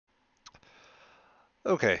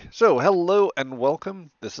Okay, so hello and welcome.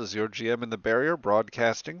 This is your GM in the Barrier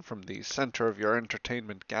broadcasting from the center of your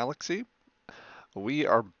entertainment galaxy. We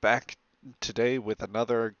are back today with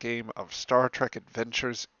another game of Star Trek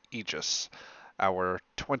Adventures Aegis, our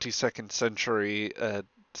 22nd century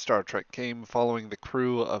Star Trek game following the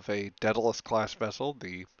crew of a Daedalus class vessel,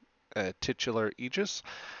 the titular Aegis.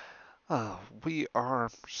 We are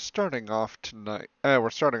starting off tonight. We're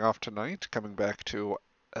starting off tonight, coming back to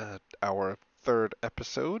our third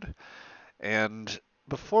episode. And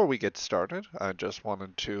before we get started, I just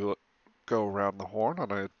wanted to go around the horn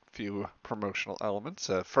on a few promotional elements.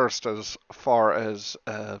 First, as far as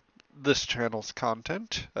this channel's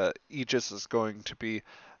content, Aegis is going to be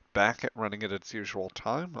back at running at its usual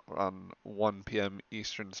time on 1 p.m.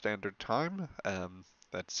 Eastern Standard Time.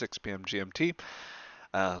 That's 6 p.m. GMT.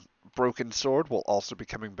 Uh, Broken Sword will also be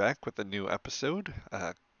coming back with a new episode,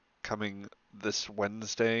 coming this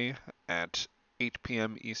Wednesday at 8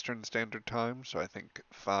 p.m. Eastern Standard Time, so I think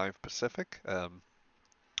 5 Pacific.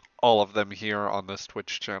 All of them here on this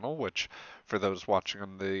Twitch channel, which for those watching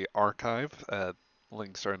on the archive,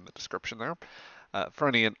 links are in the description there. For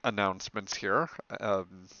any announcements here,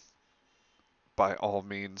 by all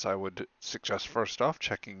means, I would suggest first off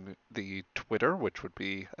checking the Twitter, which would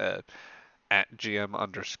be at GM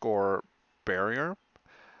underscore barrier.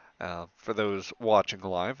 For those watching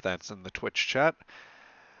live, that's in the Twitch chat.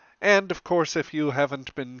 And of course, if you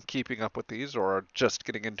haven't been keeping up with these or are just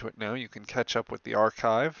getting into it now, you can catch up with the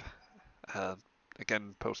archive. Uh,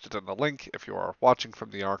 again, posted in the link. If you are watching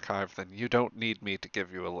from the archive, then you don't need me to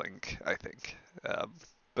give you a link, I think.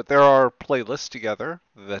 But there are playlists together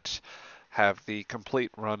that have the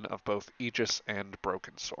complete run of both Aegis and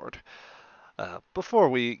Broken Sword. Before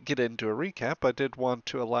we get into a recap, I did want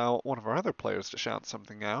to allow one of our other players to shout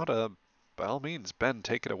something out. By all means, Ben,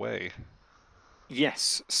 take it away.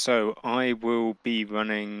 Yes, so I will be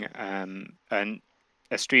running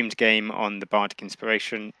a streamed game on the Bardic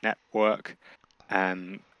Inspiration Network,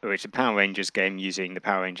 which is a Power Rangers game using the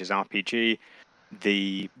Power Rangers RPG.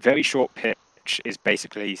 The very short pitch is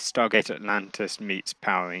basically Stargate Atlantis meets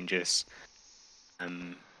Power Rangers.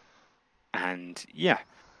 Um, and yeah,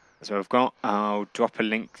 so I'll drop a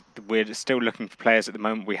link. We're still looking for players at the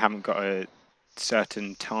moment. We haven't got a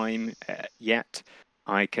certain time yet.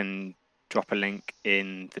 I can drop a link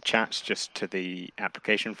in the chat just to the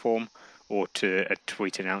application form or to a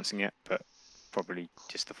tweet announcing it, but probably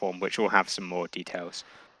just the form, which will have some more details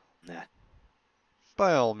there.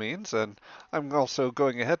 By all means, and I'm also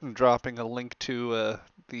going ahead and dropping a link to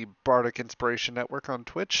the Bardic Inspiration Network on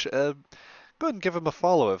Twitch. Go ahead and give him a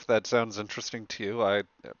follow if that sounds interesting to you.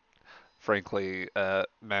 Frankly,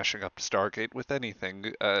 mashing up Stargate with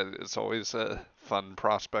anything is always a fun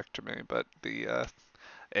prospect to me, but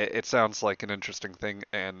it sounds like an interesting thing,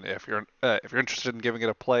 and if you're interested in giving it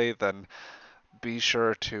a play, then be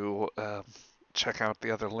sure to check out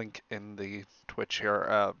the other link in the Twitch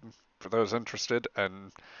here for those interested,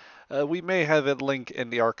 and we may have a link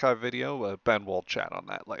in the archive video. Ben will chat on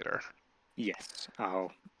that later. Yes,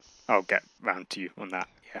 I'll get round to you on that.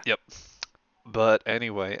 Yeah. Yep. But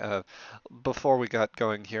anyway, before we got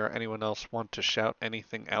going here, anyone else want to shout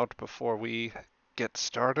anything out before we get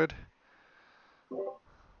started?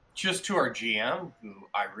 Just to our GM, who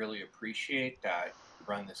I really appreciate that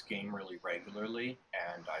run this game really regularly,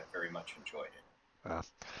 and I very much enjoyed it. Uh,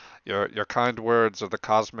 your kind words are the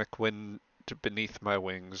cosmic wind beneath my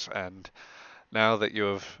wings, and now that you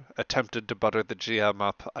have attempted to butter the GM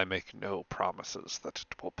up, I make no promises that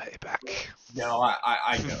it will pay back. No,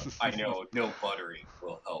 I know, no buttering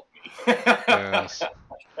will help me. Yes.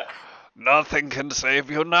 Nothing can save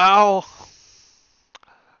you now.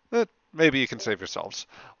 Maybe you can save yourselves.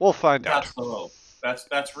 We'll find out. That's the hope.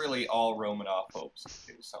 That's really all Romanoff hopes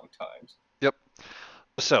to sometimes. Yep.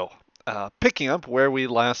 So, picking up where we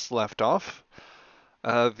last left off,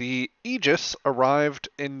 the Aegis arrived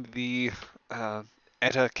in the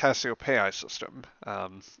Eta Cassiopeia system.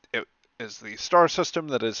 It is the star system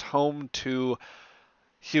that is home to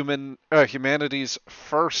humanity's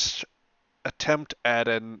first attempt at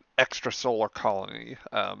an extrasolar colony,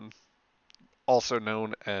 also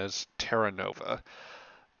known as Terra Nova.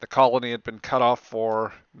 The colony had been cut off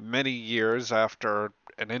for many years after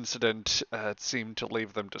an incident seemed to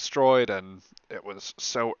leave them destroyed, and it was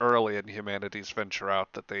so early in humanity's venture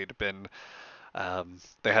out that they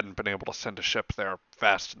hadn't been able to send a ship there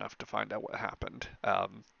fast enough to find out what happened. A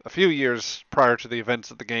few years prior to the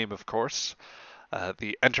events of the game, of course,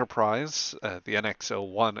 the Enterprise, the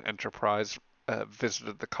NX-01 Enterprise,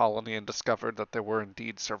 visited the colony and discovered that there were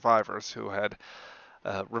indeed survivors who had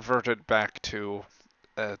reverted back to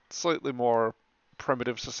a slightly more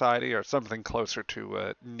primitive society or something closer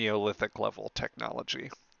to Neolithic level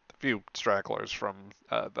technology. A few stragglers from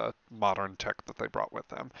the modern tech that they brought with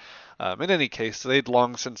them. In any case, they'd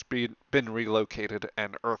long since been relocated,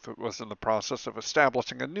 and Earth was in the process of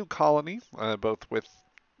establishing a new colony, both with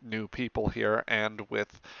new people here and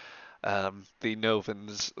with the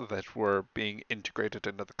Novans that were being integrated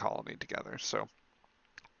into the colony together. So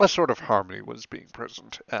a sort of harmony was being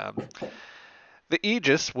present. The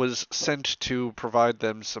Aegis was sent to provide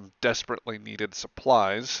them some desperately needed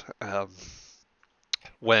supplies.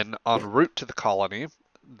 When en route to the colony,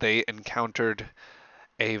 they encountered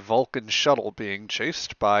a Vulcan shuttle being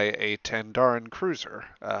chased by a Tandaran cruiser.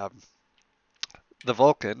 The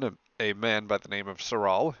Vulcan, a man by the name of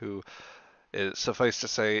Saral, who is, suffice to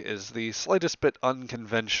say, is the slightest bit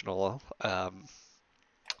unconventional,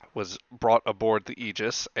 was brought aboard the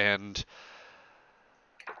Aegis, and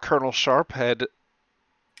Colonel Sharp had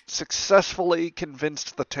successfully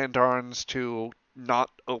convinced the Tandarans to not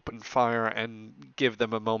open fire and give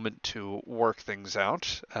them a moment to work things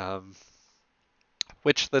out,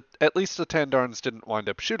 which at least the Tandarans didn't wind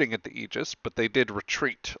up shooting at the Aegis, but they did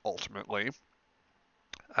retreat ultimately,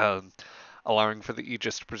 um, allowing for the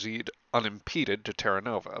Aegis to proceed unimpeded to Terra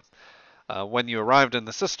Nova. When you arrived in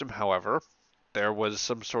the system, however, there was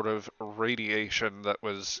some sort of radiation that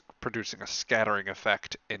was producing a scattering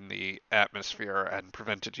effect in the atmosphere and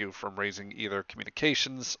prevented you from raising either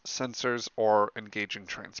communications, sensors, or engaging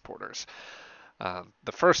transporters.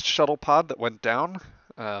 The first shuttle pod that went down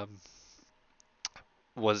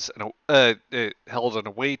it held an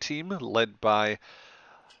away team led by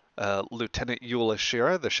Lieutenant Eula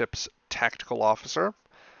Shira, the ship's tactical officer,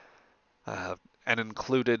 and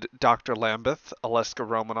included Dr. Lambeth, Aleska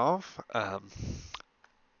Romanov,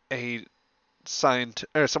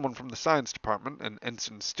 someone from the science department, an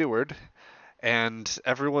ensign steward, and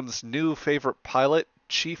everyone's new favorite pilot,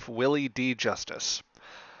 Chief Willie D. Justice.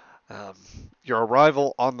 Your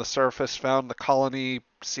arrival on the surface found the colony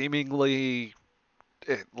seemingly,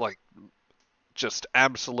 just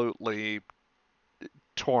absolutely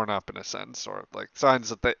torn up in a sense, or like signs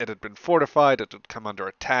that it had been fortified, it had come under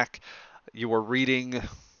attack. You were reading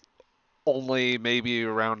only maybe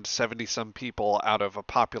around 70 some people out of a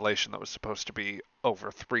population that was supposed to be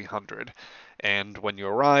over 300. And when you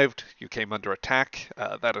arrived, you came under attack.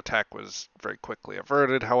 That attack was very quickly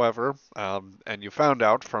averted, however, and you found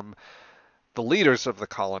out from the leaders of the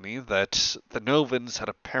colony that the Novans had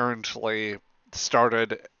apparently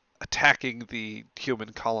started attacking the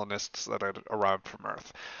human colonists that had arrived from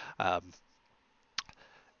Earth.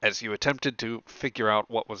 As you attempted to figure out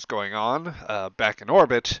what was going on back in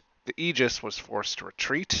orbit, the Aegis was forced to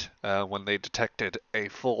retreat when they detected a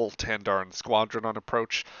full Tandaran squadron on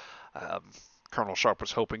approach. Colonel Sharp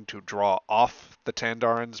was hoping to draw off the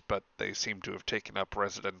Tandarans, but they seem to have taken up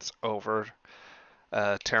residence over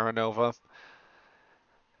Terra Nova.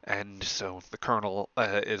 And so the Colonel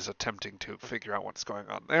is attempting to figure out what's going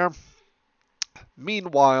on there.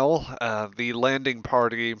 Meanwhile, the landing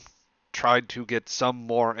party tried to get some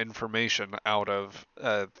more information out of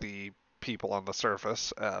the people on the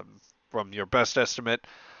surface. From your best estimate,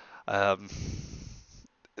 the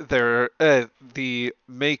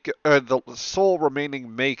sole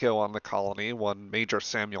remaining Mako on the colony, one Major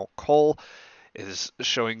Samuel Cole, is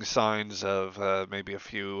showing signs of maybe a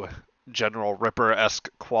few General Ripper-esque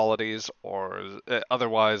qualities, or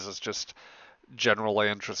otherwise is just generally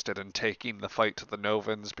interested in taking the fight to the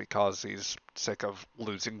Novans because he's sick of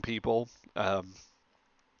losing people.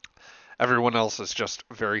 Everyone else is just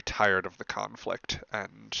very tired of the conflict,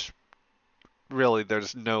 and really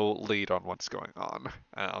there's no lead on what's going on.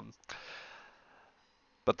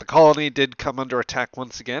 But the colony did come under attack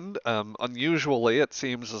once again. Unusually, it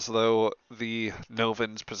seems as though the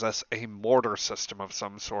Novans possess a mortar system of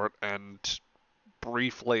some sort and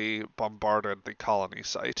briefly bombarded the colony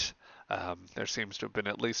site. There seems to have been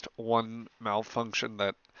at least one malfunction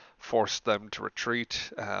that forced them to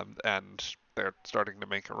retreat, and they're starting to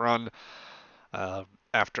make a run.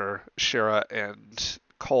 After Shira and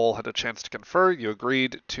Cole had a chance to confer, you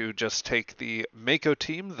agreed to just take the Mako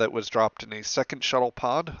team that was dropped in a second shuttle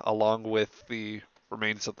pod, along with the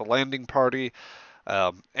remains of the landing party,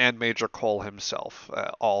 and Major Cole himself,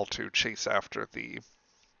 all to chase after the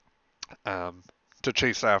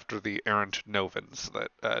errant Novans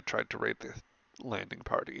that tried to raid the landing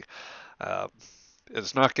party.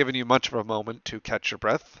 It's not given you much of a moment to catch your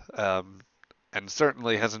breath, and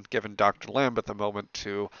certainly hasn't given Dr. Lambeth a moment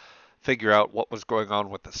to figure out what was going on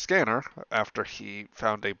with the scanner after he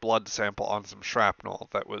found a blood sample on some shrapnel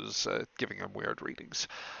that was giving him weird readings.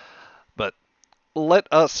 But let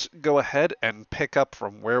us go ahead and pick up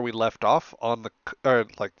from where we left off on the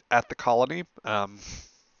at the colony.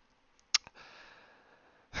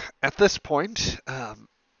 At this point,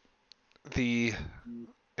 the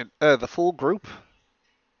the full group,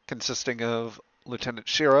 consisting of Lieutenant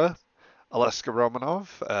Shira, Aleska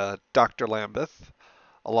Romanov, Dr. Lambeth,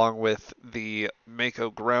 along with the Mako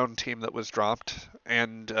ground team that was dropped,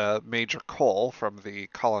 and Major Cole from the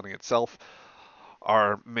colony itself,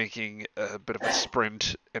 are making a bit of a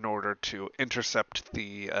sprint in order to intercept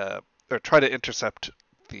or try to intercept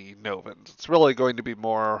the Novans. It's really going to be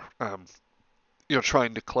more,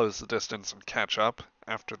 trying to close the distance and catch up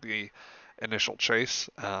after the initial chase,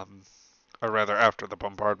 or rather after the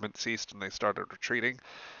bombardment ceased and they started retreating.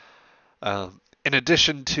 In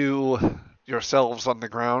addition to yourselves on the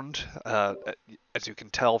ground, as you can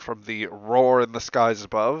tell from the roar in the skies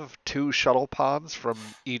above, 2 shuttle pods from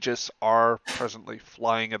Aegis are presently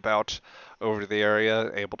flying about over the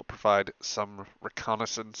area, able to provide some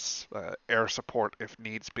reconnaissance, air support if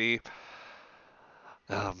needs be.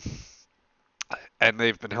 And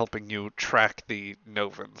they've been helping you track the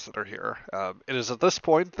Novans that are here. It is at this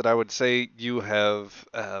point that I would say you have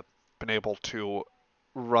been able to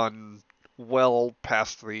run well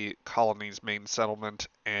past the colony's main settlement,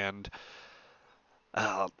 and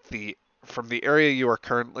the from the area you are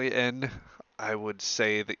currently in, I would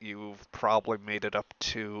say that you've probably made it up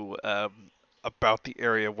to about the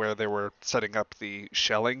area where they were setting up the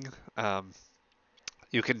shelling.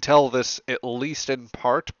 You can tell this at least in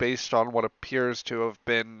part based on what appears to have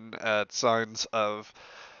been signs of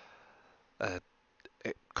uh,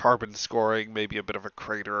 carbon scoring, maybe a bit of a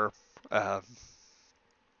crater.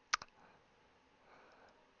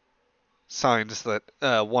 Signs that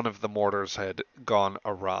one of the mortars had gone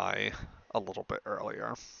awry a little bit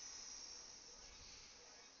earlier.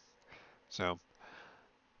 So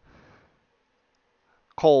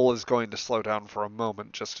Cole is going to slow down for a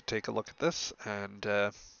moment just to take a look at this and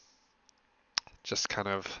just kind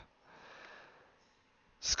of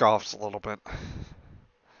scoffs a little bit.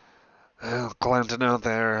 Well, glad to know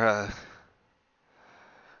they're at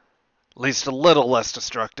least a little less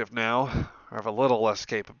destructive now, or have a little less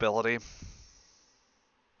capability.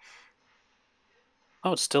 I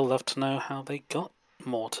would still love to know how they got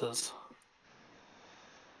mortars.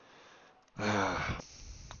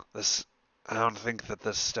 This, I don't think that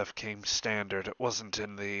this stuff came standard. It wasn't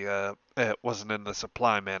in the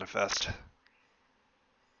supply manifest.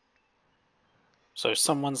 So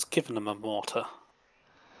someone's given them a mortar.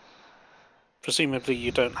 Presumably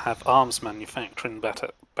you don't have arms manufacturing back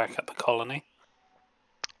at the colony.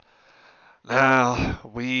 Now,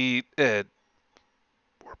 we're a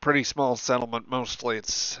pretty small settlement. Mostly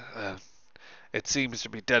it seems to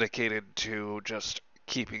be dedicated to just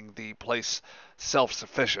keeping the place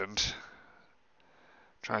self-sufficient.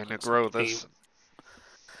 Trying to grow this.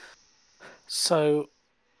 So,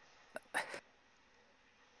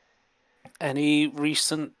 any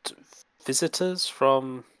recent visitors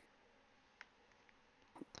from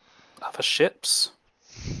other ships?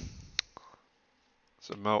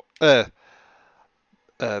 So,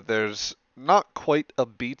 there's not quite a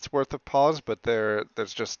beat's worth of pause, but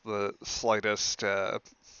there's just the slightest,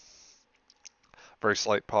 very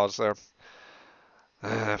slight pause there.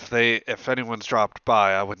 If anyone's dropped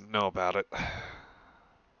by, I wouldn't know about it.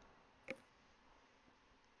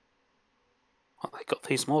 Well, they got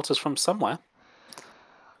these mortars from somewhere.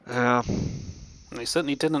 Yeah. And they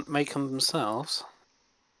certainly didn't make them themselves.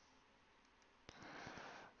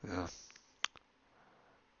 Yeah.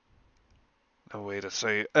 No way to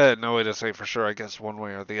say for sure, I guess, one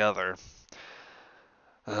way or the other.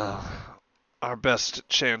 Our best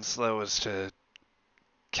chance, though, is to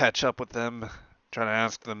catch up with them, try to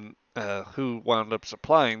ask them who wound up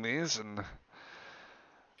supplying these, and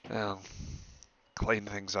clean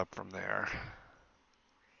things up from there.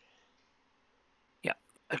 Yeah,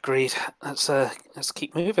 agreed. Let's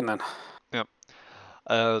keep moving then. Yep.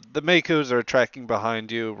 The Makos are tracking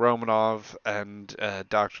behind you, Romanov and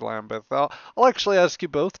Dr. Lambeth. I'll actually ask you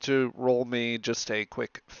both to roll me just a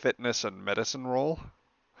quick fitness and medicine roll.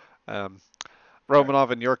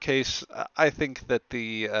 Romanov, in your case, I think that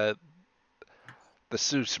the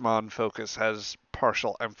Susman focus has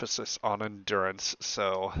partial emphasis on endurance,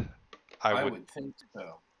 so I would think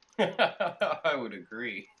so. I would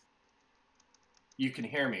agree. You can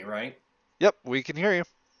hear me, right? Yep, we can hear you.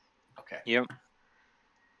 Okay. Yep.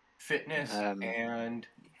 Fitness and...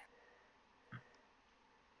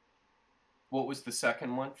 What was the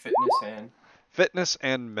second one? Fitness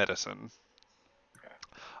and medicine. Okay.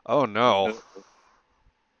 Oh, no.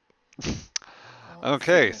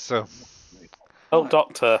 Okay, so... Oh,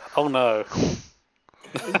 doctor. Oh, no.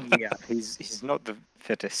 Yeah, he's not the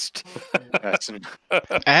fittest person.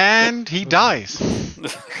 And he dies.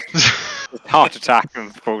 Heart attack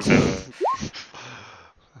and falls over.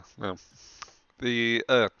 No.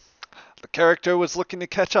 The character was looking to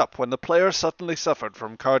catch up when the player suddenly suffered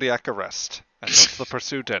from cardiac arrest, and thus the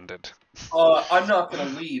pursuit ended. I'm not going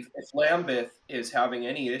to leave. If Lambeth is having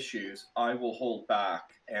any issues, I will hold back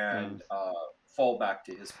and fall back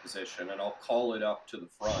to his position, and I'll call it up to the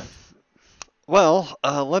front. Well,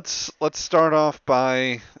 let's start off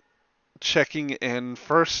by checking in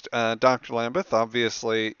first. Dr. Lambeth,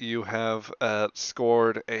 obviously you have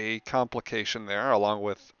scored a complication there, along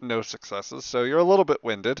with no successes, so you're a little bit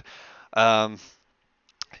winded.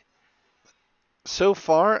 So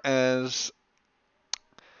far as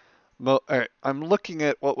I'm looking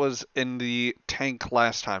at what was in the tank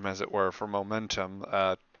last time, as it were, for momentum.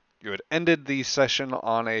 You had ended the session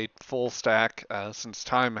on a full stack. Since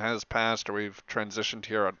time has passed, or we've transitioned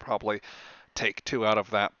here, I'd probably take 2 out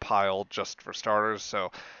of that pile just for starters.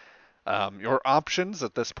 So your options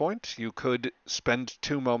at this point: you could spend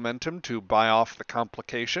 2 momentum to buy off the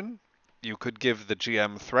complication, you could give the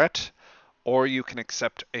GM threat, or you can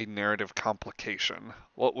accept a narrative complication.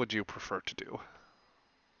 What would you prefer to do?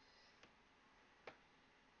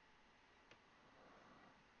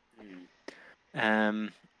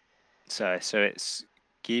 So it's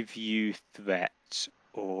give you threat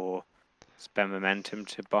or spend momentum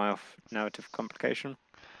to buy off narrative complication.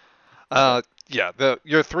 Yeah,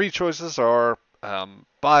 your 3 choices are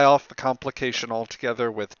buy off the complication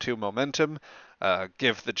altogether with 2 momentum,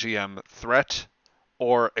 give the GM threat,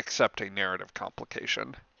 or accept a narrative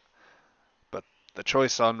complication. But the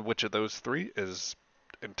choice on which of those 3 is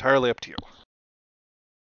entirely up to you.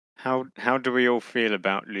 How do we all feel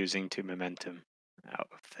about losing 2 momentum out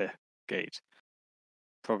of the gate?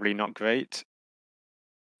 Probably not great.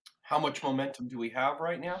 How much momentum do we have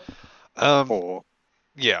right now? 4,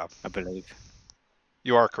 Yeah, I believe.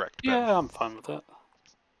 you are correct, Ben. Yeah, I'm fine with that.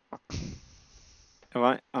 All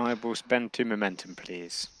right, I will spend 2 momentum,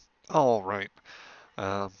 please. All right.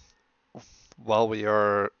 While we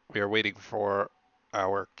are waiting for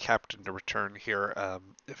our captain to return here,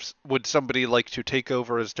 would somebody like to take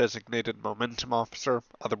over as designated momentum officer?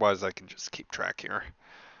 Otherwise, I can just keep track here.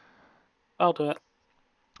 I'll do it.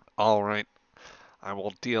 All right. I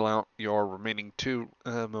will deal out your remaining 2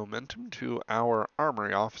 momentum to our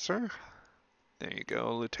armory officer. There you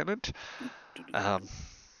go, Lieutenant.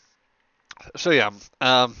 So yeah,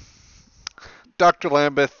 Dr.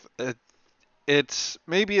 Lambeth, it's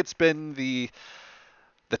been the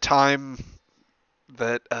time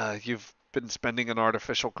that you've been spending in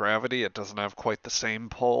artificial gravity. It doesn't have quite the same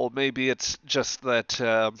pull. Maybe it's just that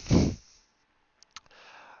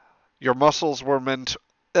your muscles were meant.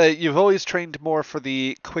 You've always trained more for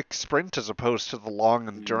the quick sprint as opposed to the long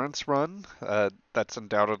endurance run. That's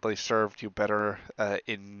undoubtedly served you better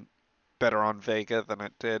on Vega than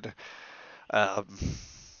it did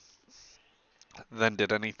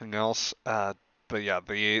anything else. But yeah,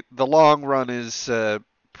 the long run is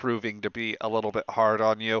proving to be a little bit hard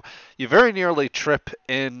on you. You very nearly trip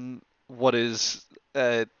in what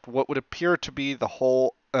would appear to be the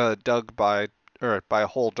hole dug by a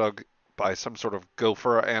hole dug by some sort of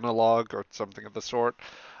gopher analog or something of the sort.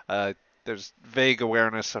 There's vague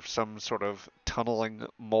awareness of some sort of tunneling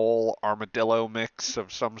mole armadillo mix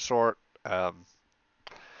of some sort. The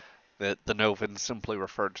Novans simply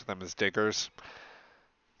referred to them as diggers.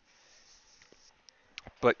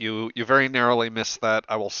 But you very narrowly missed that.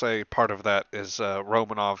 I will say part of that is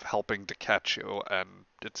Romanov helping to catch you, and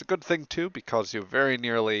it's a good thing too because you very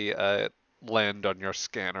nearly land on your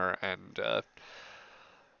scanner, and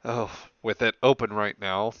with it open right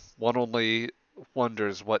now, one only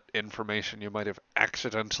wonders what information you might have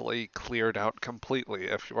accidentally cleared out completely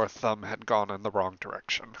if your thumb had gone in the wrong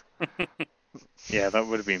direction. Yeah, that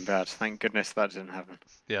would have been bad. Thank goodness that didn't happen.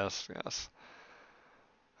 Yes.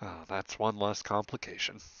 Oh, that's one less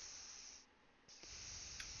complication.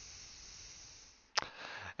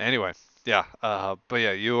 Anyway, yeah, but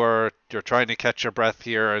yeah, you're trying to catch your breath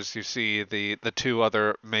here as you see the 2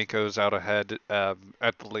 other Makos out ahead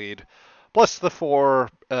at the lead, plus the 4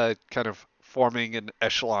 kind of forming an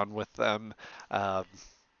echelon with them.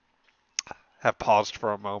 Have paused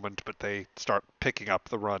for a moment, but they start picking up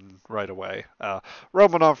the run right away.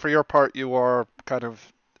 Romanov, for your part, you are kind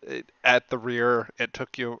of at the rear. It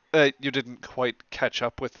took you. You didn't quite catch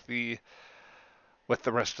up with the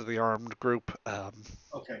rest of the armed group.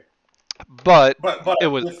 Okay. But But it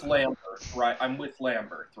I'm was with Lambert, right? I'm with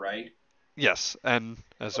Lambert, right? yes, and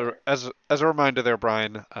as Okay. a reminder there,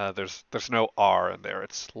 Brian, there's no R in there.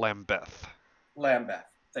 It's Lambeth. Lambeth.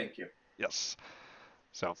 Thank you. Yes.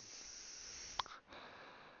 So,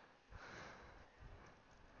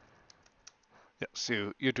 yes,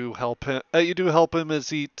 you do help him. You do help him as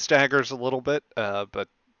he staggers a little bit. But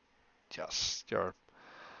yes, you're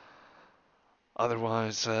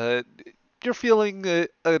otherwise you're feeling a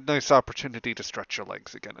nice opportunity to stretch your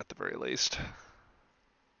legs again at the very least.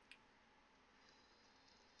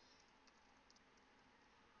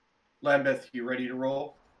 Lambeth, you ready to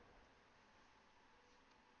roll?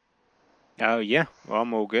 Oh yeah, well,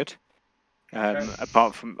 I'm all good. Okay.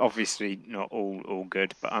 Apart from obviously not all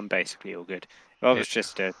good, but I'm basically all good. Well, It, it's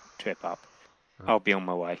just a trip up. uh, I'll be on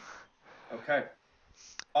my way. Okay.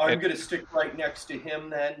 I'm it, going to stick right next to him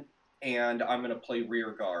then, and I'm going to play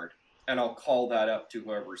rear guard. And I'll call that up to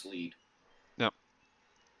whoever's lead. no,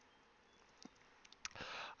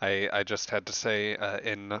 I just had to say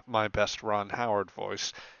in my best Ron Howard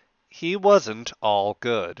voice, he wasn't all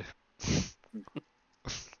good.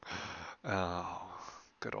 Oh,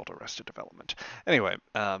 good old Arrested Development. Anyway,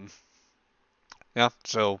 yeah.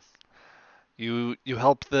 So you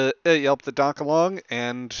help the dock along,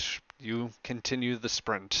 and you continue the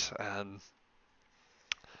sprint. And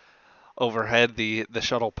overhead, the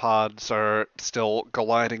shuttle pods are still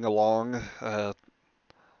gliding along.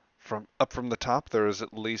 From the top, there is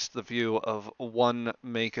at least the view of one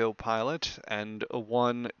Mako pilot and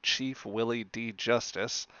one Chief Willie D.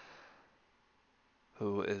 Justice,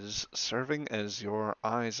 who is serving as your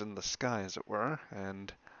eyes in the sky, as it were.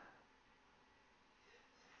 And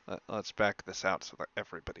let's back this out so that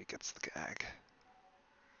everybody gets the gag.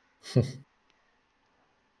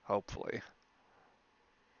 Hopefully.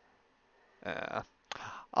 Uh,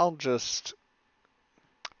 I'll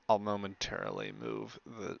momentarily move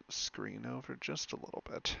the screen over just a little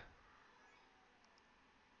bit.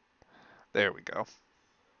 There we go.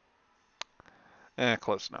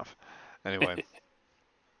 Close enough. Anyway,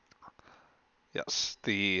 yes,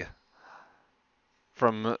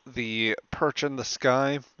 from the perch in the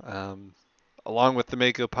sky, along with the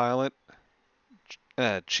Mako pilot,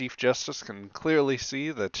 Chief Justice can clearly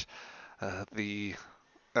see that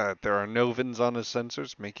there are Novans on his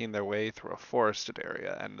sensors making their way through a forested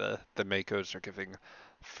area, and the Makos are giving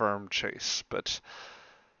firm chase. But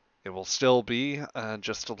it will still be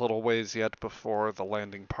just a little ways yet before the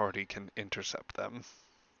landing party can intercept them.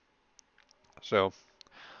 So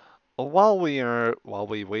while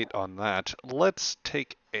we wait on that, let's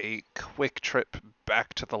take a quick trip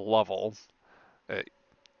back to the level. Uh,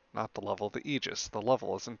 Not the level, the Aegis. The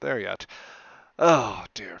level isn't there yet. Oh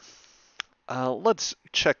dear. Let's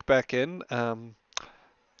check back in.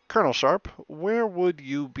 Colonel Sharp, where would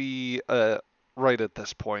you be right at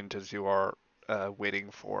this point as you are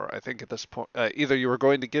waiting for? I think at this point, either you were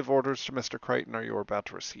going to give orders to Mr. Crichton or you were about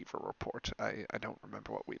to receive a report. I don't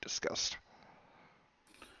remember what we discussed.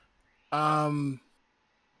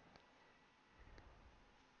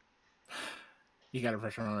 You got a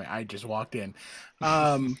fresh memory. I just walked in.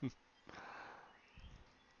 What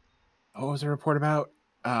was the report about?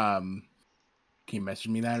 Can you message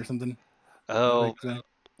me that or something? Oh,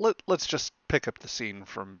 let's just pick up the scene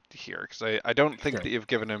from here, because I don't think Sure. that you've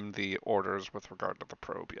given him the orders with regard to the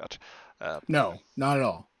probe yet. No, not at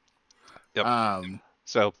all. Yep.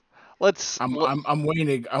 So let's. I'm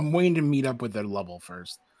waiting to meet up with their level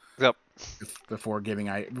first. Yep. Before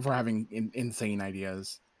having insane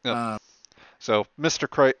ideas. Yep. So, Mr.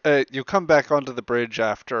 Crichton, you come back onto the bridge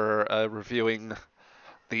after reviewing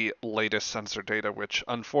the latest sensor data, which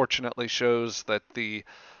unfortunately shows that the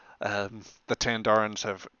Tandarans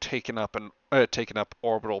have taken up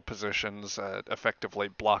orbital positions, effectively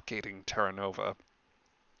blockading Terra Nova.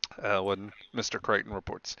 When Mr. Crichton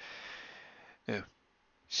reports,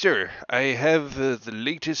 "Sir, I have the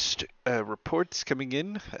latest reports coming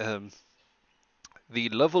in. The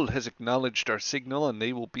level has acknowledged our signal, and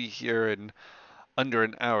they will be here in under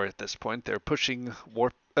an hour at this point. They're pushing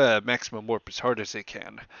maximum warp as hard as they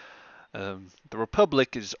can. The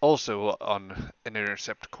Republic is also on an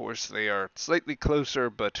intercept course. They are slightly closer,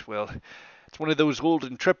 but, well, it's one of those old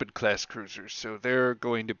Intrepid class cruisers, so they're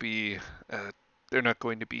going to be they're not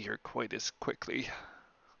going to be here quite as quickly."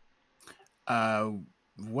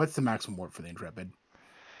 What's the maximum warp for the Intrepid?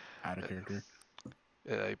 Out of character.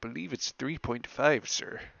 I believe it's 3.5,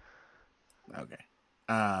 sir. Okay.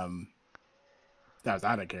 That was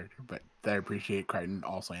out of character, but I appreciate Crichton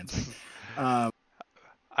also answering.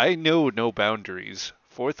 I know no boundaries,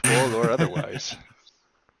 fourth wall or otherwise.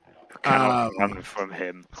 Cannot run from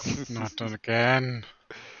him. Not done again.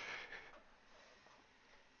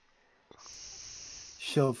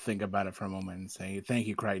 She'll think about it for a moment and say, "Thank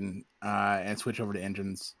you, Crichton," and switch over to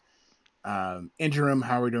engines. Engine room,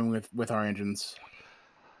 how are we doing with our engines?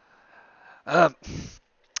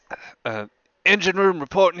 Uh, engine room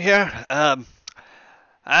reporting here.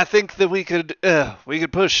 I think that we could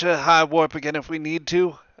push high warp again if we need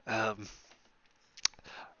to.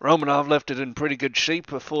 Romanov left it in pretty good shape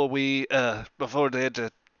before they had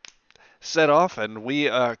to set off, and we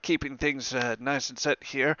are keeping things nice and set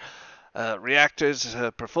here. Reactors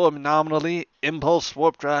perform nominally. Impulse,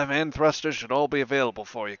 warp drive, and thruster should all be available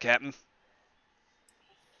for you, Captain.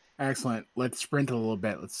 Excellent. Let's sprint a little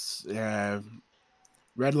bit. Let's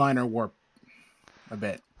red line or warp a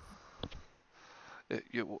bit.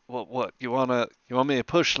 What? You want me to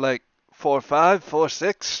push like 4-5,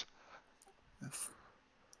 4-6?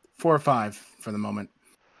 4 or 5 for the moment.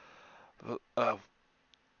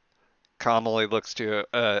 Connolly looks to you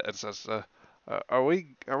and says, "Are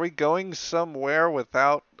we going somewhere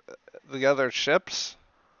without the other ships?"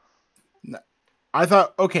 I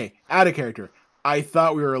thought, okay, out of character. I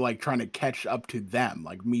thought we were like trying to catch up to them,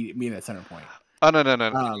 like meet at center point. Oh no.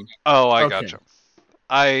 I okay. gotcha.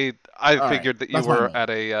 I All figured right. that you were at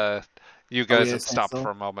a you guys had stopped standstill?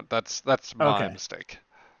 for a moment. That's my Okay. mistake.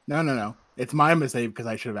 No. It's my mistake because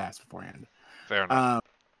I should have asked beforehand. Fair enough.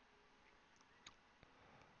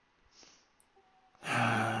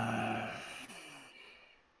 I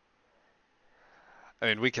I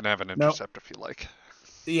mean, we can have an No. intercept if you like.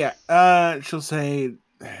 Yeah. She'll say,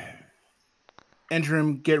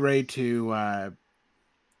 interim, get ready to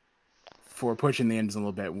for pushing the engines a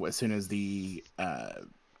little bit as soon as the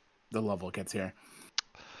level gets here.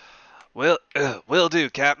 Will do,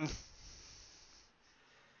 Captain.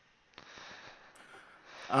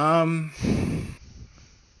 Have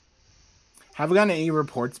we gotten any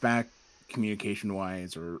reports back, communication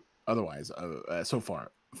wise or otherwise, so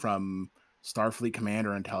far from Starfleet Command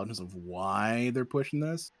or intelligence of why they're pushing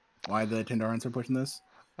this? Why the Tandarans are pushing this?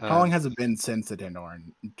 How long has it been since the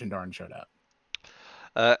Tandaran showed up?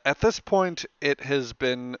 At this point, it has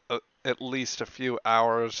been at least a few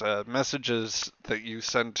hours. Messages that you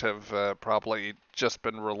sent have probably just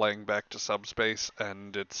been relaying back to subspace,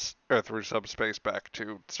 and through subspace back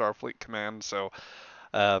to Starfleet Command. So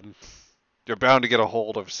you're bound to get a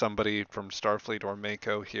hold of somebody from Starfleet or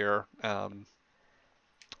Mako here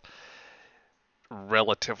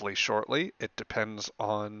relatively shortly. It depends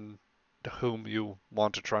on whom you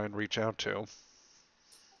want to try and reach out to.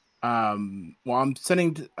 Well,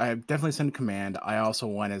 I've definitely sent command. I also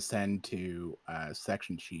want to send to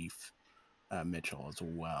section chief Mitchell as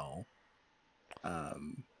well,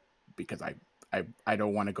 because I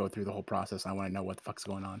don't want to go through the whole process. I want to know what the fuck's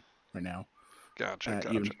going on right now. Gotcha.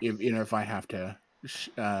 Even if I have to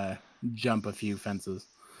jump a few fences.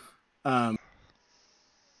 All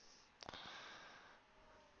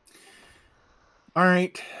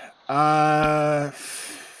right. Yeah,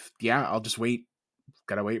 I'll just wait.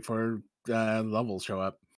 Gotta wait for levels show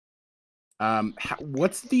up.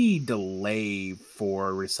 What's the delay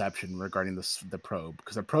for reception regarding the probe?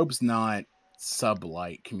 Because the probe's not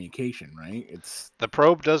sublight communication, right? The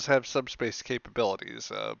probe does have subspace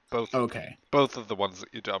capabilities. Both of the ones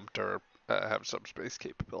that you dumped have subspace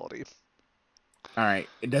capability. All right.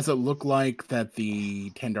 Does it look like that the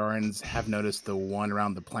Tandarans have noticed the one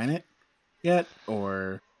around the planet yet,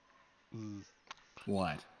 or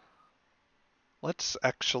what? Let's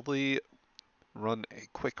actually run a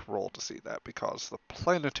quick roll to see that, because the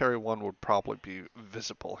planetary one would probably be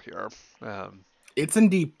visible here. It's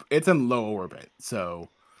in low orbit, so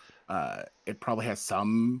it probably has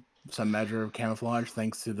some measure of camouflage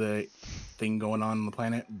thanks to the thing going on the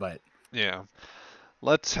planet, but yeah.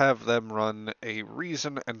 Let's have them run a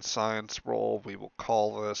reason and science roll. We will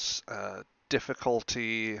call this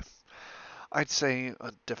difficulty. I'd say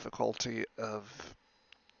a difficulty of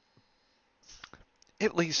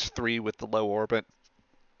at least 3 with the low orbit.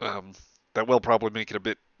 That will probably make it a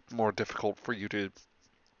bit more difficult for you to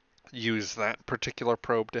use that particular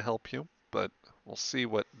probe to help you, but we'll see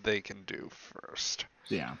what they can do first.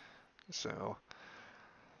 Yeah. So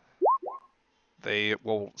they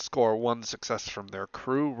will score 1 success from their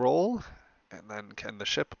crew roll, and then can the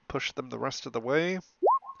ship push them the rest of the way?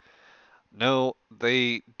 No,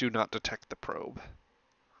 they do not detect the probe.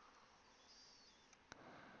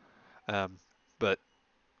 But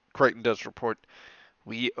Crichton does report,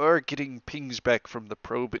 we are getting pings back from the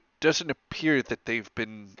probe. It doesn't appear that they've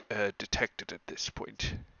been detected at this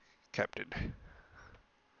point, Captain.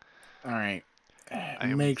 All right.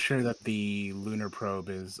 Make sure that the lunar probe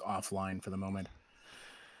is offline for the moment.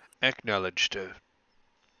 Acknowledged.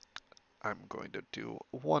 I'm going to do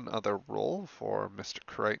one other roll for Mr.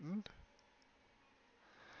 Crichton.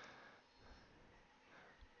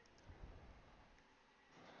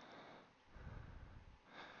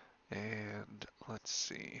 And let's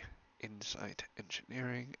see. insight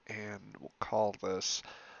engineering, and we'll call this.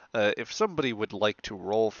 If somebody would like to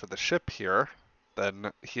roll for the ship here,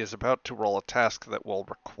 then he is about to roll a task that will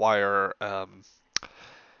require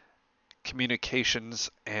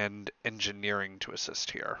communications and engineering to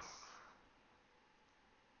assist here.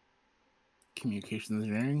 Communications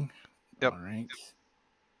engineering. Yep. All right.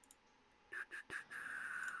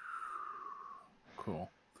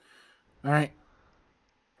 Cool. All right.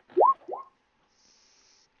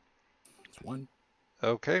 It's one.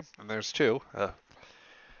 Okay, and there's two.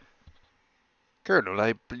 Colonel,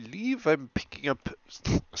 I believe I'm picking up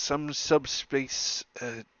some subspace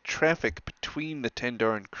traffic between the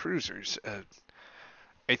Tandaran cruisers.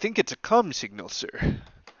 I think it's a comm signal, sir.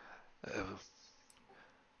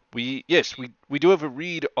 We do have a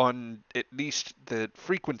read on at least the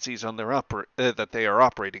frequencies on their that they are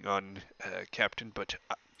operating on, Captain. But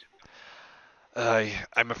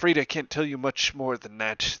I'm afraid I can't tell you much more than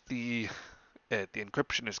that. The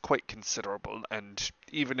encryption is quite considerable, and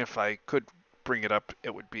even if I could bring it up,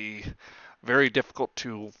 it would be very difficult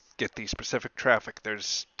to get the specific traffic.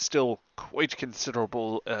 There's still quite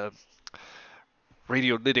considerable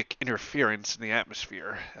radiolytic interference in the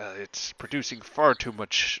atmosphere. It's producing far too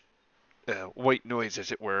much white noise,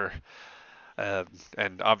 as it were,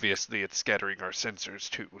 and obviously it's scattering our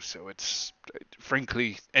sensors too. So it's,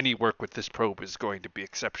 frankly, any work with this probe is going to be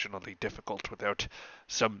exceptionally difficult without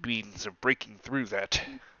some means of breaking through that.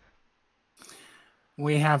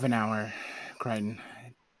 We have an hour, Crichton.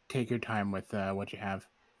 Take your time with what you have.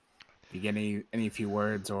 If you get any few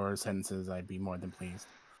words or sentences, I'd be more than pleased.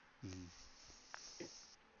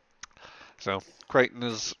 So Crichton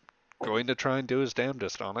is going to try and do his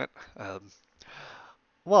damnedest on it.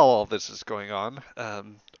 While all this is going on,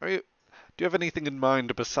 do you have anything in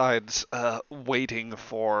mind besides waiting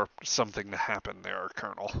for something to happen there,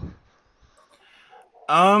 Colonel?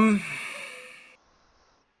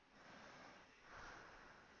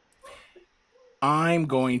 I'm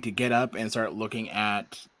going to get up and start looking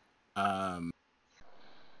at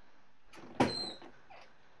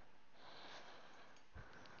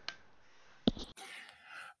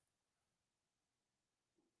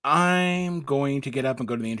I'm going to get up and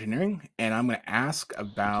go to the engineering, and I'm going to ask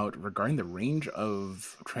about regarding the range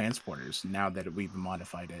of transporters now that we've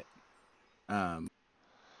modified it.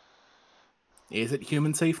 Is it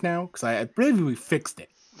human safe now? Because I believe we fixed it,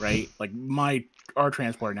 right? Like our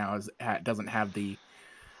transporter now doesn't have the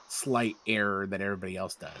slight error that everybody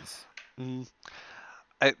else does.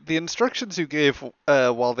 The instructions you gave,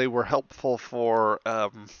 while they were helpful for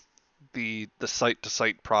the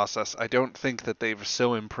site-to-site process, I don't think that they've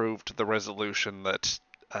so improved the resolution that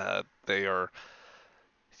they are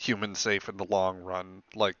human safe in the long run.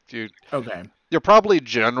 Like you're probably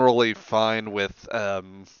generally fine with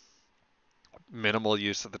minimal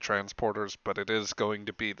use of the transporters, but it is going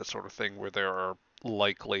to be the sort of thing where there are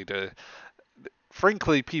likely to.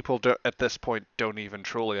 Frankly, people at this point don't even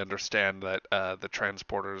truly understand that the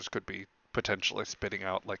transporters could be potentially spitting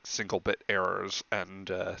out like single-bit errors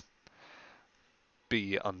and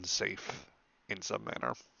be unsafe in some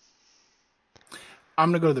manner. I'm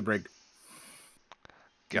gonna go to the brig.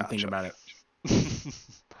 Gotcha. Think about it.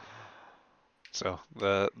 So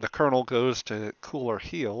the colonel goes to cool her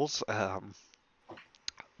heels,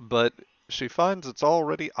 but she finds it's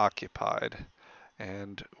already occupied.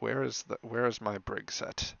 And where is my brig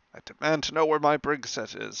set? I demand to know where my brig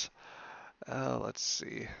set is. Let's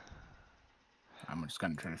see. I'm just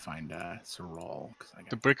gonna try to find Sorol.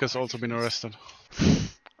 The brig has also been arrested.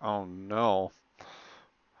 Oh no.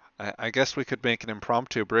 I guess we could make an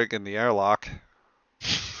impromptu brig in the airlock.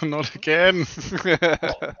 Not again.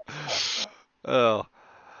 Oh.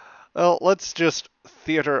 Well, let's just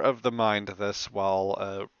theater of the mind this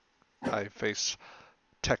while I face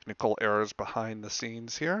technical errors behind the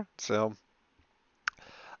scenes here. So,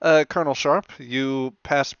 Colonel Sharp, you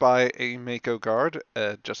pass by a Mako guard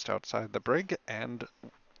just outside the brig, and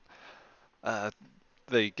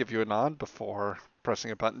they give you a nod before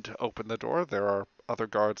pressing a button to open the door. There are other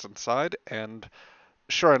guards inside, and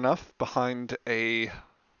sure enough, behind a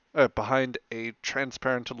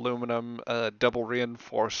transparent aluminum double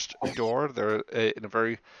reinforced door, there in a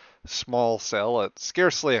very small cell,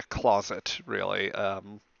 scarcely a closet really,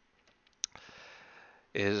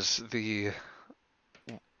 is the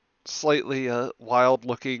slightly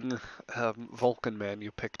wild-looking Vulcan man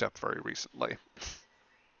you picked up very recently.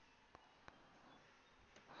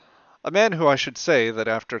 A man who I should say that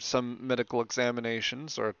after some medical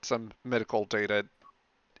examinations or some medical data,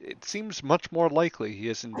 it seems much more likely he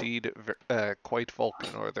is indeed quite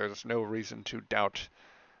Vulcan, or there's no reason to doubt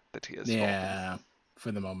that he is Vulcan. Yeah,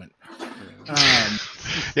 for the moment.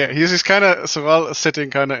 Yeah, he's kind of Sorrel sitting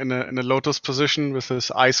kind of in a lotus position with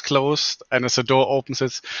his eyes closed, and as the door opens,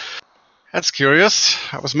 it's that's curious.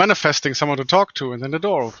 I was manifesting someone to talk to, and then the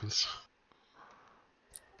door opens.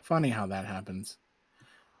 Funny how that happens.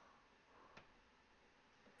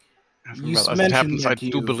 You Well, as it mentioned happens, I that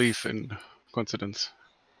do believe in coincidence.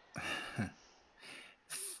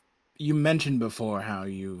 You mentioned before how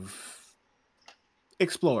you've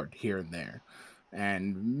explored here and there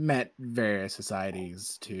and met various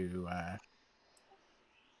societies to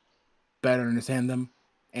better understand them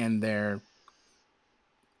and their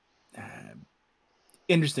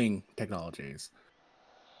interesting technologies.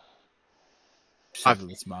 I've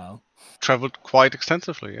With a smile. traveled quite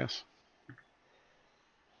extensively, yes.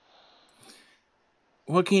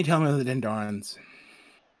 What can you tell me of the Tandarans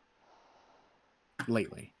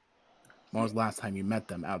lately? When was the last time you met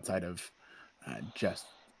them outside of just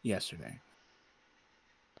yesterday?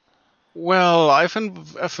 Well, I've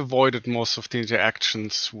avoided most of the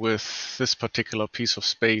interactions with this particular piece of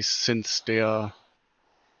space since their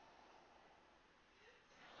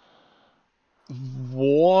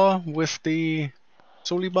war with the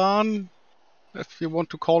Soliban, if you want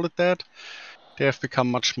to call it that. They have become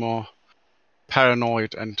much more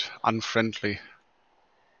paranoid and unfriendly.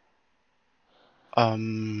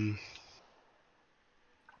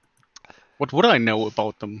 What would I know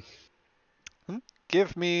about them?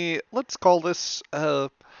 Give me, let's call this,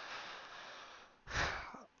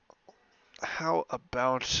 how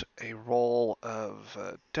about a roll of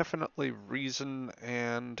definitely reason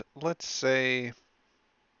and let's say,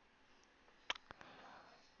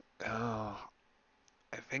 I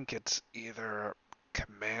think it's either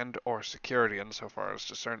command or security insofar as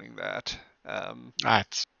discerning that.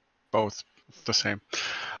 It's both the same.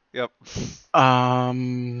 Yep.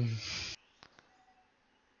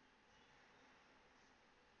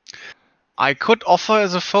 I could offer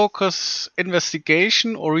as a focus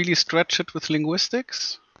investigation or really stretch it with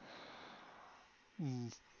linguistics.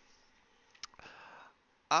 It's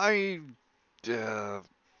not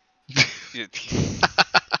great.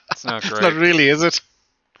 It's not really, is it?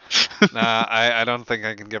 Nah, I don't think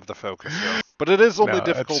I can give the focus though. But it is only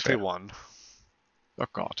difficulty 1. Oh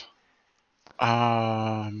god.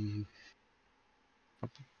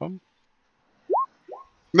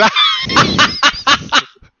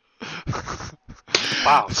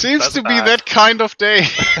 Wow. Seems that's to be bad. that kind of day.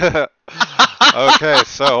 Okay,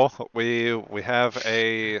 so we have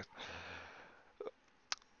a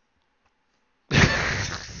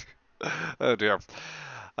oh dear.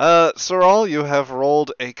 Sorrel, you have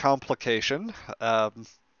rolled a complication,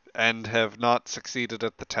 and have not succeeded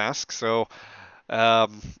at the task. So,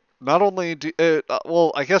 not only do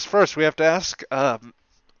well, I guess first we have to ask.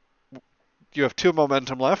 You have 2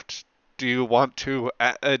 momentum left. Do you want to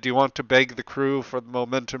beg the crew for the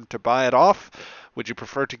momentum to buy it off? Would you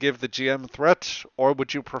prefer to give the GM threat, or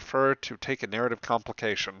would you prefer to take a narrative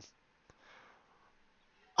complication?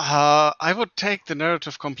 I would take the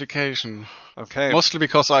narrative complication. Okay. Mostly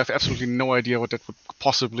because I have absolutely no idea what that would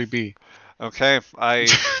possibly be. Okay,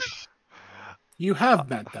 You have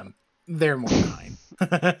met them. They're more kind.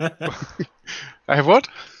 I have what?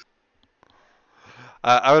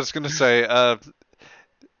 I was going to say,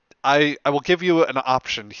 I will give you an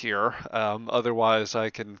option here. Otherwise, I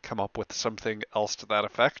can come up with something else to that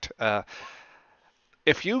effect.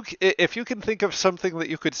 If you can think of something that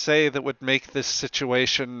you could say that would make this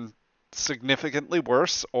situation significantly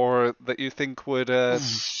worse, or that you think would,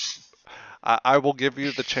 I will give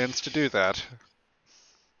you the chance to do that.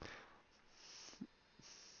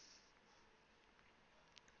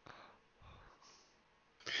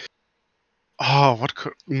 Oh, what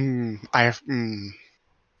could I have?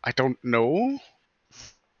 I don't know.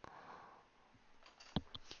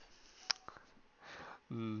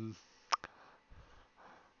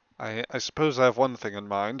 I suppose I have one thing in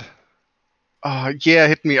mind. Yeah,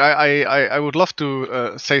 hit me. I would love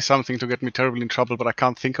to say something to get me terribly in trouble, but I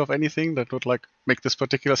can't think of anything that would like make this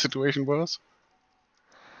particular situation worse.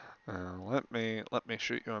 Let me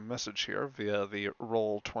shoot you a message here via the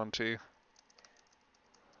Roll20.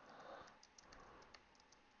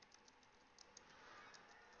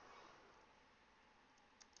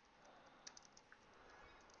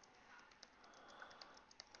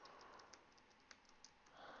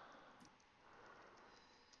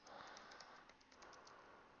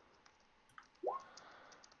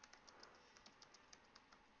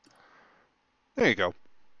 There you go.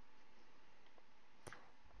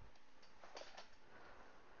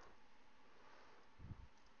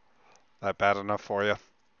 That bad enough for you?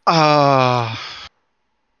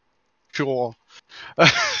 Sure.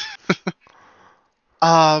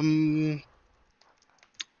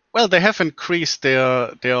 Well, they have increased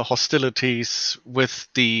their hostilities with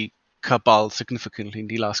the Cabal significantly in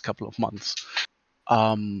the last couple of months.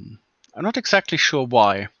 I'm not exactly sure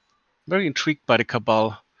why. Very intrigued by the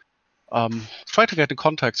Cabal. Tried to get in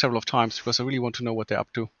contact several of times because I really want to know what they're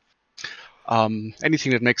up to.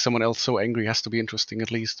 Anything that makes someone else so angry has to be interesting,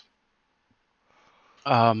 at least.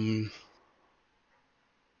 I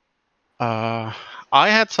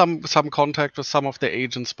had some contact with some of the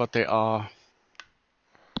agents, but they are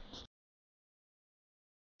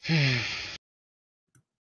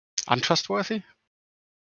untrustworthy.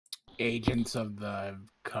 Agents of the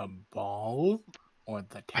Cabal or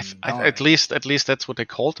the At Tandarans? least that's what they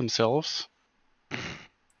called themselves.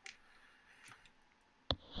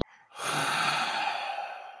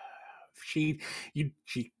 She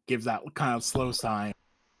gives that kind of slow sigh.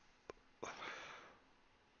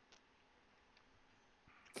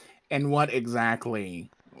 And what exactly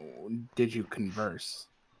did you converse?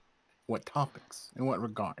 What topics? In what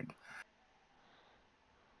regard?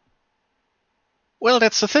 Well,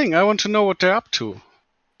 that's the thing. I want to know what they're up to.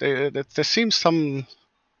 There seems some.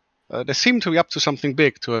 They seem to be up to something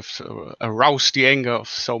big, to have aroused the anger of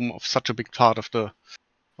such a big part of the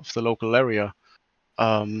local area.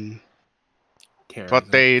 But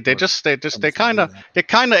they kind of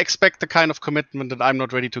expect the kind of commitment that I'm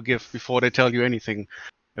not ready to give before they tell you anything.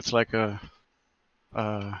 It's like a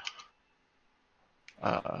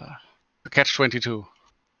catch-22.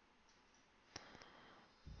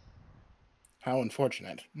 How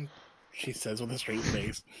unfortunate, she says with a straight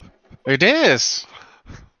face. It is.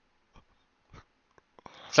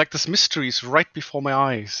 It's like this mystery is right before my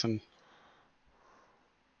eyes, and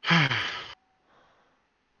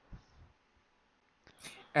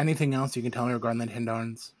Anything else you can tell me regarding the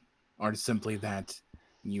Tandarans? Or simply that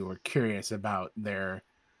you were curious about their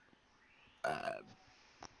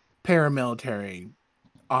paramilitary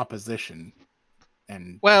opposition?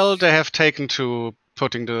 And well, they have taken to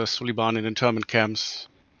putting the Suliban in internment camps,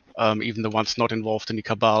 even the ones not involved in the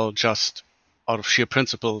Cabal, just out of sheer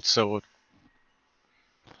principle. So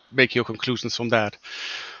make your conclusions from that.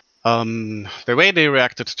 The way they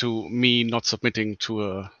reacted to me not submitting to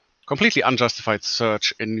a completely unjustified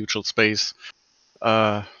search in neutral space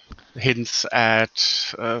hints at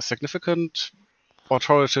significant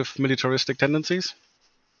authoritative militaristic tendencies.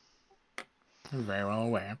 I'm very well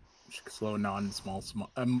aware. Slow nod,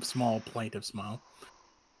 small plaintive smile.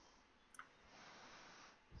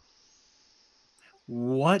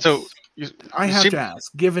 What? So I have to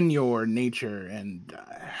ask, given your nature and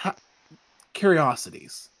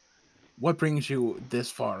curiosities, what brings you this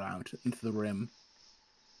far out into the rim?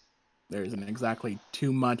 There isn't exactly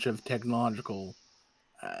too much of technological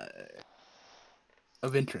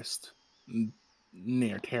of interest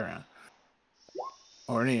near Terra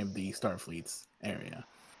or any of the Starfleet's area.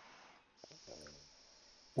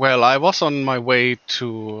 Well, I was on my way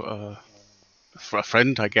to for a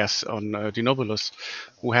friend, I guess, on Dinobulus,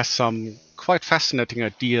 who has some quite fascinating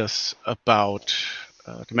ideas about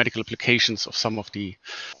the medical applications of some of the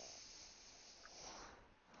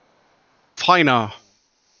finer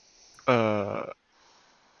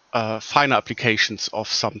applications of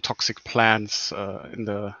some toxic plants in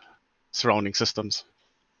the surrounding systems.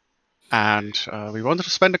 And we wanted to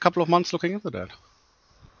spend a couple of months looking into that.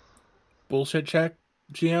 Bullshit check,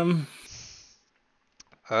 GM?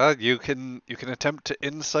 You can attempt to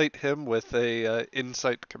insight him with a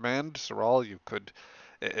insight command, Saral. You could,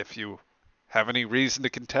 if you have any reason to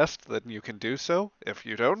contest, then you can do so. If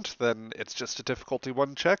you don't, then it's just a difficulty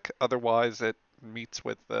 1 check. Otherwise, it meets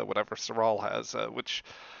with whatever Saral has, which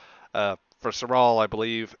for Saral, I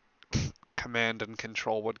believe command and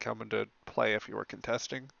control would come into play if you were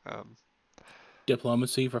contesting.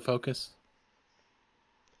 Diplomacy for focus?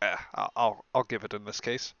 I'll give it in this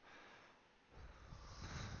case.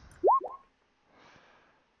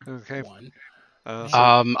 Okay. 1.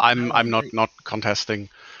 I'm not contesting.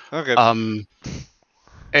 Okay.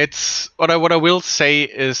 It's what I will say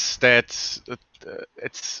is that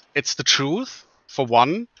it's the truth for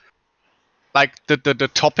one. Like the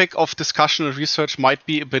topic of discussion and research might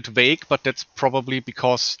be a bit vague, but that's probably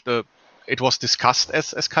because it was discussed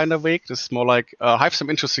as kind of vague. This is more like I have some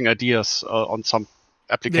interesting ideas on some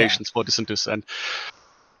applications for this and this, and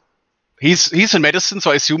he's in medicine,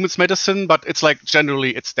 so I assume it's medicine. But it's like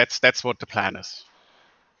generally that's what the plan is.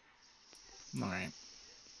 All right.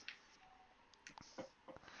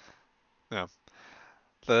 Yeah.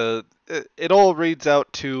 It all reads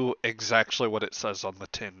out to exactly what it says on the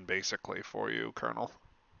tin, basically, for you, Colonel.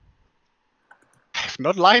 I've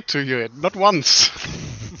not lied to you, not once.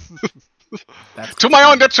 That's To my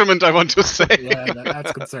own concerning. detriment, I want to say. Yeah,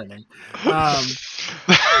 that's concerning.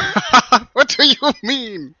 What do you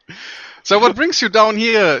mean? So what brings you down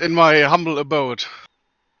here in my humble abode?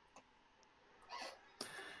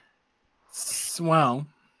 Well,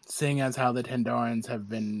 seeing as how the Tandarans have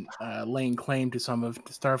been laying claim to some of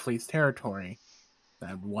Starfleet's territory,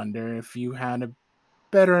 I wonder if you had a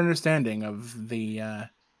better understanding of the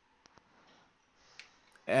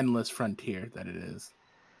endless frontier that it is,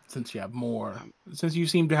 since you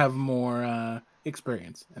seem to have more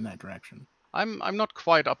experience in that direction. I'm not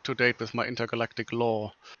quite up to date with my intergalactic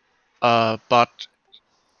law, but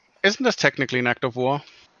isn't this technically an act of war?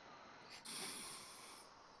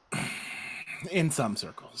 In some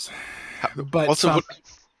circles, but Also,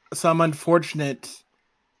 some unfortunate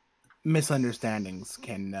misunderstandings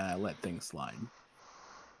can let things slide.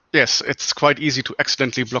 yes, it's quite easy to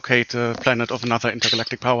accidentally blockade a planet of another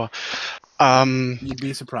intergalactic power. You'd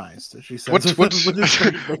be surprised, she says.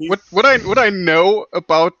 Would I know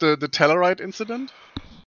about the Tellarite incident?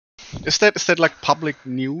 Is that like public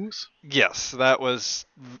news? Yes, that was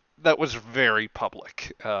very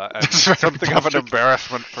public, and That's very something of an public.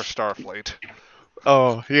 embarrassment for Starfleet.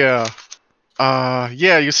 Oh yeah,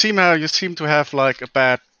 yeah. You seem to have like a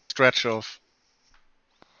bad stretch of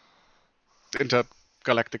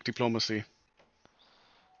intergalactic diplomacy,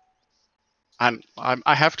 and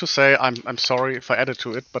I have to say I'm sorry if I added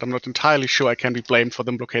to it, but I'm not entirely sure I can be blamed for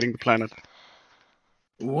them blockading the planet.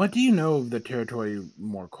 What do you know of the territory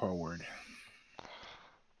more coreward?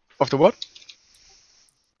 Of the what?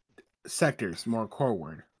 Sectors more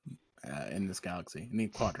coreward in this galaxy, in the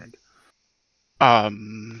quadrant. A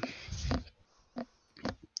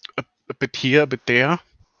bit here, a bit there.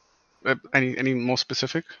 Any more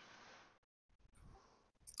specific?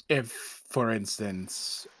 If, for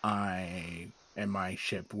instance, I and my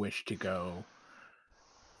ship wish to go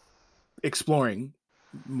exploring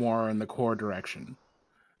more in the core direction,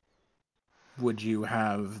 would you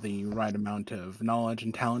have the right amount of knowledge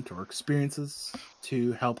and talent or experiences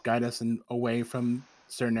to help guide us away from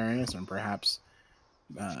certain areas, and perhaps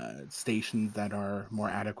stations that are more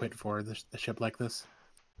adequate for the ship like this?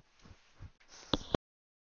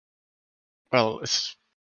 Well, is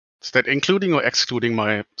that including or excluding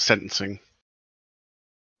my sentencing?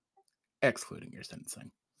 Excluding your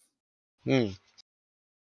sentencing.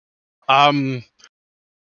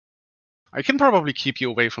 I can probably keep you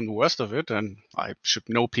away from the worst of it, and I should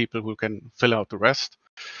know people who can fill out the rest.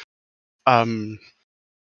 I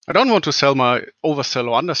don't want to oversell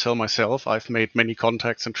or undersell myself. I've made many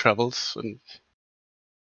contacts and travels, and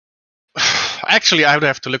actually, I would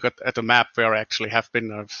have to look at the map where I actually have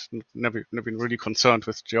been. I've never been really concerned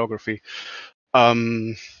with geography.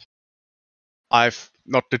 I've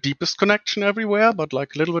not the deepest connection everywhere, but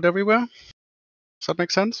like a little bit everywhere. Does that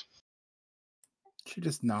make sense? She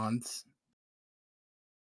just nods.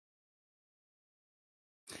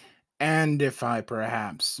 And if I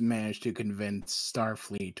perhaps manage to convince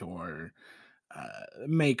Starfleet or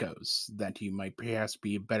Makos that you might perhaps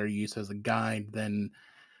be a better use as a guide than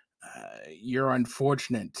your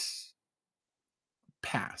unfortunate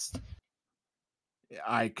past,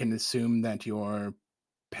 I can assume that your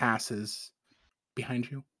past is behind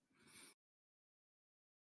you?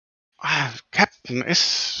 Captain,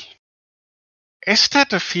 is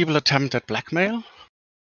that a feeble attempt at blackmail?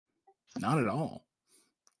 Not at all.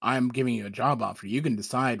 I'm giving you a job offer. You can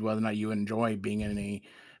decide whether or not you enjoy being in a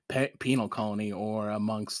penal colony or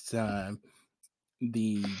amongst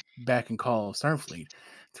the beck and call of Starfleet.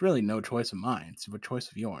 It's really no choice of mine. It's a choice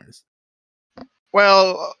of yours.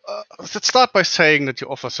 Well, let's start by saying that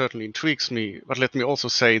your offer certainly intrigues me, but let me also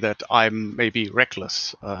say that I'm maybe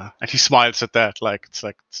reckless. And he smiles at that, it's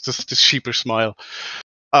just this sheepish smile.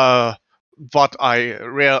 But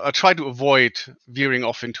I try to avoid veering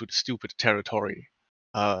off into the stupid territory.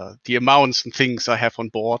 The amounts and things I have on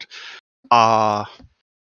board are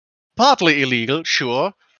partly illegal,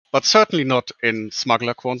 sure, but certainly not in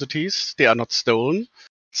smuggler quantities. They are not stolen.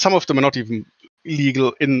 Some of them are not even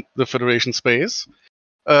illegal in the Federation space.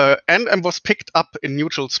 And was picked up in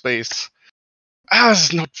neutral space.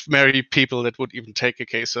 There's not many people that would even take a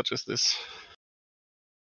case such as this.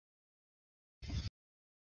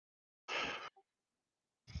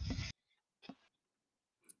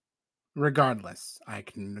 Regardless, I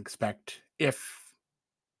can expect if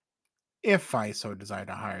I so desire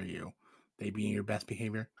to hire you, they be in your best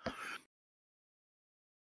behavior.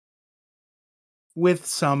 With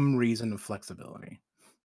some reason of flexibility.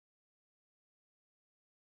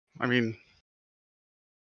 I mean,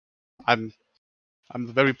 I'm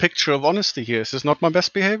the very picture of honesty here. Is this not my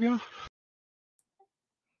best behavior?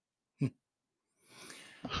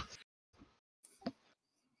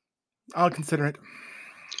 I'll consider it.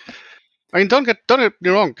 I mean, don't get me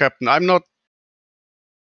wrong, Captain. I'm not.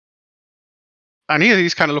 And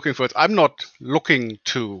he's kind of looking for it. I'm not looking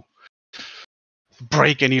to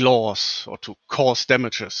break any laws or to cause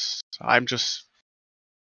damages. I'm just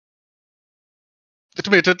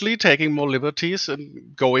admittedly taking more liberties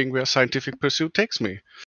and going where scientific pursuit takes me.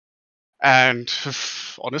 And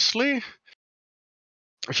honestly,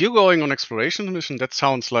 if you're going on exploration mission, that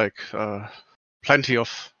sounds like plenty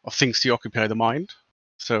of things to occupy the mind.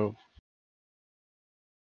 So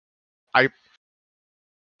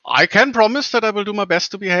I can promise that I will do my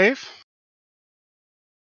best to behave.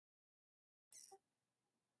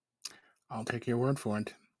 I'll take your word for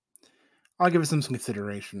it. I'll give it some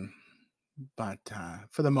consideration. But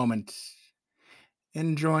for the moment,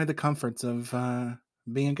 enjoy the comforts of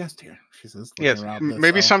being a guest here. She says, looking Yes, around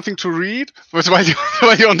maybe something to read while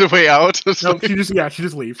you're on the way out. No, she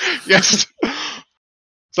just leaves. Yes.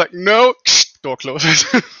 It's like, no, door closes.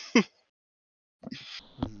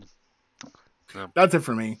 Yeah. That's it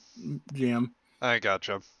for me, GM. I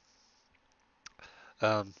gotcha.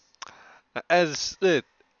 Um, as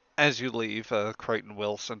you leave, Crichton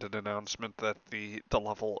will send an announcement that the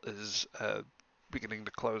level is beginning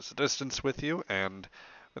to close the distance with you, and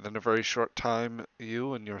within a very short time,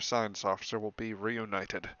 you and your science officer will be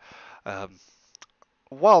reunited. Um,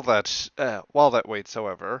 while that waits,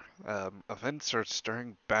 however, events are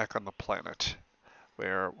stirring back on the planet,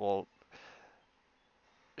 where we'll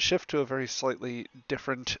shift to a very slightly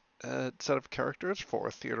different set of characters for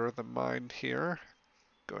Theater of the Mind here,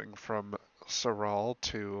 going from Saral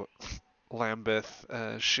to Lambeth,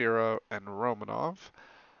 Shira, and Romanov.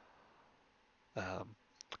 Um,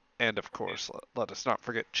 and of course, let us not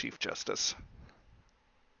forget Chief Justice.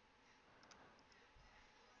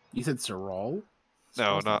 You said Saral? No,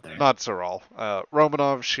 Saral's not there. not Saral.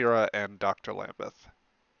 Romanov, Shira, and Dr. Lambeth.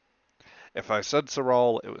 If I said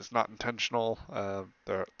Saral, it was not intentional.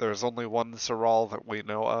 There's only one Saral that we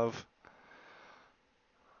know of.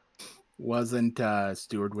 Wasn't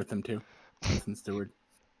Stewart with him too? Ensign Stewart.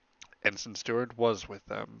 Ensign Stewart was with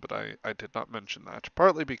them, but I did not mention that,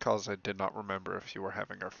 partly because I did not remember if you were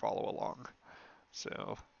having her follow along.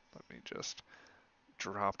 So let me just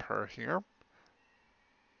drop her here.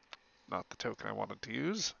 Not the token I wanted to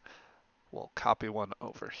use. We'll copy one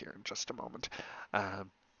over here in just a moment. But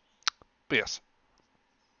yes,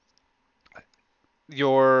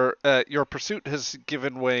 your pursuit has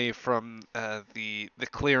given way from the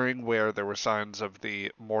clearing where there were signs of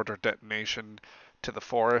the mortar detonation to the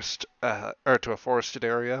forest, or to a forested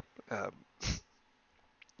area.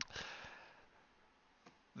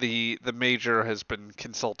 The major has been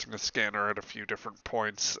consulting a scanner at a few different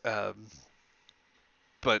points,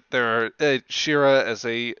 but there are Shira as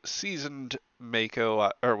a seasoned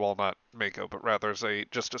Mako, or well, not Mako, but rather as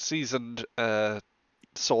just a seasoned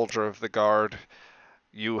soldier of the guard.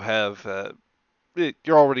 You have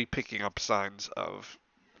you're already picking up signs of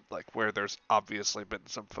like where there's obviously been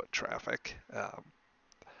some foot traffic.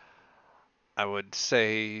 I would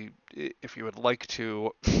say if you would like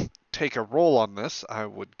to take a roll on this, I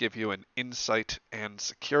would give you an insight and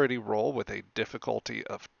security roll with a difficulty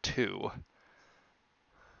of 2.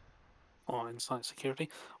 Or insight security.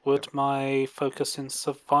 Would my focus in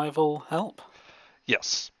survival help?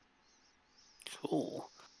 Yes. Cool.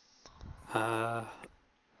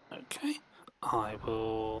 Okay. I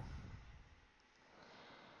will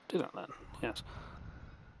do that then. Yes.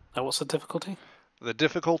 Now, what's the difficulty? The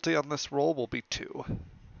difficulty on this roll will be 2.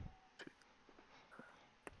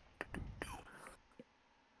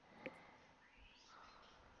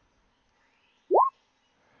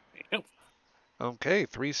 Okay,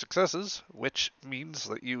 3 successes, which means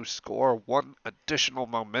that you score 1 additional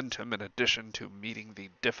momentum in addition to meeting the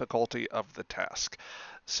difficulty of the task.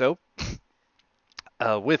 So,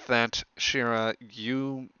 with that, Shira,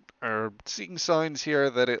 you are seeing signs here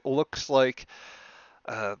that it looks like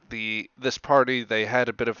this party, they had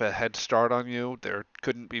a bit of a head start on you. There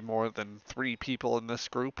couldn't be more than 3 people in this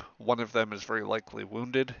group. One of them is very likely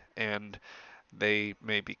wounded, and they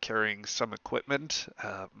may be carrying some equipment.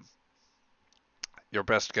 Your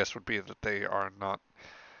best guess would be that they are not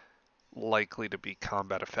likely to be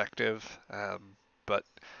combat effective, but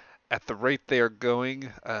at the rate they are going,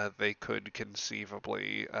 they could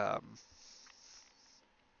conceivably,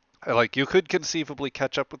 like you could conceivably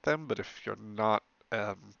catch up with them, but if you're not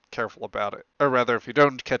careful about it, or rather, if you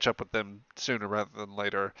don't catch up with them sooner rather than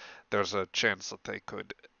later, there's a chance that they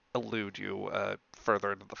could elude you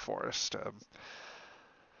further into the forest.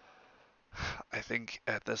 I think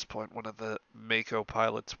at this point one of the Mako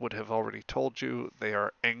pilots would have already told you they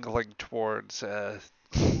are angling towards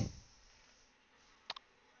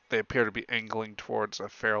they appear to be angling towards a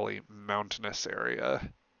fairly mountainous area.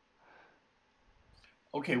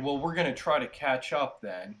 Okay, well, we're going to try to catch up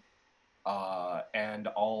then, and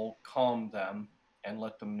I'll calm them and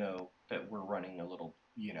let them know that we're running a little,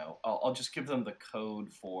 I'll just give them the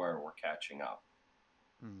code for we're catching up,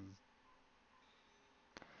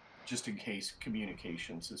 just in case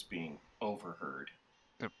communications is being overheard.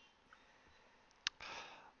 Yep.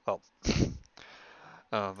 Well,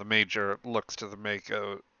 the Major looks to the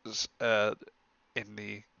Makos in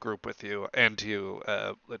the group with you, and to you,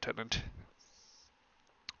 Lieutenant.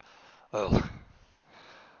 Well,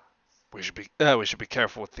 we should be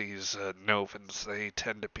careful with these Novans. They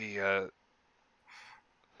tend to be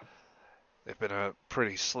they've been a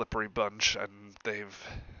pretty slippery bunch, and they've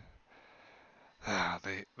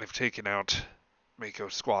taken out Mako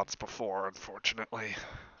squads before, unfortunately.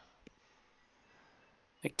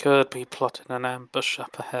 They could be plotting an ambush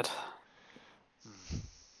up ahead.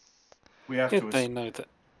 We have Did to. they know that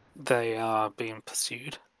they are being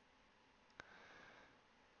pursued?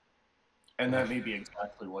 And that may be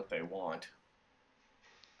exactly what they want.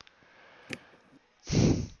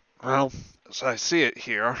 Well, as I see it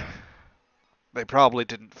here, they probably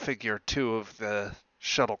didn't figure two of the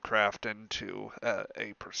shuttlecraft into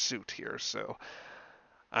a pursuit here, so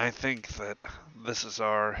I think that this is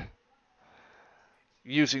our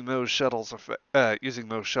using those shuttles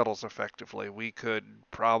effectively. We could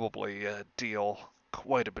probably deal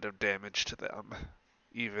quite a bit of damage to them,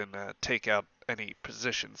 even take out any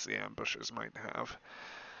positions the ambushers might have.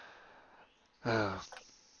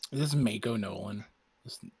 Is this Mako Nolan?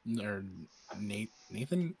 Or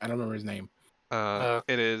Nathan? I don't remember his name.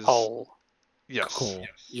 It is Cole. Yes. Cole.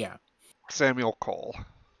 Yeah. Samuel Cole.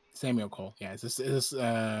 Samuel Cole. Yeah. Is this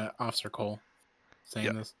Officer Cole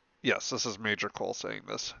saying this? Yes, this is Major Cole saying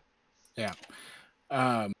this. Yeah.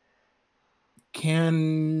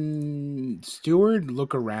 Can Steward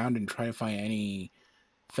look around and try to find any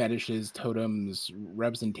fetishes, totems,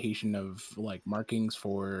 representation of like markings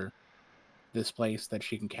for this place that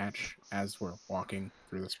she can catch as we're walking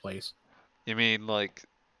through this place? You mean like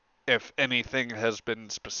if anything has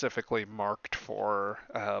been specifically marked for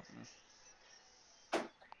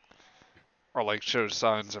or like shows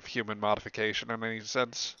signs of human modification in any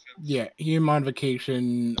sense? Yeah, human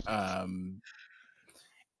modification,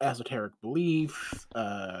 esoteric belief,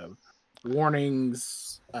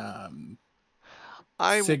 warnings,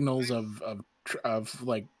 signals of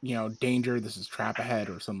like, danger, this is trap ahead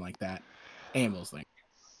or something like that. Any of those things.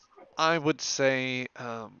 I would say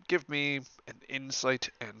give me an insight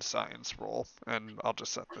and science roll, and I'll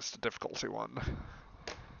just set this to difficulty 1.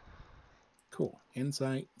 Cool.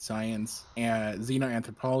 Insight, science, and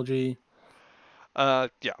xenoanthropology.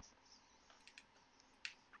 Yeah.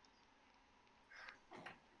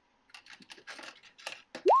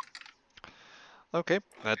 Okay,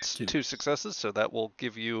 that's 2 successes, so that will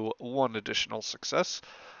give you 1 additional success.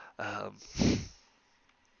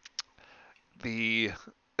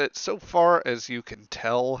 So far as you can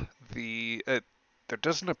tell, there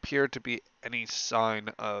doesn't appear to be any sign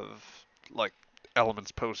of like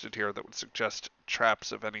elements posted here that would suggest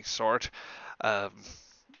traps of any sort.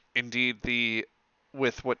 Indeed,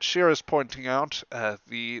 with what Shira's pointing out,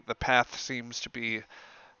 the path seems to be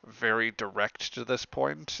very direct to this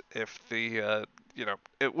point. If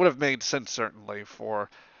it would have made sense certainly for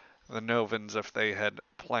the Novans if they had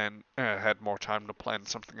had more time to plan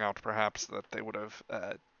something out, perhaps that they would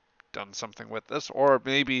have done something with this, or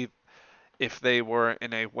maybe if they were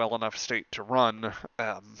in a well enough state to run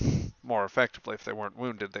more effectively, if they weren't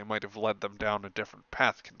wounded, they might have led them down a different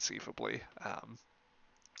path conceivably.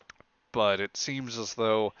 But it seems as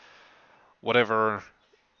though whatever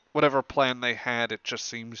plan they had, it just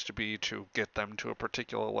seems to be to get them to a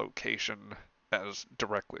particular location as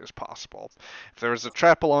directly as possible. If there is a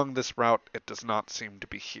trap along this route, it does not seem to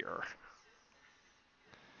be here.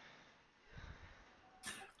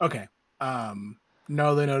 Okay.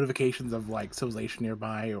 No other notifications of like civilization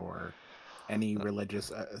nearby or any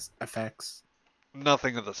religious effects?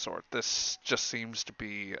 Nothing of the sort. This just seems to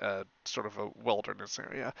be sort of a wilderness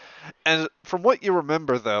area. And from what you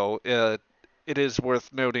remember, though, it is worth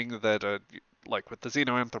noting that, like with the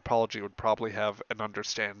xenoanthropology, would probably have an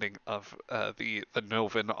understanding of the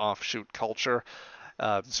Novan offshoot culture.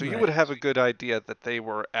 So you would have a good idea that they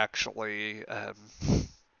were actually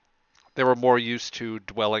they were more used to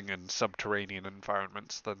dwelling in subterranean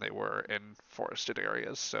environments than they were in forested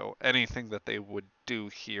areas. So anything that they would do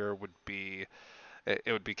here would be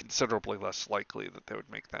considerably less likely that they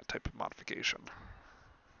would make that type of modification.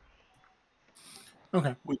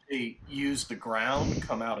 Okay. Would they use the ground,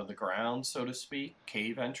 come out of the ground, so to speak,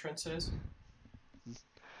 cave entrances?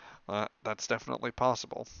 that's definitely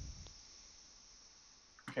possible.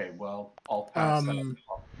 Okay, well, I'll pass that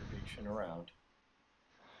observation around.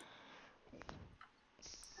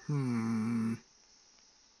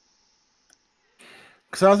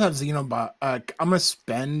 Because I also have Xenobot. I'm gonna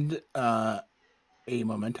spend a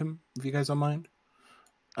momentum, if you guys don't mind,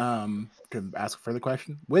 to ask a further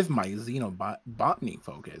question with my Xenobot botany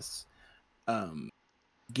focus.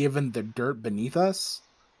 Given the dirt beneath us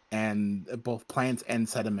and both plants and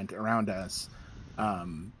sediment around us,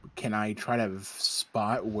 can I try to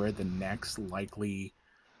spot where the next likely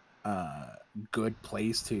good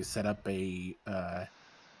place to set up a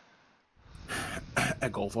a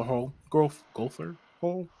golfer hole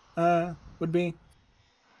would be?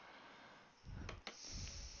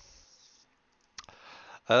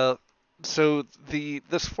 So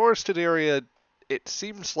this forested area, it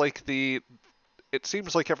seems like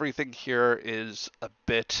everything here is a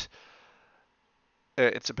bit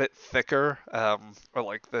it's a bit thicker, or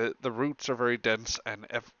like the roots are very dense, and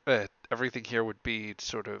everything here would be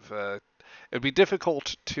sort of it'd be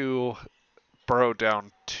difficult to burrow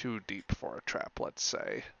down too deep for a trap, let's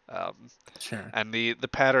say. Sure. And the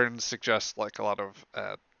patterns suggest like a lot of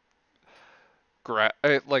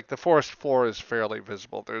like the forest floor is fairly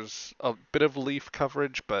visible. There's a bit of leaf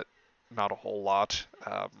coverage, but not a whole lot.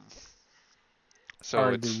 So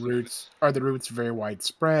Are the roots very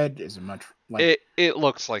widespread? Is it much like it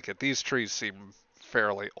looks like it. These trees seem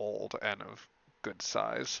fairly old and of good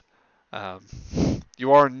size. Um,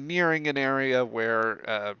 you are nearing an area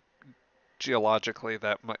where geologically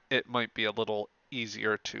it might be a little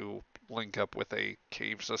easier to link up with a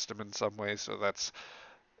cave system in some way. So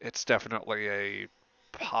it's definitely a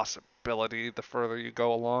possibility the further you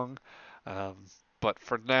go along. But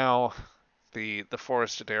for now, the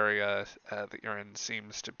forested area that you're in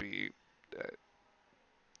seems to be uh,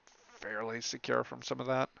 fairly secure from some of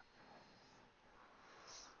that.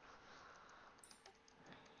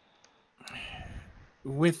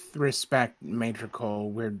 with respect, Major Cole,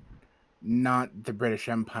 we're not the British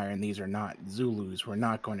Empire and these are not Zulus. We're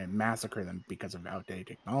not going to massacre them because of outdated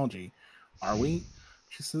technology, are we?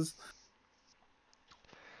 She says.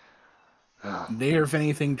 They're, if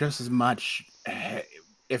anything, just as much.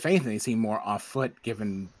 If anything, they seem more off foot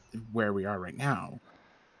given where we are right now.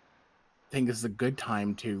 I think this is a good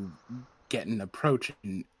time to get an approach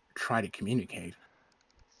and try to communicate.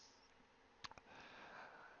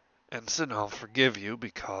 Ensign, I'll forgive you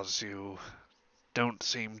because you don't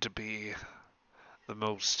seem to be the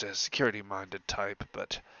most security-minded type,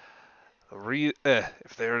 but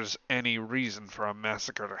if there's any reason for a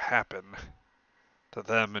massacre to happen, to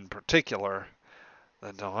them in particular,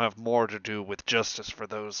 then they'll have more to do with justice for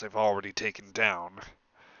those they've already taken down.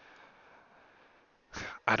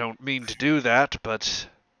 I don't mean to do that, but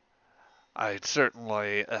I'd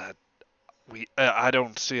certainly I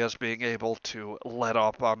don't see us being able to let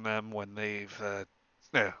up on them when they've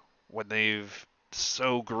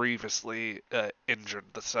so grievously injured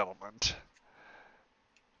the settlement.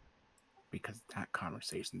 Because that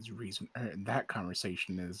conversation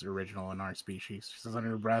is original in our species. She says under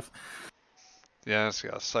her breath. Yes,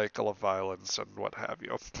 cycle of violence and what have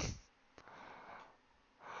you.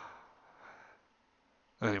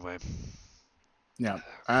 Anyway. Yeah.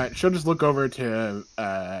 She'll just look over to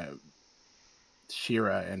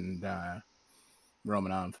Shira and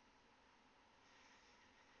Romanov.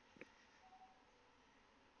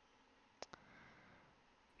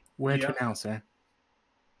 Where to now, sir?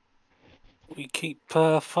 We keep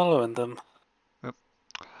following them.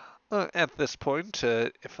 At this point,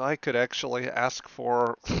 if I could actually ask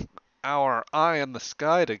for our eye in the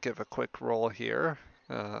sky to give a quick roll here,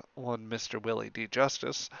 one Mr. Willie D.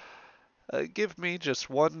 Justice, give me just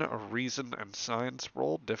one reason and science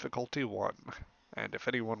roll, difficulty 1. And if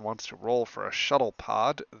anyone wants to roll for a shuttle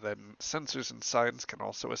pod, then sensors and science can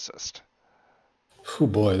also assist. Oh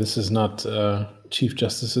boy, this is not Chief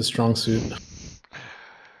Justice's strong suit.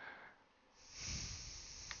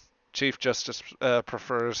 Chief Justice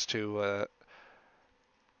prefers to.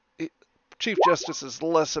 Chief Justice is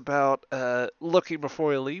less about looking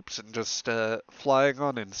before he leaps and just flying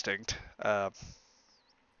on instinct.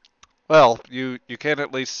 Well, you can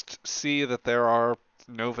at least see that there are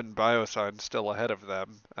Novan biosigns still ahead of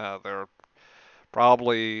them. They're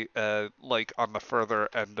probably like on the further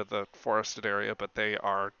end of the forested area, but they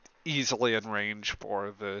are easily in range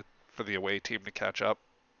for the away team to catch up.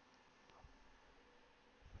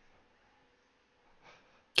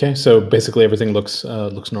 Okay, so basically everything looks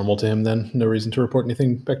normal to him then. No reason to report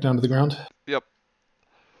anything back down to the ground. Yep.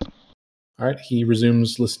 All right, he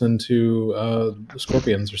resumes listening to the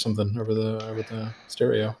Scorpions or something over the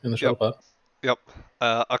stereo in the shuttle pod. Yep.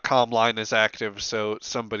 A comm line is active, so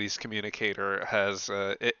somebody's communicator has.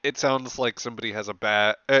 It sounds like somebody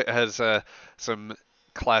has some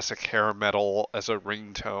classic hair metal as a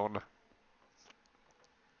ringtone.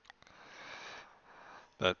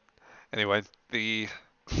 But anyway, the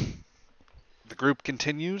group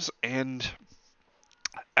continues, and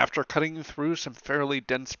after cutting through some fairly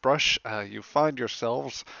dense brush, you find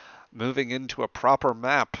yourselves moving into a proper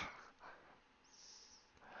map.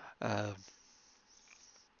 Uh,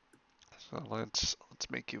 so let's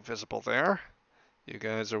make you visible there. You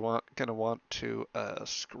guys are gonna want to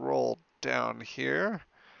scroll down here,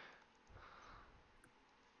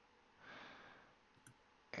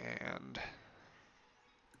 and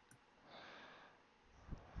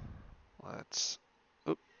let's.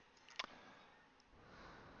 Oop.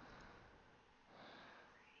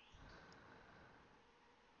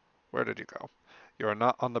 Where did you go? You are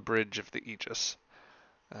not on the bridge of the Aegis.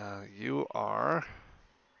 You are.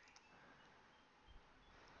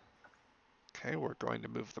 Okay, we're going to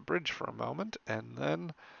move the bridge for a moment, and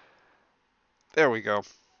then there we go.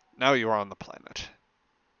 Now you are on the planet.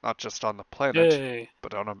 Not just on the planet, Yay!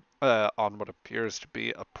 but on what appears to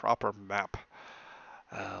be a proper map.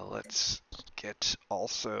 Let's get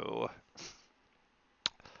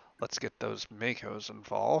those Makos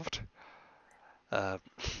involved.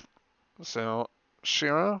 So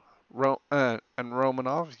Shira, and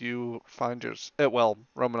Romanov, you find your well,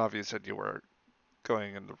 Romanov, you said you were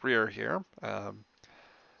going in the rear here.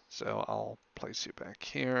 So I'll place you back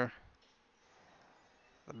here.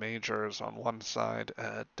 The major is on one side.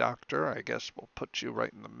 Doctor, I guess we'll put you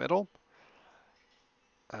right in the middle.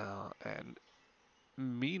 And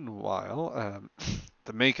meanwhile,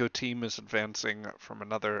 the Mako team is advancing from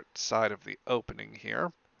another side of the opening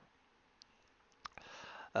here.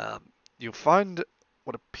 You find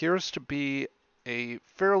what appears to be a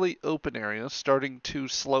fairly open area starting to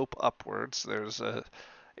slope upwards. There's a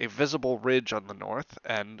visible ridge on the north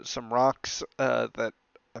and some rocks that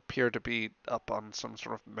appear to be up on some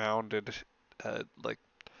sort of mounded, like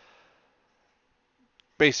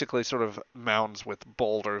basically sort of mounds with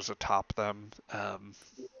boulders atop them.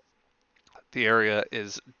 The area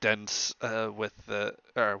is dense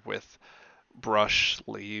with brush,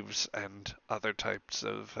 leaves, and other types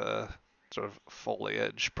of sort of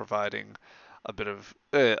foliage, providing a bit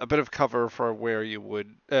of cover for where you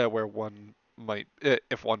would where one might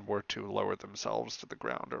if one were to lower themselves to the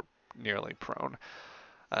ground or nearly prone.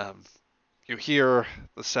 Um, you hear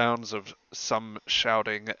the sounds of some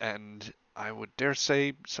shouting, and I would dare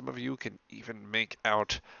say some of you can even make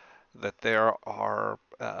out that there are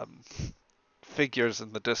figures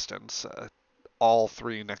in the distance, all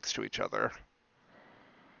three next to each other.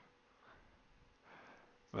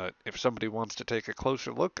 But if somebody wants to take a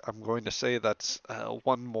closer look, I'm going to say that's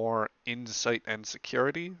one more insight and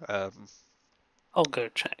security. I'll go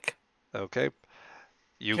check. Okay.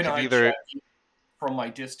 You Can can I either. check from my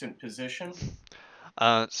distant position?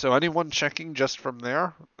 So anyone checking just from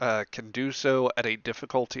there can do so at a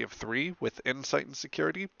difficulty of 3 with insight and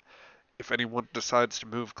security. If anyone decides to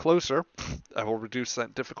move closer, I will reduce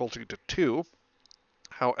that difficulty to 2.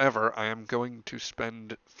 However, I am going to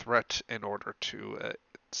spend threat in order to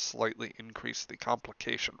slightly increase the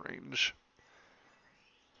complication range.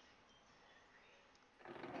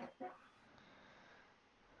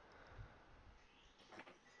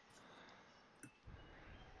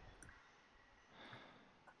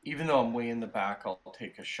 Even though I'm way in the back, I'll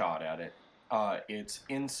take a shot at it. It's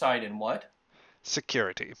insight and what?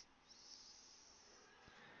 Security.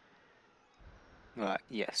 Right,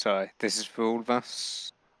 yeah, sorry. This is for all of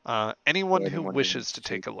us. Anyone Or who anyone wishes to who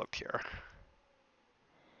take a look here.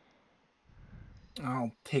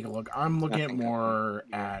 I'll take a look. I'm looking I at think I can, more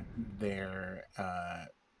yeah. at their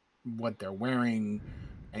what they're wearing,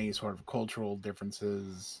 any sort of cultural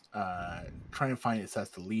differences, trying to assess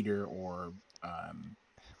the leader or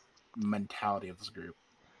mentality of this group.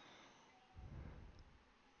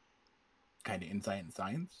 Kind of insight and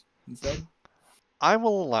science instead. I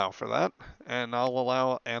will allow for that, and I'll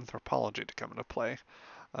allow anthropology to come into play.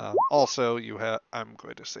 Also, I'm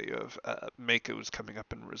going to say you have Mako's coming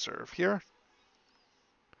up in reserve here.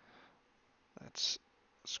 Let's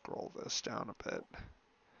scroll this down a bit.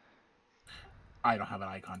 I don't have an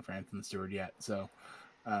icon for Anthony Stewart yet, so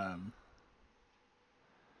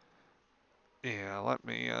Yeah, let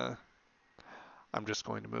me. I'm just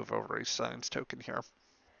going to move over a science token here.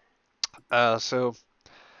 So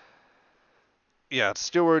yeah,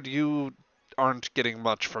 Steward, you aren't getting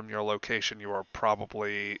much from your location. You are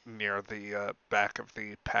probably near the back of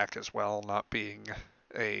the pack as well, not being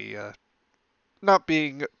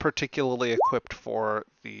particularly equipped for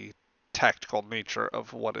the tactical nature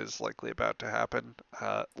of what is likely about to happen.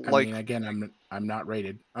 I mean, again, I'm not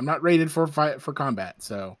rated. I'm not rated for combat,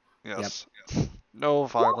 so yes, no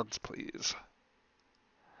violence, please.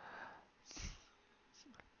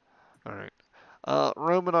 All right,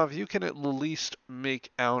 Romanov, you can at least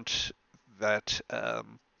make out that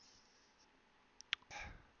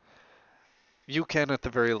you can at the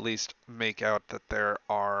very least make out that there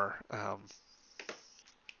are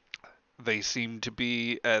they seem to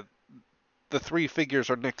be the three figures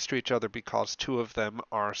are next to each other because two of them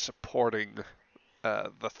are supporting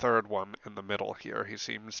the third one in the middle here. He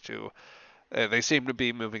seems to they seem to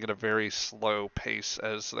be moving at a very slow pace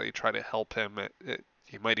as they try to help him.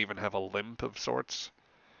 He might even have a limp of sorts.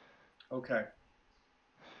 Okay.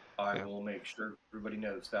 I Yeah. will make sure everybody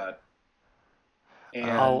knows that.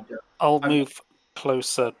 And I'll move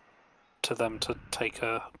closer to them to take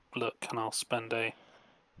a look, and I'll spend a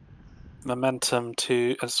momentum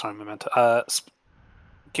to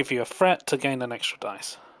give you a threat to gain an extra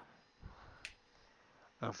dice.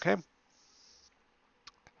 Okay.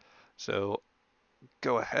 So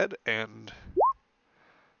go ahead and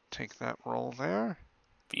take that roll there.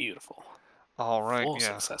 Beautiful. All right, 4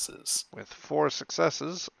 yeah. successes. With 4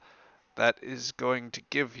 successes, that is going to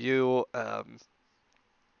give you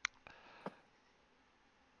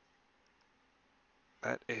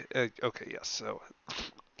okay, yes. So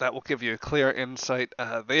that will give you a clear insight.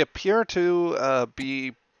 They appear to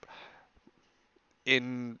be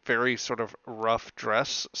in very sort of rough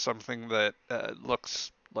dress, something that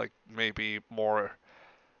looks like maybe more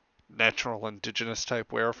natural indigenous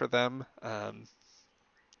type wear for them.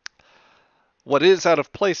 What is out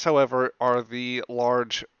of place, however, are the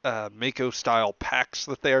large Mako-style packs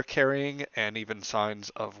that they are carrying, and even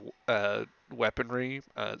signs of weaponry,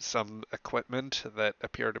 some equipment that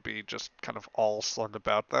appear to be just kind of all slung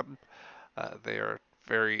about them. They are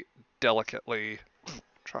very delicately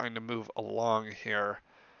trying to move along here.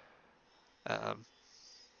 Um,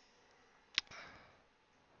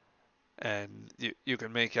 and you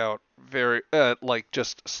can make out very like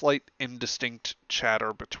just slight indistinct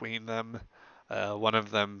chatter between them. One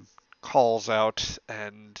of them calls out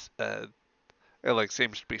and it like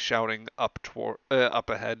seems to be shouting up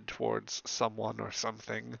ahead towards someone or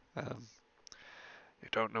something. You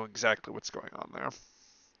don't know exactly what's going on there.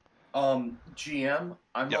 GM,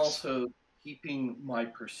 I'm Yes. also keeping my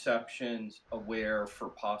perceptions aware for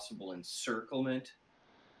possible encirclement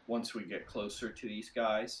once we get closer to these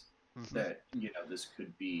guys. Mm-hmm. That, this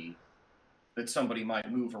could be that somebody might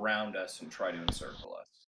move around us and try to encircle us.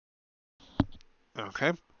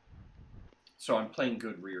 Okay. So I'm playing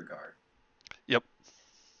good rear guard. Yep.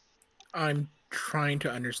 I'm trying to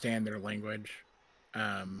understand their language.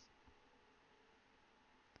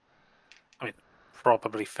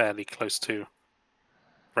 Probably fairly close to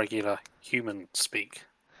regular human speak.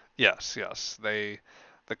 Yes.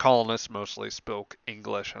 The colonists mostly spoke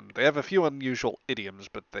English, and they have a few unusual idioms,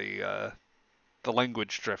 but the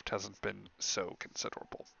language drift hasn't been so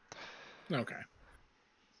considerable. Okay.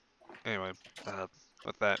 Anyway,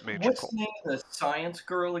 with that, Major What's Cole. the name of the science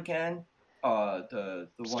girl again? The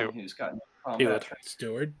one who's got combat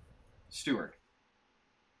training. Stewart.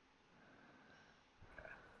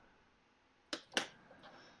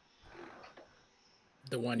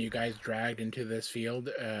 The one you guys dragged into this field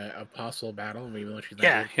of possible battle, even though she's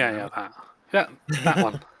not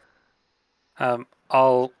that one.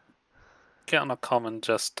 I'll get on a comm and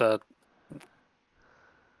just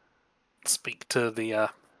speak to the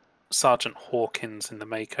Sergeant Hawkins in the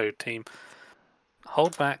Mako team.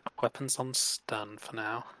 Hold back weapons on stun for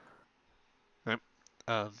now. Yep.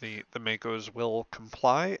 The Makos will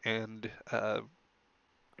comply and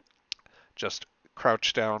just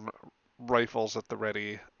crouch down, rifles at the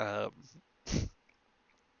ready. Did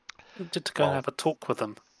to go and have a talk with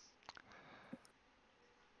them.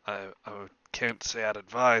 I can't say I'd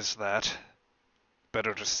advise that.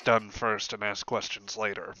 Better to stun first and ask questions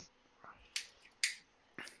later.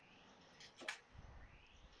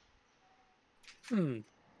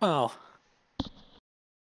 Well,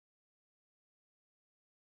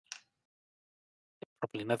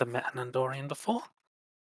 probably never met an Andorian before.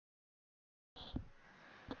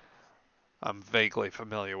 I'm vaguely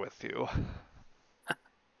familiar with you.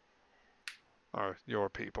 Or your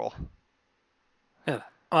people. Yeah.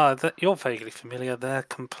 You're vaguely familiar, they're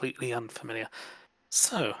completely unfamiliar.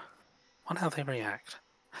 So, wonder how they react.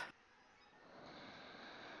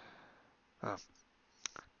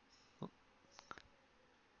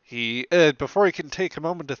 Before he can take a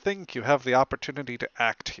moment to think, you have the opportunity to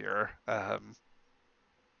act here. Yeah,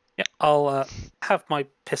 I'll have my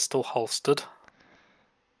pistol holstered.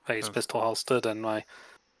 Phase pistol holstered, and my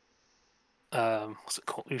what's it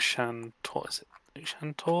called? Ushantor? Is it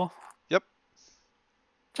Ushantor? Yep.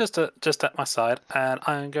 Just at my side, and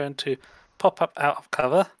I'm going to pop up out of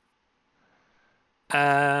cover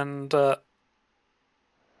and walk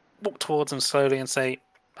towards him slowly and say,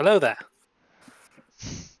 "Hello there."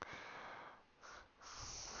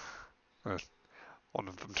 One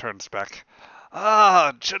of them turns back.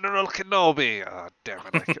 Ah, General Kenobi. Ah, damn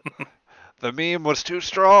it. The meme was too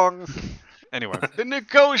strong. Anyway. The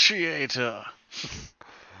negotiator.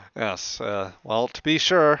 Yes, well, to be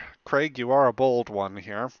sure, Craig, you are a bold one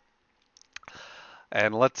here.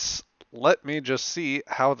 And let me just see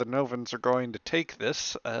how the Novans are going to take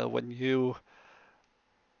this when you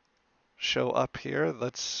show up here.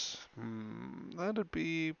 That'd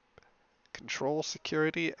be control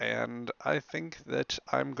security, and I think that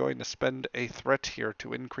I'm going to spend a threat here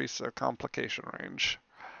to increase their complication range.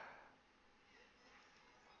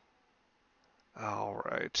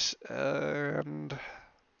 Alright, and...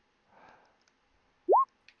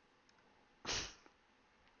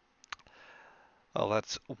 Oh,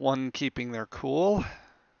 that's one keeping their cool.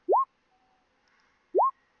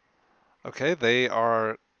 Okay, they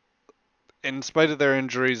are... In spite of their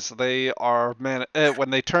injuries, they are... when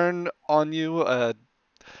they turn on you,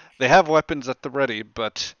 they have weapons at the ready,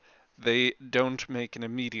 but they don't make an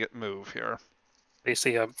immediate move here. They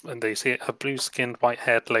see a blue-skinned,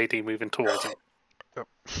 white-haired lady moving towards him. Oh.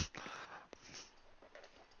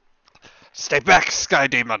 Stay back, Sky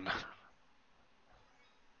Demon!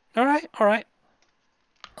 All right.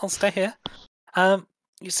 I'll stay here. You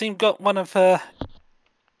seem got one of your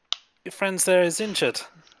friends there is injured.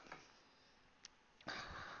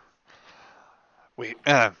 You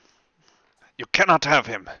cannot have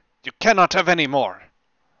him. You cannot have any more.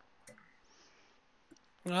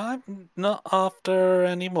 I'm not after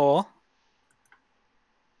any more.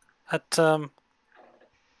 I'd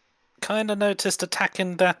kind of noticed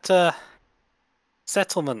attacking that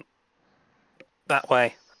settlement that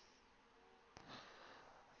way.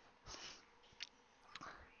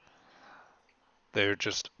 They're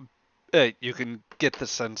just... you can get the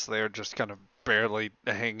sense they're just kind of barely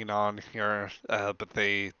hanging on here, but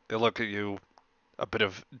they look at you, a bit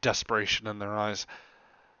of desperation in their eyes.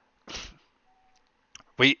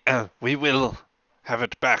 We will have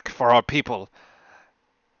it back for our people.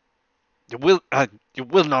 You will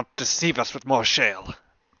not deceive us with more shale.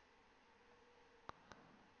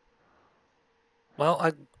 Well,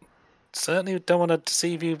 I certainly don't want to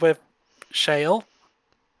deceive you with shale.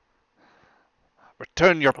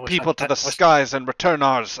 Return your people to the skies and return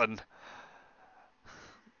ours, and...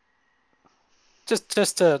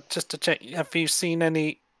 Just to check, have you seen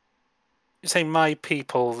any... You say my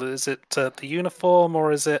people, is it the uniform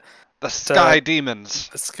or is it... The Sky Demons.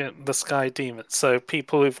 The Sky Demons, so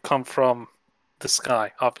people who've come from the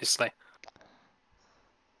sky, obviously.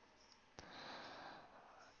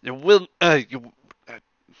 You will...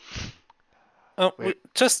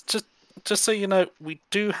 Just so you know, we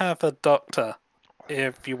do have a doctor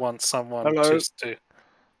if you want someone Hello? just to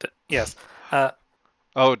yes.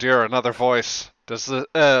 Oh dear, another voice.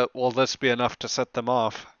 Will this be enough to set them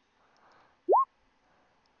off?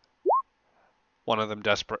 One of them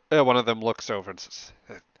looks over and says,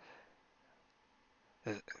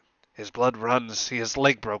 his blood runs, his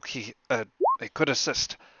leg broke, they could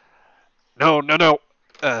assist. No.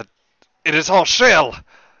 It is all shale!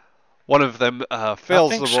 One of them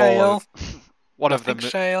fails the roll. One of them...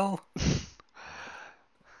 Shale.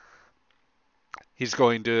 He's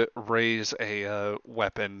going to raise a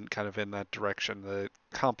weapon kind of in that direction. The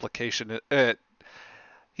complication...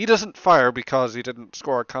 he doesn't fire because he didn't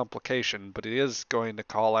score a complication, but he is going to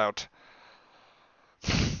call out...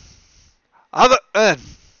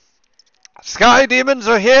 Sky Demons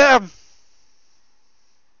are here!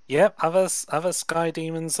 Yep, other Sky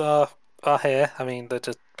Demons are here. I mean, they're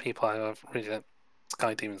just people. I really...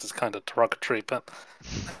 Sky Demons is kind of derogatory, but...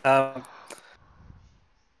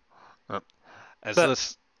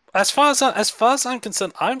 As far as I'm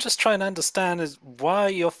concerned, I'm just trying to understand is why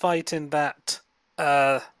you're fighting that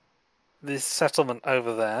this settlement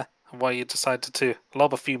over there, and why you decided to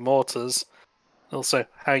lob a few mortars. Also,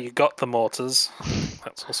 how you got the mortars.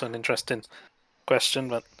 That's also an interesting question,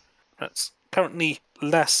 but that's currently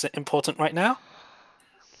less important right now.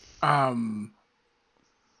 I'm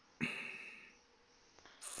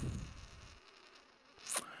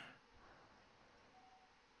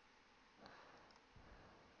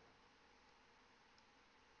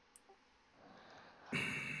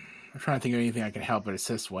trying to think of anything I can help but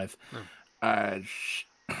assist with. As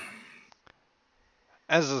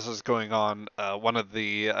this is going on, one of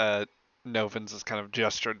the Novans has kind of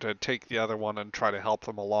gestured to take the other one and try to help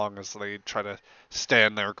them along as they try to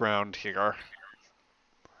stand their ground here.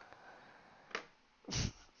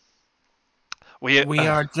 We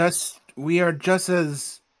are just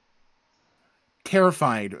as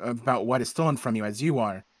terrified about what is stolen from you as you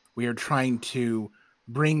are. We are trying to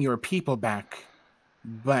bring your people back,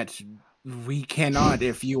 but we cannot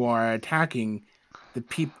if you are attacking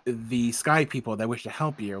the sky people that wish to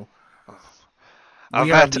help you.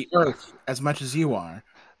 We are of the earth as much as you are.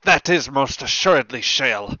 That is most assuredly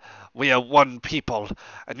Shale. We are one people,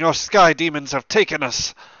 and your sky demons have taken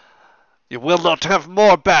us. You will not have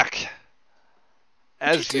more back.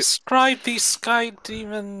 Could you describe these sky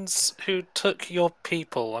demons who took your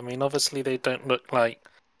people? I mean, obviously they don't look like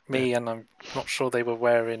me, and I'm not sure they were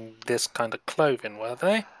wearing this kind of clothing, were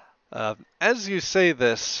they? As you say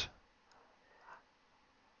this,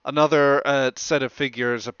 another set of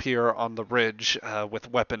figures appear on the ridge with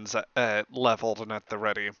weapons leveled and at the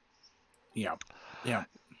ready. Yeah.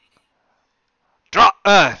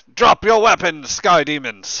 Drop your weapons, sky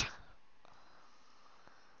demons.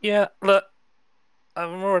 Yeah, look,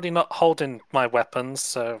 I'm already not holding my weapons,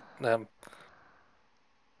 so the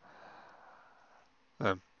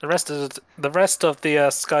rest of the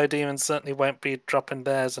sky demons certainly won't be dropping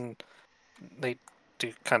theirs, and they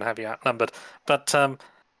do kind of have you outnumbered. But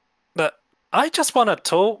I just want to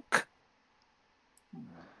talk.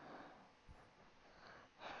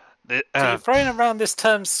 So you're throwing around this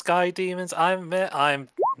term "sky demons." I'm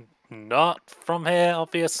not from here,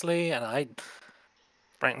 obviously, and I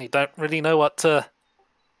frankly don't really know what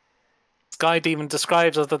sky demon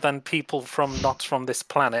describes other than people not from this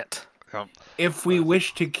planet. If we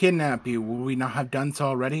wish to kidnap you, will we not have done so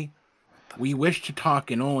already? We wish to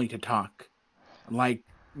talk and only to talk. Like,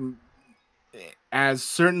 as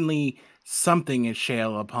certainly something is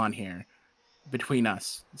shale upon here between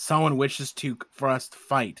us. Someone wishes for us to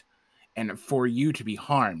fight and for you to be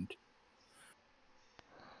harmed.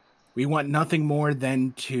 We want nothing more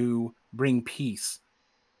than to bring peace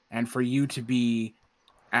and for you to be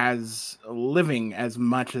as living as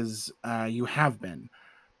much as you have been.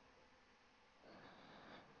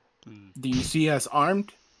 Do you see us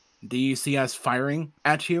armed? Do you see us firing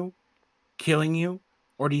at you, killing you,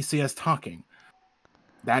 or do you see us talking?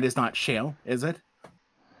 That is not shale, is it?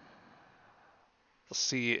 We'll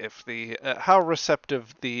see if how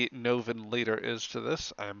receptive the Novan leader is to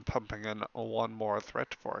this. I'm pumping in one more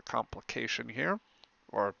threat for a complication here,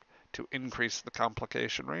 or to increase the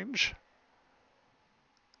complication range.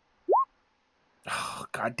 Oh,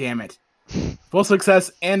 God damn it. Full success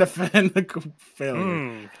and a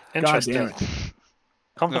failure. Interesting. God damn it.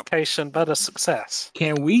 Complication, but a success.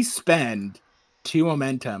 Can we spend 2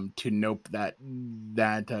 momentum to nope that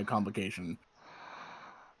complication?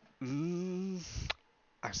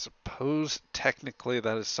 I suppose technically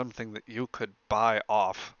that is something that you could buy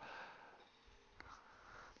off.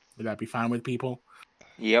 Would that be fine with people?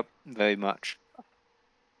 Yep, very much.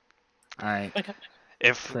 All right. Okay.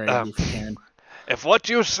 If what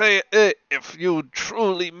you say, if you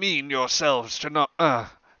truly mean yourselves to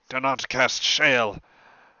not cast shale,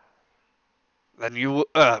 then you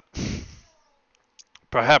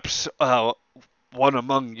perhaps one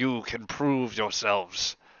among you can prove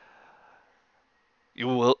yourselves. You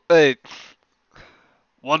will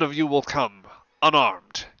one of you will come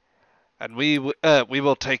unarmed, and we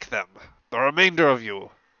will take them. The remainder of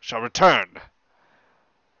you shall return.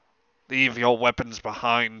 Leave your weapons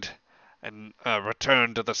behind and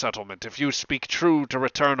return to the settlement. If you speak true to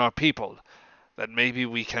return our people, then maybe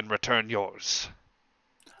we can return yours.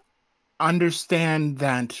 Understand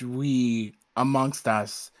that we, amongst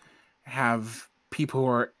us, have people who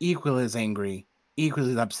are equally as angry,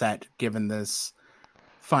 equally as upset, given this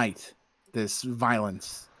fight, this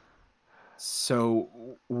violence. So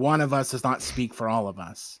one of us does not speak for all of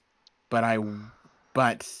us.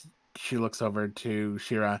 But she looks over to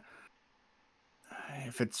Shira.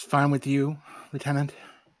 If it's fine with you, Lieutenant.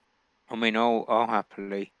 I mean, I'll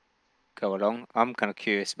happily go along. I'm kind of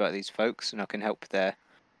curious about these folks, and I can help their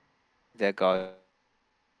guy.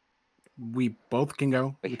 We both can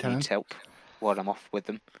go, He Lieutenant. needs help while I'm off with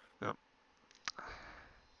them. Yep.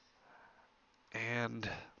 And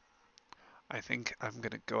I think I'm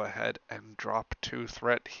going to go ahead and drop 2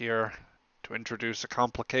 threat here to introduce a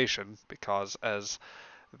complication, because as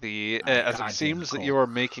it seems that you are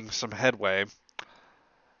making some headway,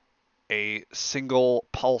 a single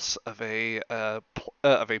pulse of a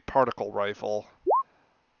particle rifle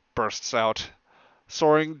bursts out,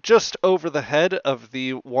 soaring just over the head of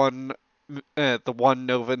the one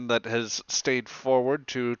Novan that has stayed forward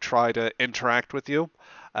to try to interact with you.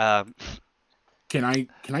 Can I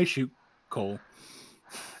shoot? Cole.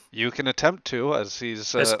 You can attempt to, as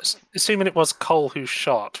he's. Assuming it was Cole who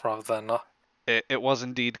shot rather than. It was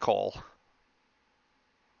indeed Cole.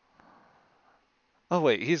 Oh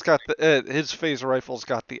wait, he's got the his phaser rifle's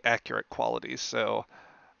got the accurate qualities, so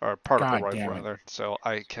or particle God rifle damn it. rather. So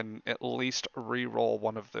I can at least re-roll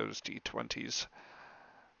one of those d20s.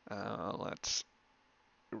 Let's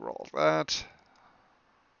roll that.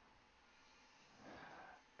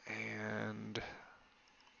 And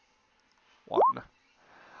 1.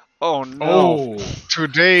 Oh no! Oh,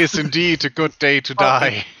 Today is indeed a good day to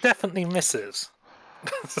die. Definitely misses.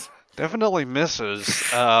 Definitely misses.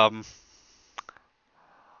 I'm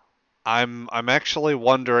actually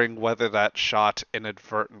wondering whether that shot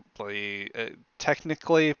inadvertently.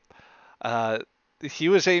 Technically, he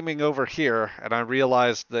was aiming over here, and I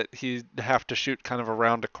realized that he'd have to shoot kind of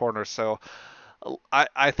around a corner. So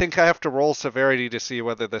I think I have to roll severity to see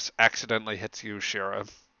whether this accidentally hits you, Shira.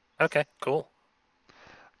 Okay, cool.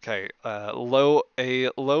 Okay, a low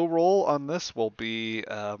roll on this will be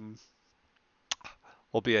a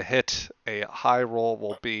hit. A high roll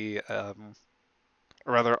will be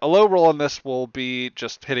or rather a low roll on this will be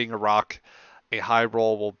just hitting a rock. A high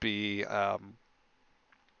roll will be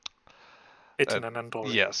Hitting an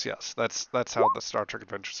Andorian. yes. That's how the Star Trek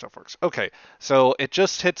Adventure stuff works. Okay, so it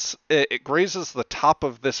just hits. It grazes the top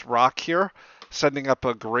of this rock here, sending up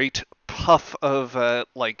a great puff of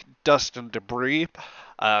like dust and debris.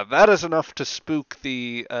 That is enough to spook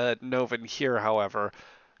the Novan here, however,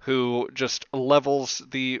 who just levels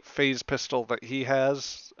the phase pistol that he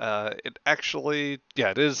has. It actually,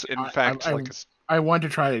 it is in fact like a. I want to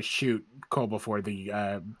try to shoot Cole before the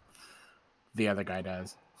other guy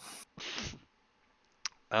does.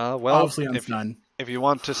 Well, Obviously, I'm stunned. If you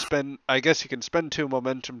want to spend, I guess you can spend 2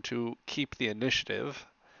 momentum to keep the initiative,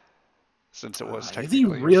 since it was technically. Is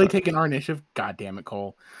he really taking our initiative? God damn it,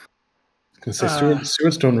 Cole. I was gonna say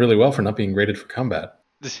Stuart's doing really well for not being graded for combat.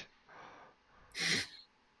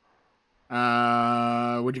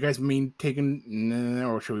 Would you guys mean taking?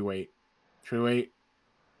 No, or should we wait? Should we wait?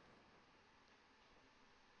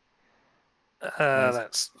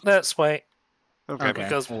 Let's wait. Okay.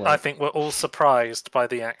 Because I think we're all surprised by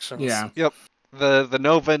the actions. Yeah. Yep. The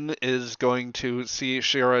Novan is going to see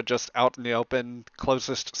Shira just out in the open,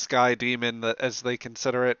 closest sky demon that, as they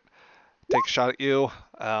consider it, take a shot at you.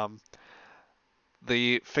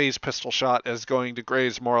 The phase pistol shot is going to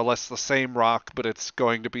graze more or less the same rock, but it's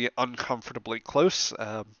going to be uncomfortably close.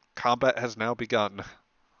 Combat has now begun.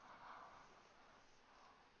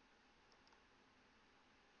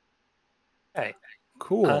 Hey.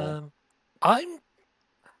 Cool.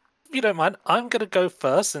 If you don't mind, I'm going to go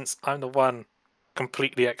first since I'm the one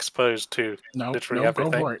completely exposed to literally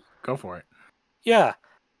everything. Go for it. Yeah.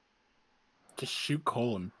 Just shoot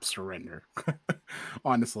Cole and surrender.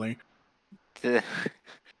 Honestly. Yeah.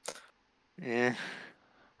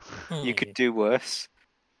 You could do worse.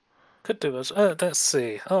 Could do worse. Let's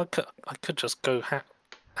see. I could just go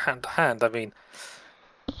hand to hand. I mean,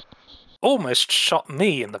 almost shot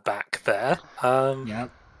me in the back there.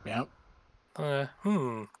 Yep. I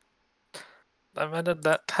mean,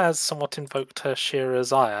 that has somewhat invoked her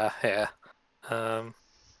Shira's ire here.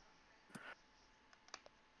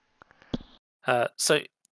 Sorry.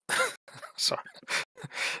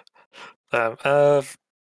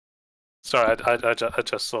 Sorry, I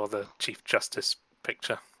just saw the Chief Justice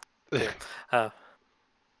picture. So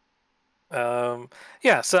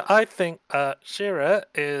I think Shira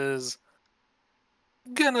is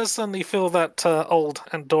gonna suddenly feel that old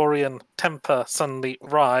Andorian temper suddenly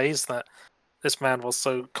rise, that this man was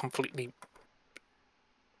so completely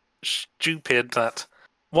stupid that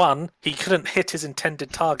 1, he couldn't hit his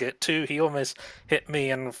intended target, 2, he almost hit me,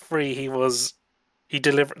 and 3, he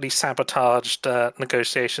deliberately sabotaged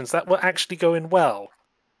negotiations that were actually going well.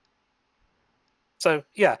 So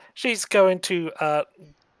yeah, she's going to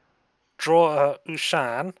draw her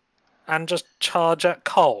Ushan and just charge at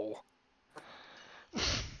Cole.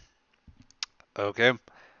 Okay.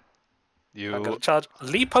 I'm gonna charge,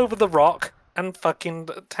 leap over the rock, and fucking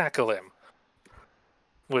tackle him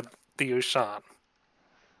with the Ushan.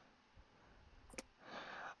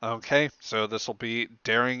 Okay, so this will be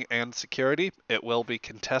daring and security. It will be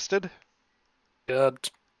contested. Good.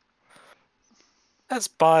 Let's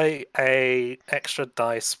buy a extra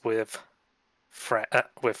dice with fret.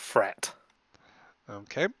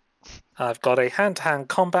 Okay. I've got a hand-to-hand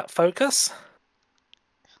combat focus.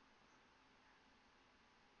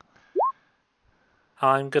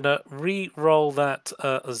 I'm gonna re-roll that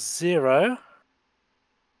 0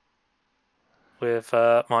 with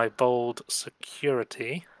my bold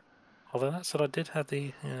security, Although that said, I did have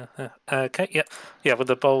the okay, yeah, with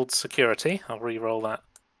the bold security, I'll re-roll that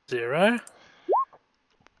 0.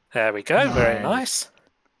 There we go. Very nice.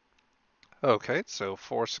 Okay, so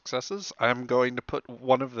 4 successes. I'm going to put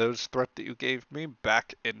one of those threat that you gave me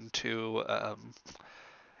back into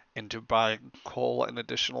buying coal and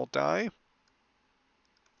additional die.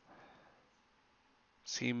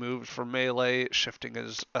 So he moved from melee, shifting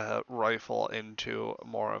his rifle into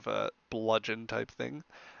more of a bludgeon type thing,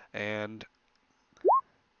 and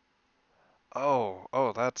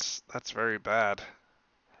that's very bad.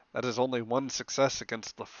 That is only 1 success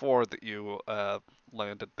against the 4 that you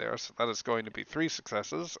landed there, so that is going to be 3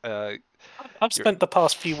 successes. I've spent the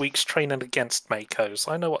past few weeks training against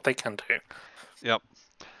Makos. I know what they can do. Yep.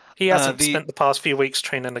 He hasn't spent the past few weeks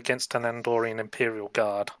training against an Andorian Imperial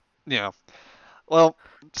Guard. Yeah. Well,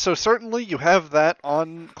 so certainly you have that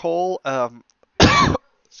on Cole.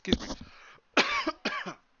 Excuse me.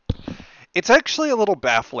 It's actually a little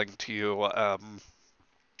baffling to you,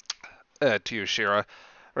 Shira.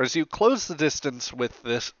 Or as you close the distance with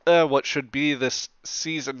this, what should be this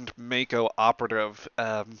seasoned Mako operative,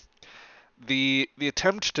 the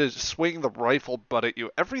attempt to swing the rifle butt at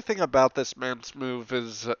you, everything about this man's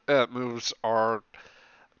moves are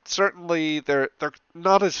certainly they're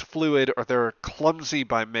not as fluid, or they're clumsy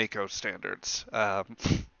by Mako standards.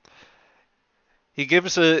 He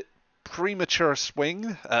gives a premature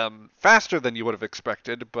swing, faster than you would have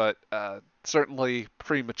expected, but certainly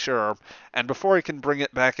premature. And before he can bring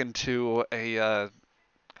it back into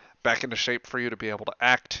shape for you to be able to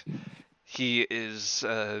act, he is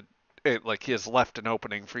he has left an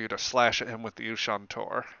opening for you to slash at him with the Ushan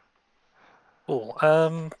Tor. Cool.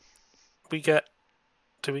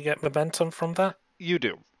 Do we get momentum from that? You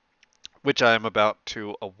do, which I am about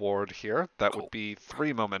to award here. That Cool. would be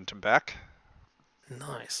 3 momentum back.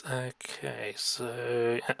 Nice. Okay,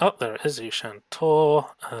 so there it is, Ushan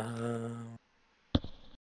Tor.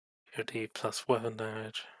 UD plus weapon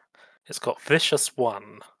damage. It's got vicious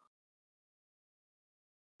 1.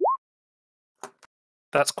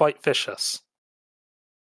 That's quite vicious.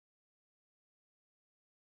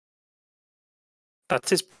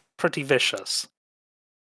 That is pretty vicious.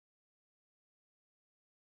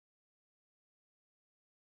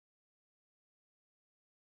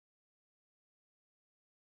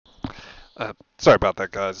 Sorry about that,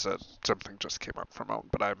 guys. Something just came up for a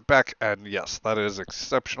moment, but I'm back, and yes, that is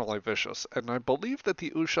exceptionally vicious. And I believe that the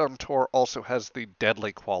Ushan Tor also has the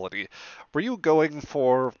deadly quality. Were you going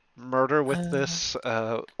for murder with this,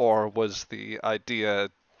 or was the idea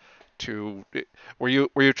to? Were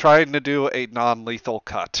you trying to do a non-lethal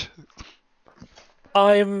cut?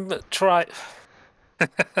 I'm trying.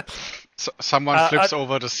 Someone flips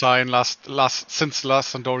over the sign. Since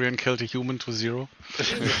last Andorian killed a human to 0.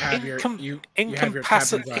 You have your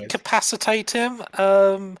captain's eyes. Incapacitate him.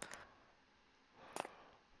 I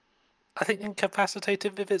think incapacitate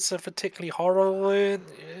him if it's a particularly horrible wound.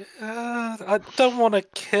 I don't want to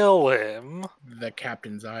kill him. The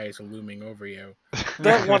captain's eyes are looming over you.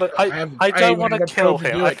 Don't want to. I don't want to kill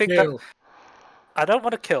him. I think that. I don't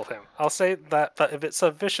want to kill him. I'll say that, but if it's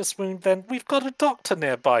a vicious wound, then we've got a doctor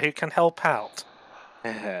nearby who can help out.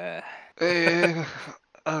 Okay.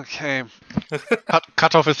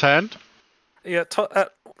 Cut off his hand. Yeah,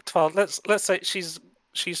 12. Let's say she's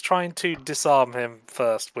trying to disarm him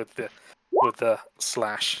first with the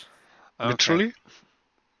slash. Okay. Literally.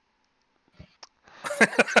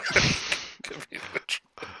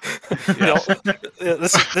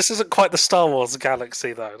 This isn't quite the Star Wars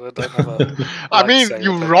galaxy, though. I don't have I mean,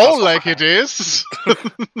 you roll like it is.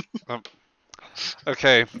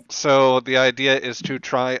 Okay, so the idea is to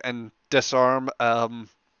try and disarm.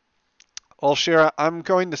 Well, Shira, I'm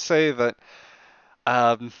going to say that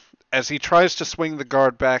as he tries to swing the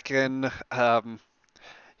guard back in,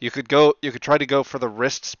 you could try to go for the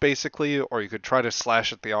wrists, basically, or you could try to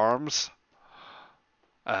slash at the arms.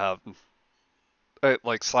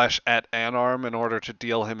 Like slash at an arm in order to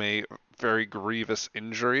deal him a very grievous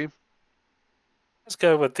injury. Let's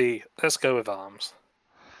go with arms.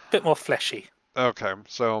 A bit more fleshy. Okay,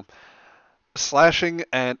 so slashing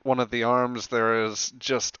at one of the arms, there is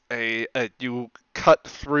just you cut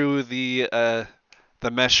through the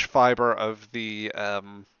mesh fiber of the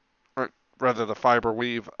or rather the fiber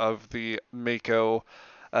weave of the Mako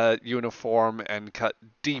uniform and cut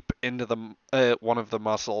deep into the one of the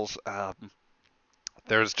muscles.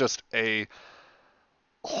 There's just a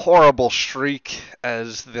horrible shriek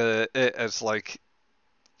as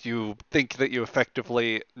you think that you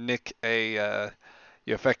effectively nick an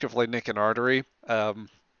artery,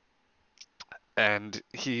 and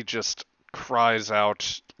he just cries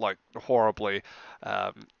out like horribly.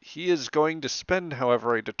 He is going to spend,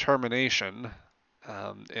 however, a determination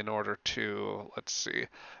in order to, let's see.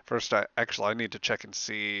 First, I need to check and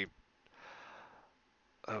see.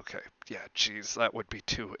 Okay, yeah, geez, that would be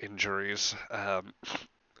 2 injuries.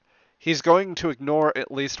 He's going to ignore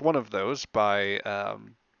at least one of those by,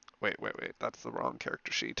 wait, that's the wrong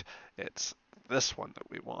character sheet. It's this one that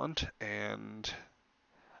we want, and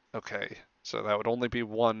okay, so that would only be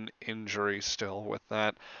 1 injury still with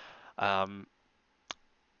that.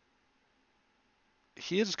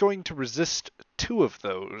 He is going to resist 2 of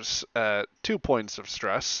those, 2 points of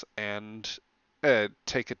stress, and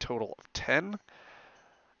take a total of 10.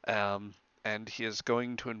 And he is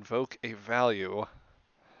going to invoke a value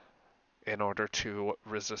in order to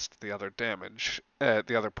resist the other damage,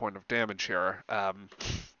 the other point of damage here.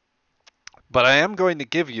 But I am going to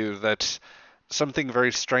give you that something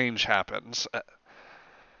very strange happens.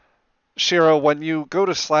 Shiro, when you go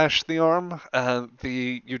to slash the arm,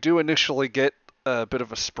 you do initially get a bit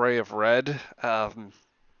of a spray of red.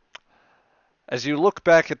 As you look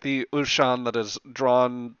back at the Ushan that has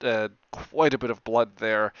drawn quite a bit of blood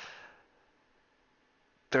there,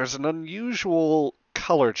 there's an unusual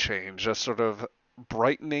color change, a sort of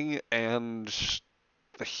brightening, and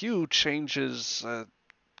the hue changes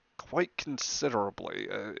quite considerably.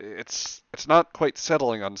 It's not quite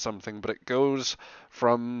settling on something, but it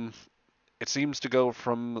seems to go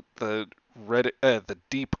from the the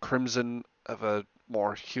deep crimson of a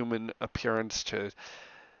more human appearance to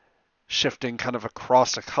shifting kind of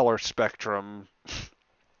across a color spectrum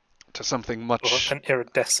to something much... An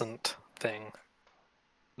iridescent thing.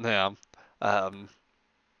 Yeah.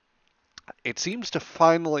 It seems to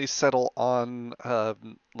finally settle on,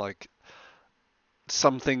 like,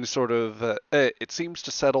 something sort of... it seems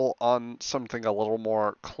to settle on something a little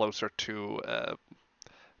more closer to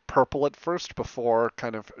purple at first before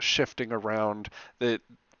kind of shifting around.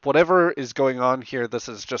 Whatever is going on here, this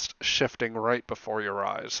is just shifting right before your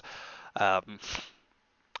eyes.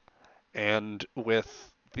 And with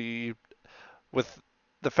the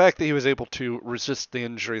fact that he was able to resist the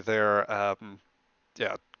injury there,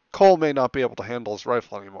 yeah, Cole may not be able to handle his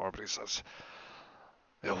rifle anymore, but he says,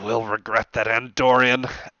 "You will regret that,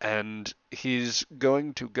 Andorian," and he's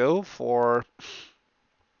going to go for...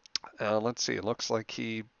 let's see, it looks like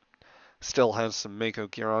he still has some Mako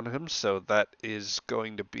gear on him, so that is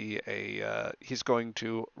going to be a... he's going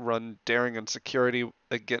to run Daring and Security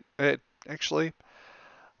again. Actually,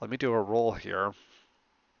 let me do a roll here.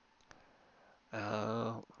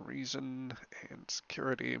 Reason and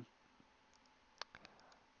Security.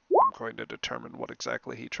 I'm going to determine what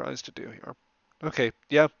exactly he tries to do here. Okay,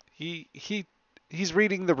 yeah, he's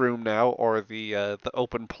reading the room now, or the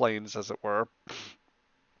open plains, as it were.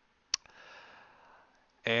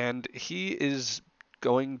 And he's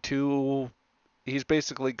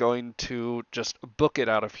basically going to just book it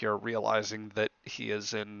out of here, realizing that he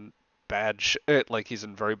is in he's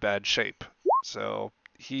in very bad shape. So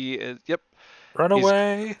he is, yep. Run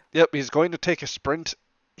away! Yep, he's going to take a sprint.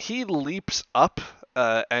 He leaps up,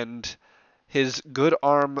 and his good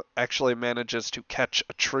arm actually manages to catch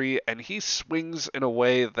a tree, and he swings in a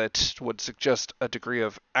way that would suggest a degree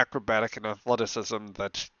of acrobatic and athleticism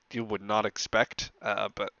that you would not expect.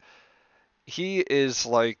 But he is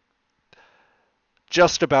like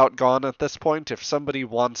just about gone at this point. If somebody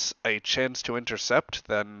wants a chance to intercept,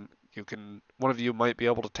 then one of you might be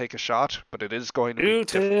able to take a shot, but it is going to be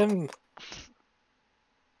difficult.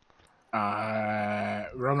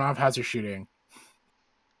 Romanov has her shooting.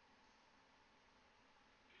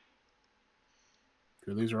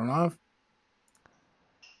 Did we lose Romanov?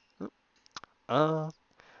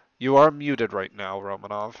 You are muted right now,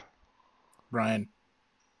 Romanov. Brian.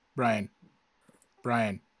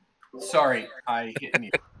 Sorry, I hit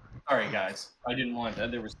mute. Sorry, guys. I didn't want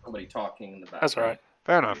that. There was somebody talking in the background. That's all right.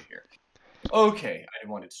 Fair enough. Okay, I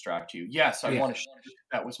didn't want to distract you. Yes, I want to.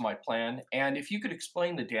 That was my plan. And if you could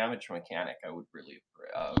explain the damage mechanic, I would really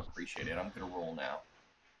appreciate it. I'm going to roll now.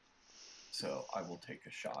 So I will take a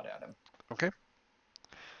shot at him. Okay.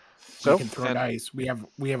 So we can throw dice. We have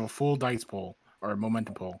a full dice pool or a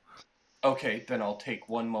momentum pool. Okay, then I'll take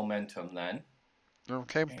 1 momentum then.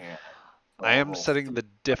 Okay. I am setting the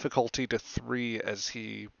difficulty to 3 as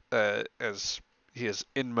he is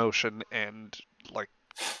in motion and like.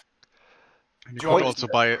 You could also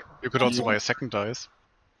buy a second dice.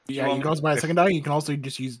 Yeah, you can also buy a second die. You can also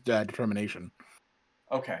just use determination.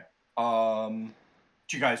 Okay. Do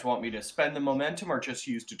you guys want me to spend the momentum or just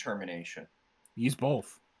use determination? Use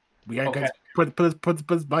both. We gotta guys put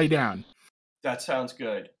his body down. That sounds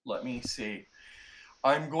good. Let me see.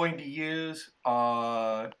 I'm going to use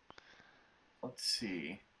let's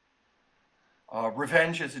see.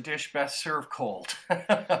 Revenge is a dish best served cold.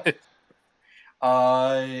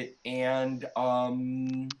 And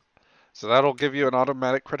So that'll give you an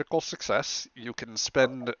automatic critical success. You can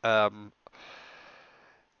spend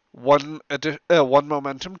one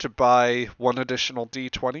momentum to buy one additional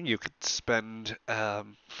D20. You could spend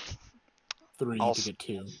 3 Also- to get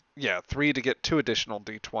 2. yeah, 3 to get 2 additional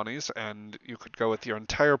D20s, and you could go with your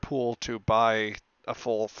entire pool to buy a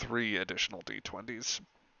full 3 additional D20s.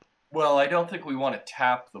 well, I don't think we want to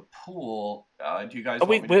tap the pool. Do you guys Oh,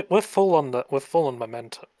 want me to... we're full on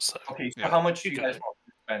momentum. So Okay, so Yeah. how much do You you got guys it. want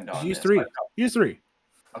to spend Just on use this? 3. Use 3.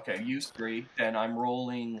 Okay, use 3. Then I'm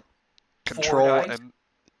rolling 4 Control dice. and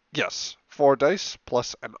yes, 4 dice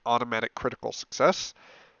plus an automatic critical success.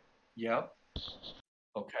 Yep.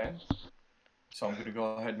 Okay. So I'm going to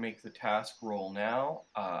go ahead and make the task roll now.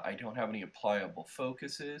 I don't have any applicable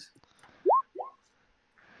focuses.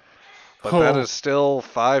 But that is still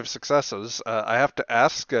 5 successes. I have to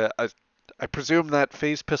ask, I presume that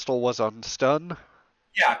phase pistol was on stun?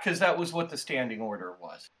 Yeah, because that was what the standing order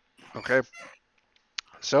was. Okay.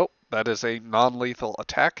 So, that is a non-lethal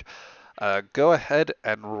attack. Go ahead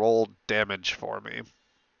and roll damage for me.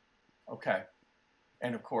 Okay.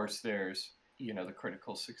 And of course, there's, the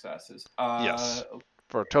critical successes. Yes.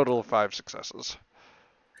 For a total of 5 successes.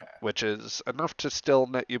 Okay. Which is enough to still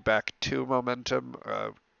net you back 2 momentum.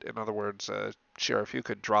 In other words, Sheriff, you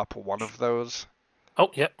could drop one of those. oh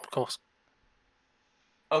yeah, of course.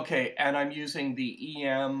 Okay, and I'm using the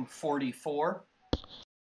EM 44.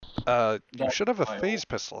 You That's should have a my phase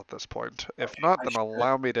pistol at this point. If Okay, not, I then should.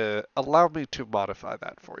 allow me to modify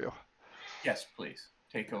that for you. Yes, please.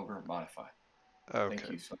 Take over, modify. Okay.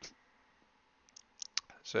 Thank you so much.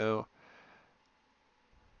 So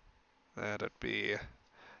that'd be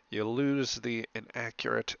you lose the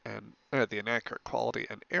inaccurate quality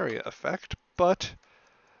and area effect, but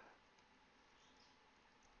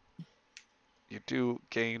you do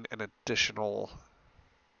gain an additional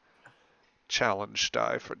challenge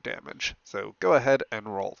die for damage. So go ahead and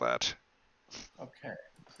roll that. Okay.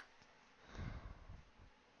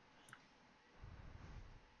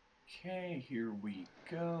 Okay, here we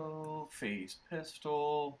go. Phase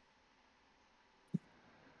pistol.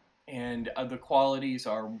 And the qualities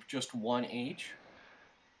are just 1H.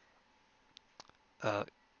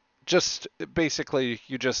 Just basically,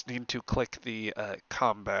 you just need to click the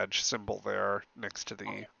com badge symbol there next to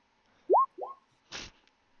the.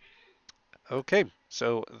 Okay,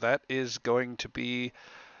 so that is going to be.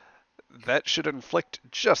 That should inflict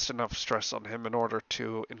just enough stress on him in order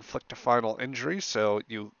to inflict a final injury. So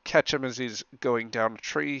you catch him as he's going down a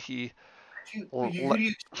tree. He.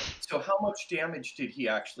 So how much damage did he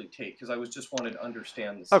actually take? Because I was just wanted to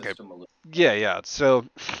understand the Okay. system a little. Yeah. So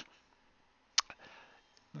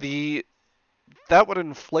that would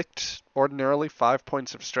inflict ordinarily 5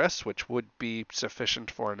 points of stress, which would be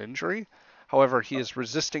sufficient for an injury. However, he is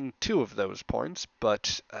resisting 2 of those points,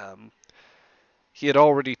 but he had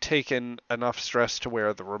already taken enough stress to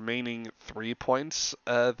where the remaining 3 points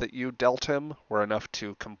that you dealt him were enough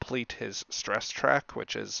to complete his stress track,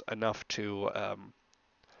 which is enough to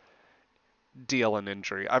deal an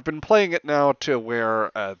injury. I've been playing it now to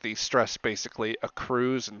where the stress basically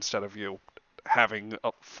accrues instead of you having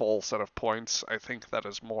a full set of points. I think that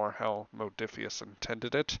is more how Modifius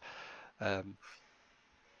intended it.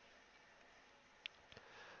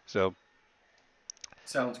 So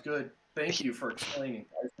Sounds good. Thank you for explaining.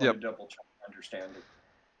 I just Yep. wanted to double check understanding.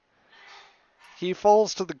 he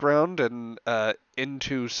falls to the ground and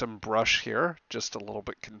into some brush here, just a little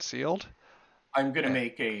bit concealed. I'm going to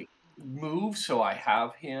make a move so I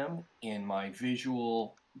have him in my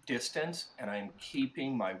visual distance, and I'm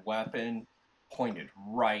keeping my weapon pointed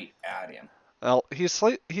right at him. Well, he's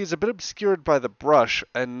a bit obscured by the brush,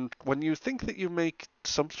 and when you think that you make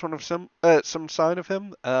some sign of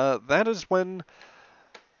him, that is when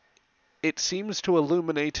it seems to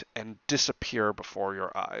illuminate and disappear before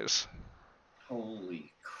your eyes.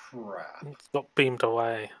 Holy crap. It's got beamed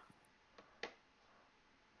away.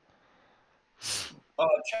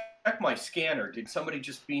 Check my scanner. Did somebody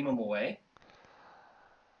just beam him away?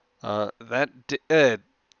 Well, that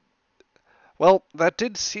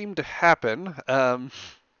did seem to happen. That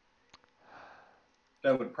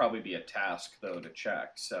would probably be a task, though, to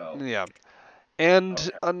check. So Yeah, and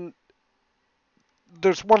Okay.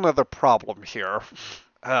 There's one other problem here.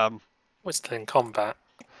 We're still in combat.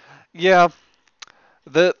 Yeah,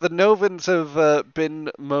 the Novans have been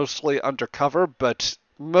mostly undercover, but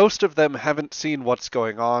most of them haven't seen what's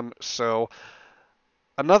going on. So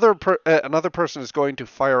another person is going to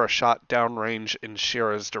fire a shot downrange in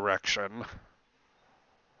Shira's direction.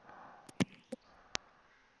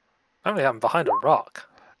 Only I'm behind a rock.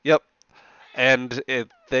 Yep. And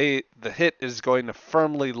the hit is going to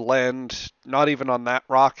firmly land, not even on that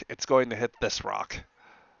rock, it's going to hit this rock.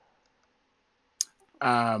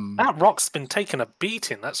 That rock's been taking a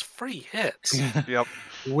beating. That's 3 hits. Yep.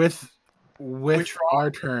 With Which our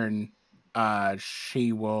turn,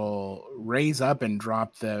 she will raise up and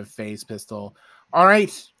drop the phase pistol. All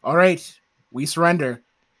right, we surrender.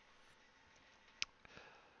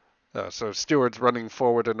 So Steward's running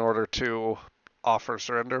forward in order to offer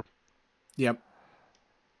surrender. Yep.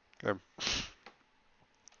 Okay.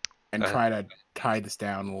 And try to tie this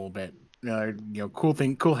down a little bit.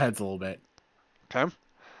 Cool heads a little bit. Okay.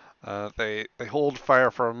 They hold fire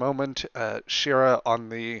for a moment. Shira on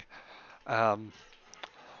the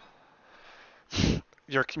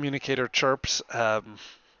your communicator chirps,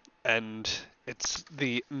 and it's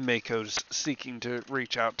the Makos seeking to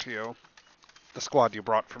reach out to you. The squad you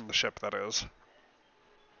brought from the ship, that is.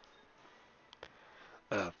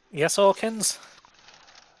 Yes, Hawkins?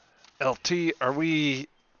 LT, are we?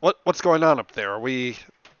 What's going on up there? Are we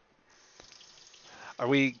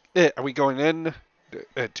going in?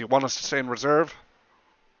 Do you want us to stay in reserve?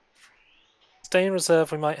 Stay in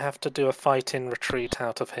reserve. We might have to do a fight-in retreat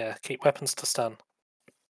out of here. Keep weapons to stun.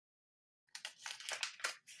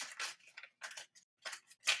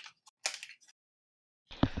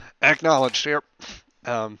 Acknowledged here.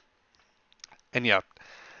 And yeah,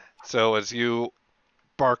 so as you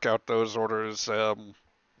bark out those orders,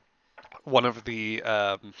 one of the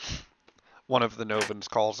Novans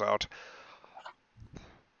calls out,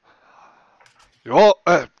 "You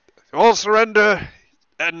all surrender,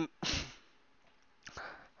 and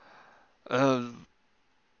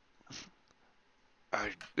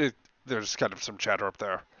there's kind of some chatter up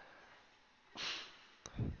there.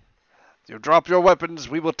 You drop your weapons.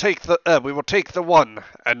 We will take the one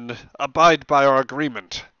and abide by our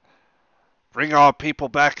agreement. Bring our people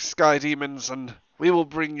back, sky demons, and we will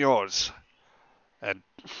bring yours." And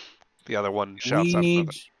the other one shouts out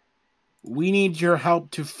another. We need your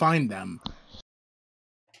help to find them.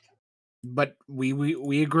 But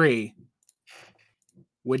we agree.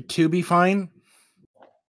 Would 2 be fine?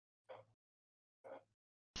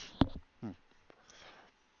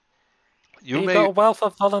 You've got a wealth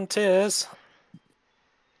of volunteers.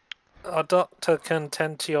 Our doctor can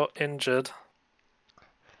tend to your injured.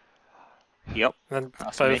 Yep. And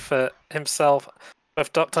That's both himself,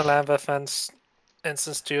 both Dr. Lambeth and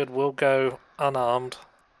Ensign Steward will go unarmed.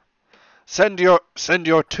 Send your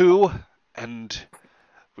 2, and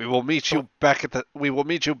we will meet you back at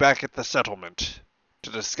the settlement to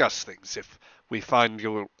discuss things if we find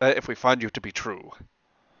you to be true.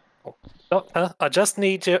 Doctor, I just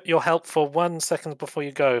need your help for 1 second before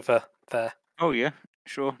you go over there. Oh yeah,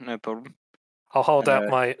 sure, no problem. I'll hold out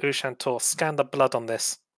my Ushantor. Scan the blood on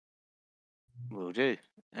this. Will do.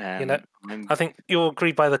 I think you'll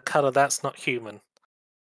agree by the colour that's not human.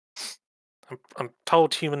 I'm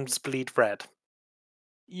told humans bleed red.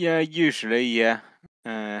 Yeah, usually, yeah.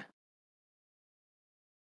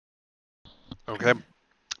 Okay.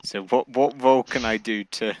 So what role can I do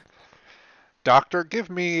to... Doctor,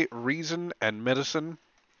 give me reason and medicine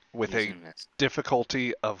with a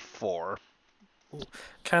difficulty of 4.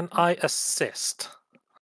 Can I assist?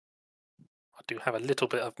 I do have a little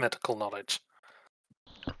bit of medical knowledge.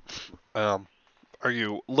 Are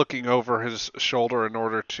you looking over his shoulder in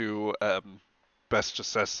order to best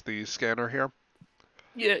assess the scanner here?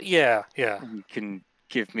 Yeah. You can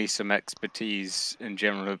give me some expertise and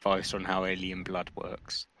general advice on how alien blood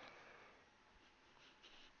works.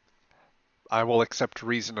 I will accept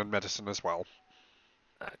reason and medicine as well.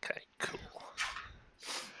 Okay, cool.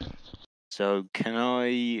 So can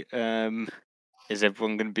I... is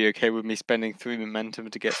everyone going to be okay with me spending 3 momentum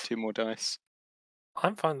to get 2 more dice?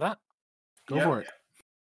 I'm fine with that. Go for it.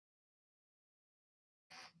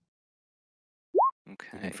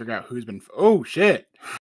 Okay. And figure out who's been... Oh, shit!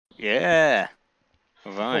 Yeah!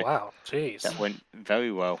 All right. Oh, wow, jeez. That went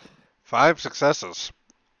very well. 5 successes.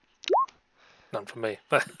 None from me.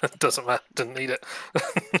 Doesn't matter. Didn't need it.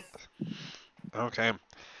 Okay.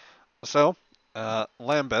 So,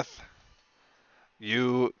 Lambeth,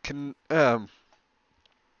 you can...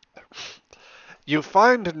 you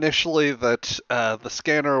find initially that the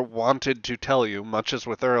scanner wanted to tell you, much as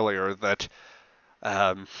with earlier, that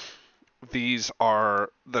that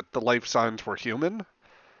the life signs were human.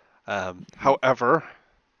 However,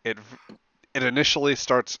 it initially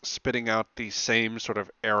starts spitting out the same sort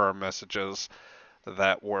of error messages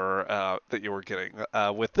that you were getting.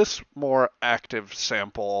 With this more active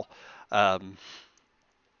sample,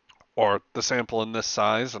 or the sample in this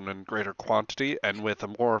size and in greater quantity, and with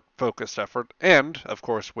a more focused effort, and, of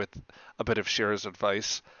course, with a bit of Shira's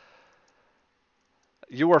advice,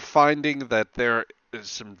 you are finding that there is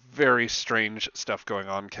some very strange stuff going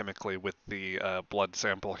on chemically with the blood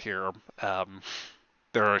sample here.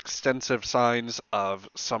 There are extensive signs of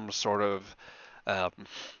some sort of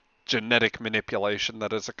genetic manipulation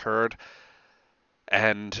that has occurred,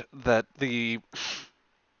 and that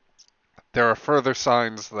there are further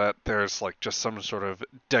signs that there's like just some sort of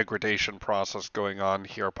degradation process going on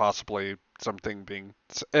here, possibly something being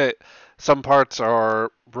some parts are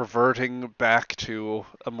reverting back to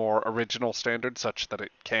a more original standard such that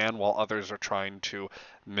it can, while others are trying to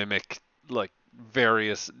mimic like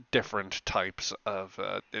various different types of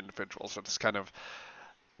individuals. It's kind of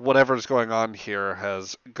whatever's going on here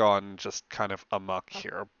has gone just kind of amok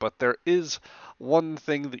here. But there is one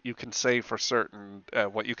thing that you can say for certain,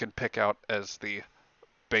 what you can pick out as the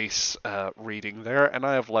base reading there, and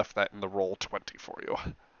I have left that in the roll 20 for you.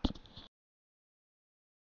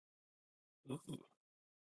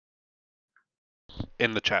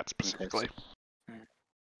 In the chat specifically.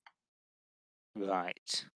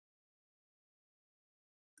 Right.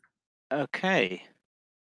 Okay.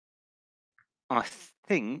 I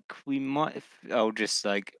think we might have... I'll just,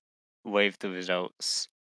 like, wave the results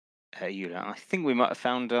at you. I think we might have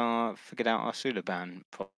figured out our Sulaban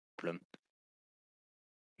problem.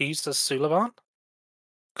 He's a Sulaban?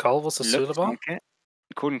 Cole was a Looks Sulaban? like it.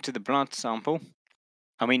 According to the blood sample.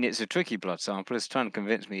 I mean, it's a tricky blood sample. It's trying to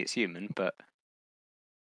convince me it's human, but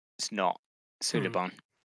it's not. Sulaban.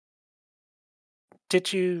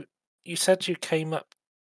 Did you said you came up...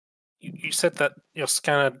 You said that your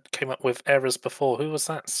scanner came up with errors before. Who was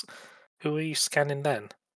that? Who were you scanning then?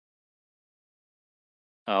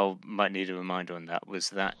 Oh, might need a reminder on that. Was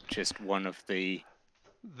that just one of the...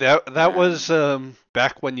 That was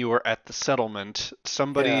back when you were at the settlement.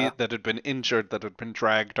 Somebody Yeah. that had been injured, that had been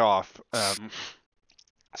dragged off.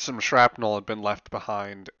 Some shrapnel had been left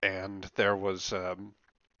behind, and there were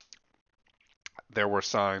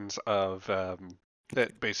signs of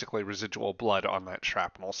that basically residual blood on that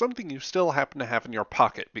shrapnel. Something you still happen to have in your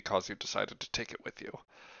pocket because you decided to take it with you.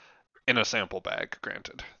 In a sample bag,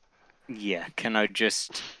 granted. Yeah, can I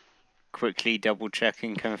just quickly double check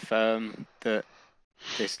and confirm that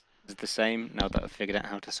this is the same now that I've figured out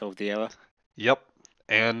how to solve the error? Yep.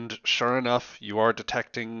 And sure enough, you are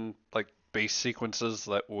detecting like base sequences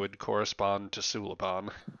that would correspond to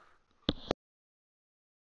Sulaban.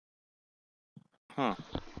 Huh.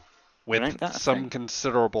 With some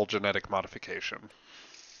considerable genetic modification.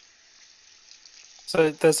 So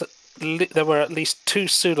there were at least 2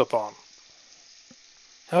 Sulaban.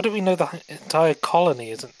 How do we know the entire colony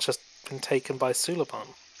isn't just been taken by Sulaban?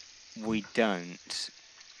 We don't.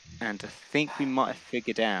 And I think we might have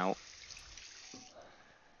figured out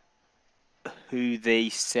who they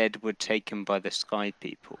said were taken by the Sky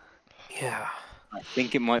People. Yeah. I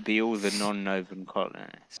think it might be all the non-Novan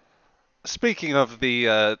colonists. Speaking of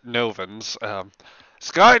the Novans,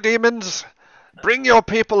 Sky Demons, bring your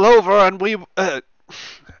people over and we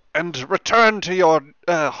and return to your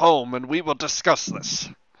home, and we will discuss this.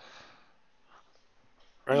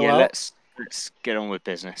 Very yeah, well. let's get on with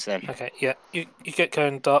business then. Okay, yeah, you get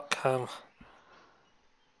going, Doc. I'm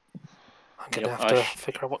gonna have to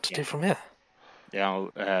figure out what to do from here.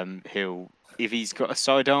 Yeah, he'll, if he's got a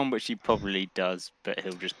sidearm, which he probably does, but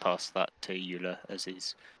he'll just pass that to Eula as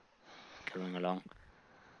he's going along.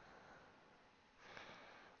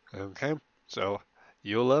 Okay, so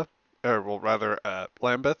Eula, or well, rather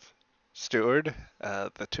Lambeth, Steward,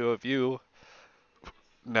 the two of you,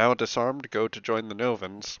 now disarmed, go to join the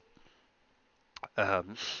Novans,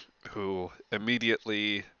 who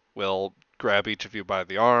immediately will grab each of you by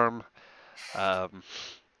the arm,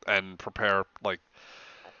 and prepare, like,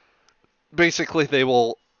 basically they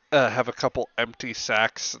will have a couple empty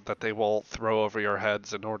sacks that they will throw over your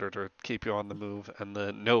heads in order to keep you on the move, and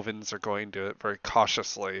the Novans are going to very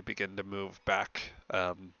cautiously begin to move back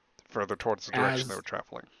further towards the direction they were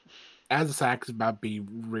traveling. As the sack is about to be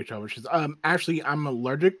reached over, she says, actually, I'm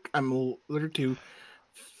allergic to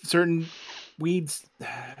certain weeds.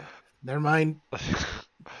 Never mind.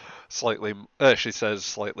 Slightly, she says,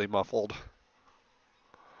 slightly muffled.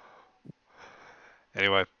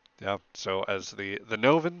 Anyway, yeah. So as the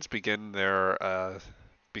Novans begin their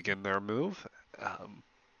move,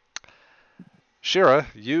 Shira,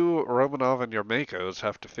 you, Romanov, and your Makos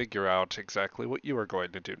have to figure out exactly what you are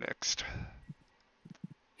going to do next.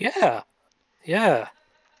 Yeah.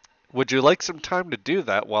 Would you like some time to do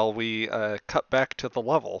that while we cut back to the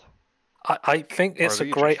level? I think it's Or a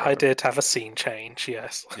the great Aegis, rather. idea to have a scene change,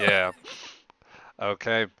 yes. Yeah.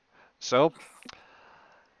 Okay. So,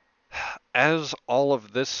 as all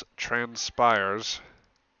of this transpires,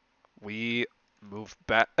 we move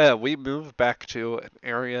back. We move back to an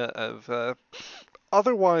area of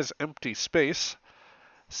otherwise empty space,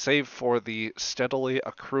 save for the steadily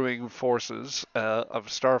accruing forces of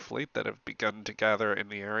Starfleet that have begun to gather in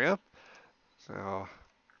the area. So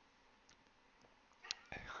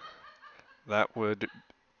that would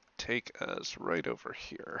take us right over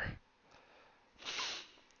here.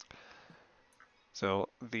 So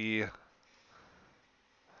the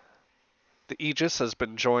Aegis has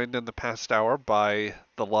been joined in the past hour by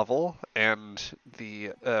the Level and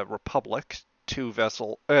the Republic, two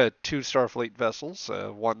Starfleet vessels.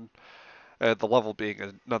 One, the Level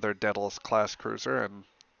being another Daedalus class cruiser, and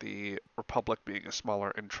the Republic being a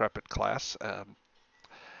smaller Intrepid class.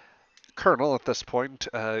 Colonel, at this point,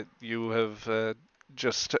 you have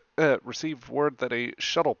just received word that a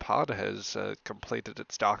shuttle pod has completed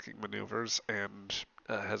its docking maneuvers and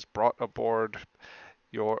has brought aboard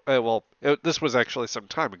this was actually some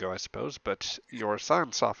time ago, I suppose, but your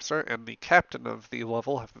science officer and the captain of the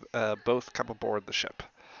Level have both come aboard the ship.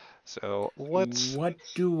 So let's... What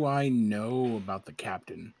do I know about the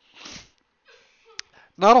captain?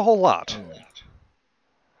 Not a whole lot. Oh.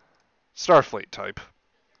 Starfleet type.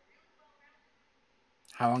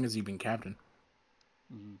 How long has he been captain?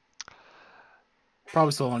 Mm.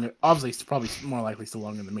 Probably still longer. Obviously, probably more likely still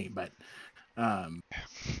longer than me, but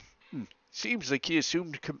Seems like he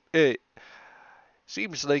assumed...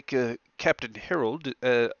 Seems like Captain Harold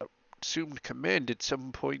assumed command at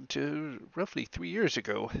some point roughly 3 years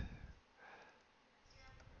ago.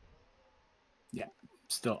 yeah,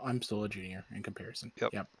 I'm still a junior in comparison.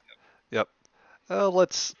 Yep.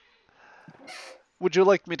 Would you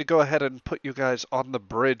like me to go ahead and put you guys on the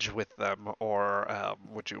bridge with them, or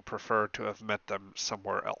would you prefer to have met them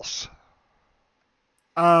somewhere else?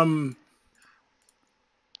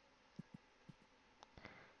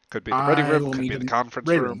 Could be the ready room, could be the conference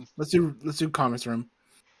room. Let's do conference room.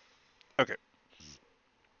 Okay.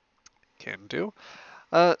 Can do.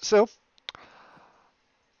 So,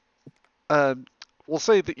 we'll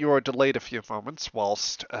say that you are delayed a few moments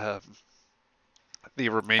whilst the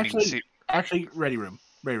remaining Actually, ready room.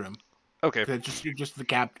 Okay. You're just the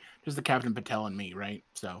Captain Patel and me, right?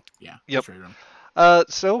 So yeah. Yep. Ready room.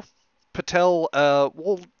 So Patel,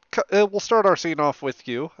 we'll start our scene off with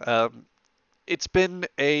you. It's been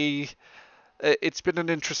an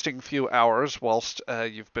interesting few hours whilst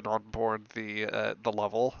you've been on board the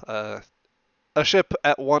Level. A ship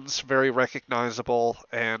at once very recognizable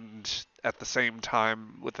and at the same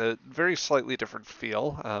time with a very slightly different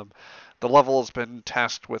feel. The Level has been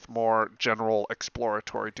tasked with more general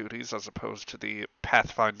exploratory duties as opposed to the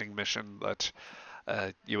pathfinding mission that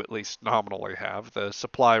you at least nominally have. The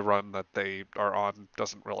supply run that they are on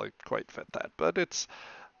doesn't really quite fit that, but it's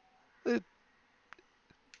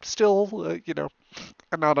still,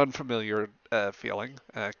 a not unfamiliar feeling.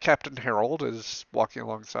 Captain Harold is walking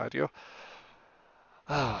alongside you.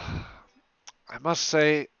 I must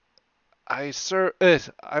say,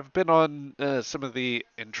 I've been on some of the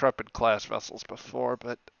Intrepid class vessels before,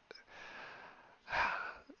 but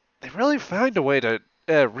they really find a way to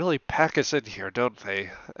really pack us in here, don't they,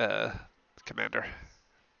 Commander?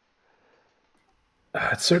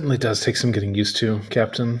 It certainly does take some getting used to,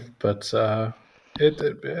 Captain. But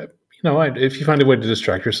if you find a way to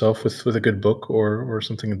distract yourself with a good book or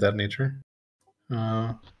something of that nature,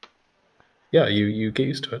 you get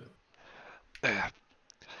used to it.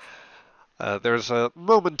 There's a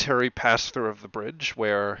momentary pass-through of the bridge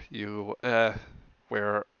where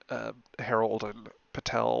Harold and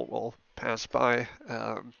Patel will pass by.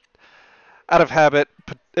 Out of habit,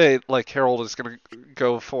 Harold is going to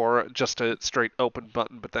go for just a straight open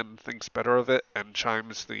button, but then thinks better of it and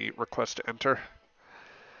chimes the request to enter.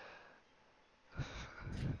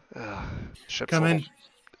 Ship's a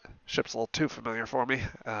little too familiar for me.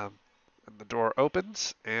 And the door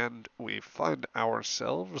opens, and we find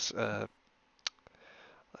ourselves, let's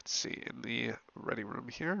see, in the ready room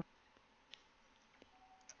here.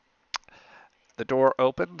 The door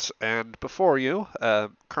opens, and before you,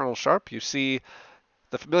 Colonel Sharp, you see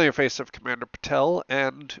the familiar face of Commander Patel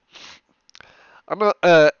and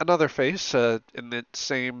another face in the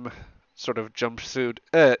same sort of jumpsuit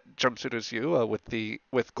as you,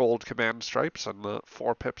 with gold command stripes and the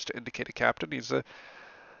 4 pips to indicate a captain. He's a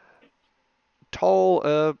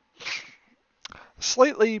tall,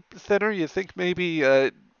 slightly thinner. You think maybe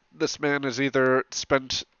this man has either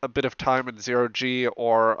spent a bit of time in 0G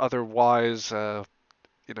or otherwise,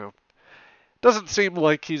 doesn't seem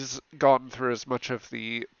like he's gone through as much of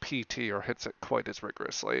the PT or hits it quite as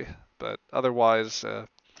rigorously. But otherwise,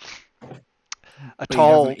 A But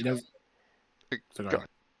tall. he doesn't. So Go,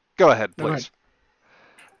 go ahead, No, go ahead.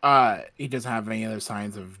 please. He doesn't have any other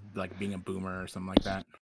signs of like being a boomer or something like that.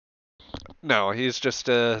 No, he's just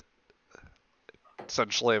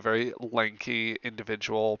essentially a very lanky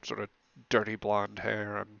individual, sort of dirty blonde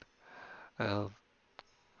hair, and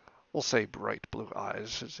we'll say bright blue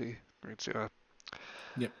eyes as he greets you.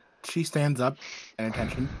 Yep. She stands up at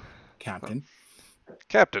attention, Captain.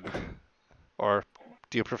 Captain, or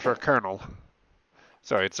do you prefer Colonel?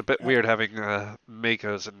 Sorry, it's a bit weird having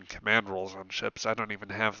Makos and command roles on ships. I don't even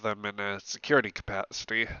have them in a security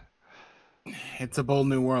capacity. It's a bold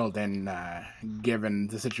new world, and given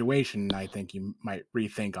the situation, I think you might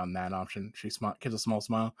rethink on that option. She gives a small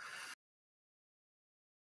smile.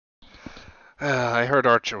 I heard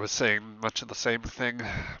Archer was saying much of the same thing.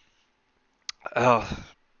 But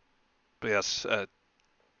yes, do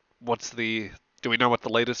we know what the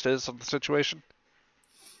latest is on the situation?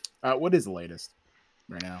 What is the latest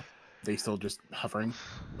right now? They still just hovering,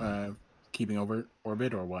 keeping over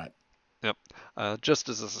orbit, or what? Yep. Just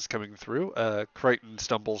as this is coming through, Crichton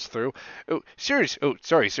stumbles through. Oh, Sirs! Oh,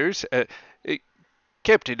 sorry, Sirs.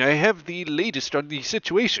 Captain, I have the latest on the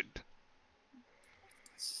situation.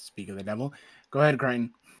 Speak of the devil. Go ahead,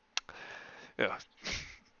 Crichton. Yeah.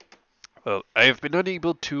 Well, I have been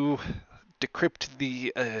unable to decrypt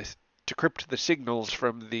the signals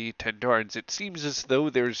from the Tandarans. It seems as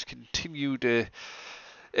though there's continued.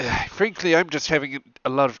 Frankly, I'm just having a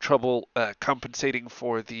lot of trouble compensating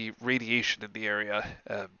for the radiation in the area.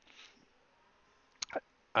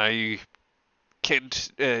 I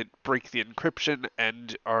can't break the encryption,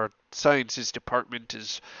 and our sciences department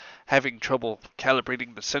is having trouble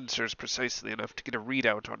calibrating the sensors precisely enough to get a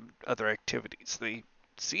readout on other activities. They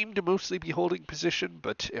seem to mostly be holding position,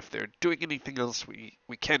 but if they're doing anything else, we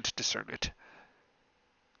can't discern it.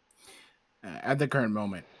 At the current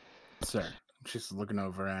moment, sir, she's looking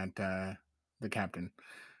over at the captain.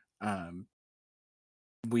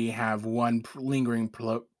 We have one lingering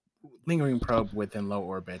probe within low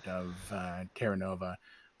orbit of Terra Nova,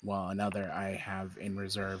 while another I have in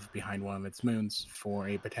reserve behind one of its moons for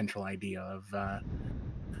a potential idea of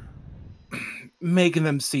making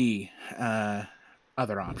them see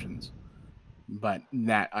other options. But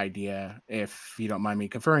that idea, if you don't mind me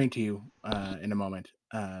conferring to you in a moment,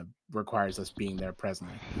 requires us being there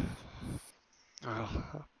presently.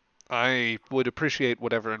 I would appreciate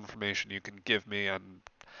whatever information you can give me, and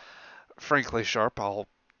frankly, Sharp, I'll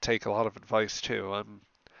take a lot of advice too. I'm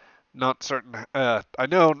not certain. I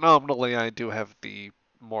know nominally I do have the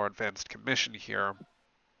more advanced commission here,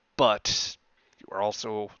 but you are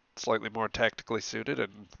also slightly more tactically suited,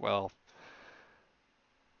 and well,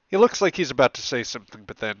 he looks like he's about to say something,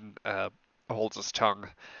 but then holds his tongue.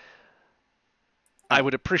 I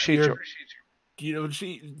would appreciate your. You know,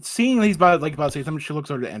 she seeing he's about to say something, she looks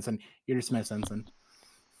over to Ensign. You're dismissed, Ensign.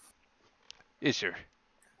 Yes, sir.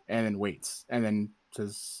 And then waits, and then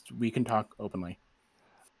says, "We can talk openly."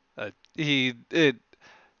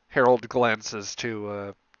 Harold glances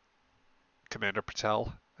to Commander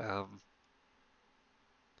Patel.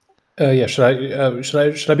 Yeah,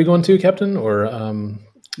 should I be going too, Captain, or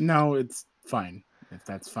No, it's fine if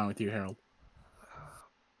that's fine with you, Harold.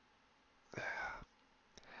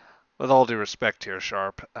 With all due respect here,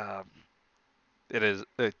 Sharp, it is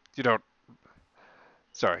you don't.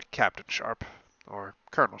 Sorry, Captain Sharp or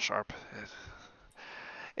Colonel Sharp.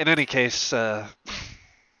 In any case,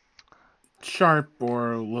 Sharp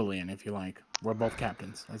or Lillian, if you like. We're both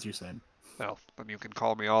captains, as you said. well, then you can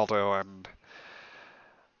call me Aldo, and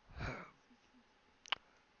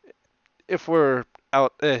if we're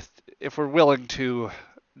if we're willing to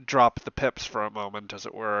drop the pips for a moment, as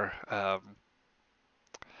it were,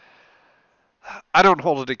 I don't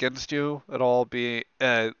hold it against you at all, be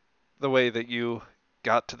the way that you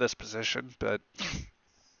got to this position, but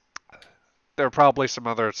there are probably some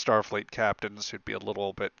other Starfleet captains who'd be a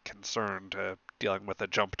little bit concerned dealing with a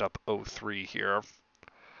jumped up O3 here.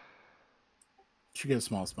 She gives a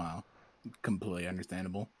small smile. Completely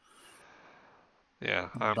understandable. Yeah.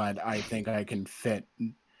 But I think I can fit.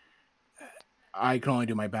 I can only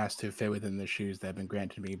do my best to fit within the shoes that have been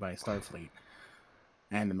granted me by Starfleet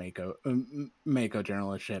and the Mako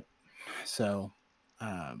journalistship. So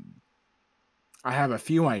I have a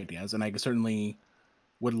few ideas, and I certainly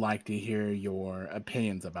would like to hear your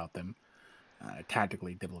opinions about them,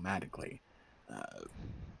 tactically, diplomatically.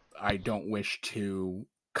 I don't wish to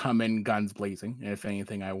come in guns blazing. If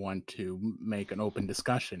anything, I want to make an open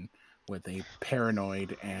discussion with a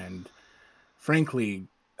paranoid and, frankly,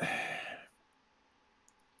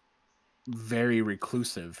 very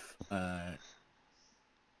reclusive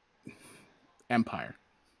empire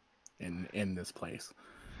in this place,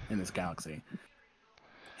 in this galaxy.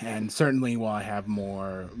 And certainly, while I have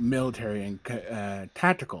more military and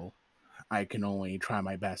tactical, I can only try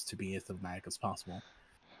my best to be as diplomatic as possible.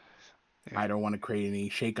 Yeah. I don't want to create any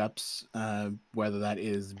shakeups, whether that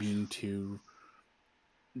is being too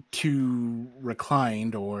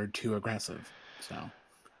reclined or too aggressive. So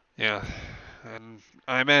Yeah, and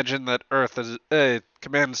I imagine that Earth is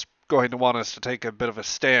Command's going to want us to take a bit of a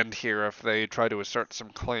stand here if they try to assert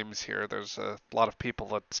some claims here. There's a lot of people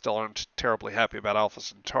that still aren't terribly happy about Alpha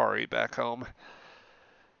Centauri back home.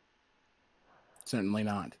 certainly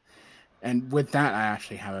not. And with that, I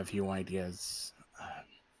actually have a few ideas.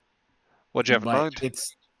 What'd you have in But mind?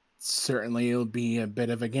 it'll be a bit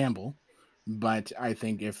of a gamble. But I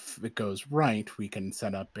think if it goes right, we can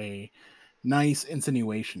set up a nice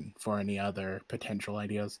insinuation for any other potential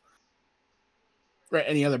ideas. Right,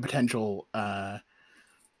 any other potential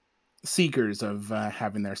seekers of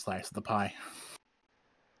having their slice of the pie.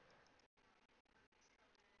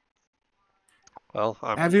 Well,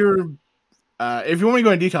 Have you if you want me to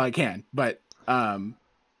go in detail, I can. But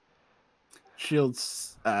she'll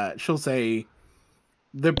say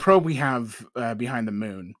the probe we have behind the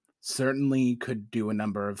moon certainly could do a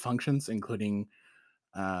number of functions, including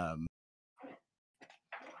I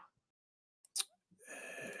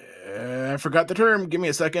forgot the term. Give me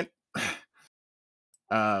a second.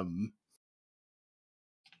 So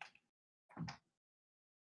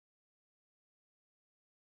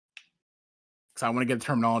I want to get the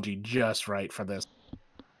terminology just right for this.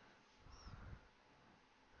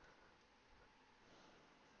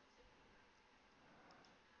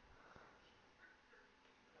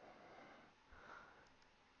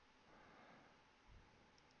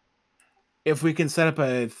 If we can set up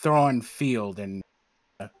a throw-on field and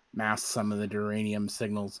mask some of the duranium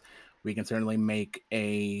signals, we can certainly make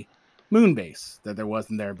a moon base that there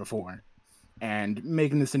wasn't there before, and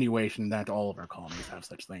make an insinuation that all of our colonies have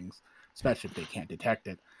such things, especially if they can't detect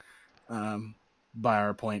it. By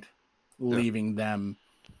our point, leaving them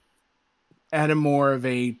at a more of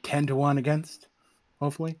a 10-1 against,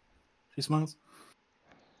 hopefully. She smiles.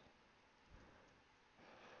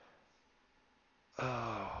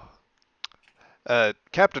 Oh.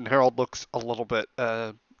 Captain Harold looks a little bit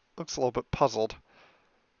puzzled.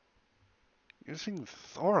 Using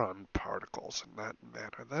Thoron particles in that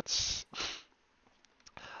manner, that's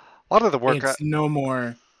a lot of the work. It's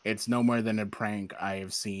no more than a prank I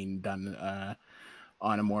have seen done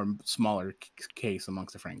on a more smaller case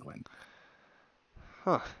amongst the Franklin.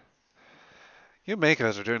 Huh. You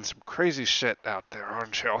Makos are doing some crazy shit out there,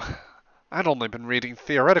 aren't you? I'd only been reading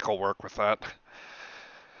theoretical work with that.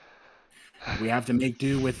 We have to make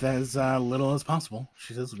do with as little as possible,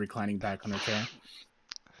 she says, reclining back on her chair.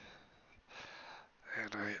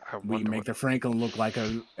 And I We wonder make the Franklin look like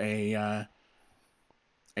a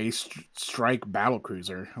strike battle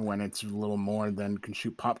cruiser when it's a little more than can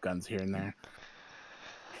shoot pop guns here and there.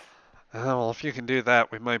 Well, if you can do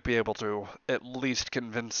that, we might be able to at least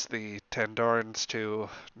convince the Tandarans to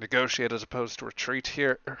negotiate as opposed to retreat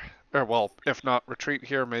here. Or well, if not retreat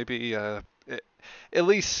here, maybe at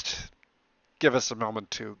least give us a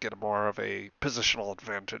moment to get more of a positional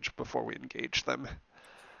advantage before we engage them.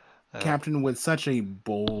 Captain, with such a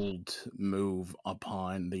bold move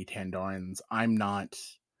upon the Tandarans, I'm not,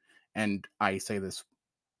 and I say this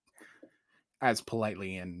as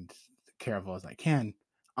politely and careful as I can,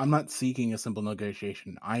 I'm not seeking a simple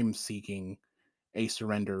negotiation. I'm seeking a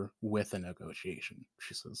surrender with a negotiation,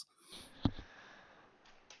 she says.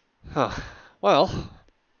 Huh. Well,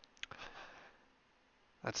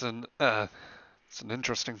 that's it's an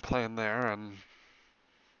interesting plan there, and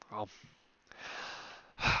I'll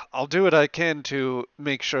do what I can to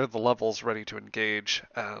make sure the level's ready to engage.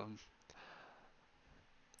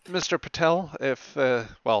 Mr. Patel, if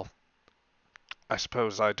well, I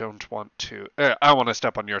suppose I don't want to. I want to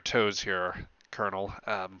step on your toes here, Colonel.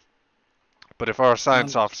 But if our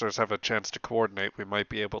science officers have a chance to coordinate, we might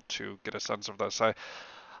be able to get a sense of this.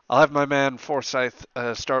 I'll have my man Forsyth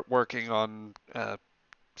start working on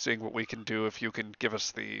seeing what we can do. If you can give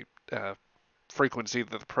us the frequency of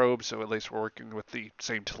the probe, so at least we're working with the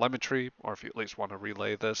same telemetry, or if you at least want to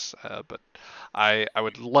relay this. But I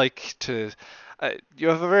would like to. You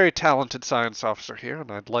have a very talented science officer here, and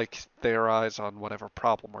I'd like their eyes on whatever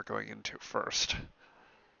problem we're going into first.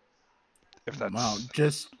 If that's well,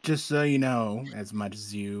 just so you know, as much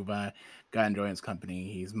as you've got enjoying his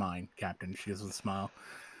company, he's mine, Captain. She does with a smile.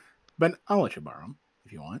 But I'll let you borrow him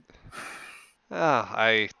if you want.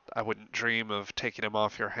 I wouldn't dream of taking him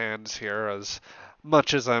off your hands here, as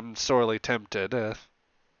much as I'm sorely tempted.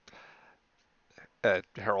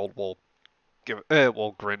 Harold will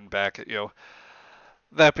will grin back at you.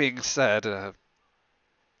 That being said,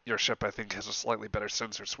 your ship, I think, has a slightly better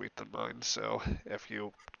sensor suite than mine, so if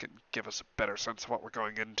you can give us a better sense of what we're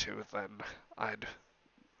going into, then I'd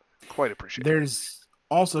quite appreciate it. There's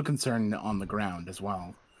also concern on the ground as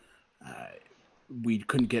well. We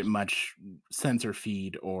couldn't get much sensor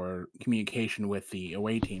feed or communication with the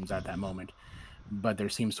away teams at that moment, but there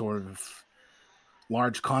seems sort of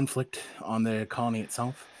large conflict on the colony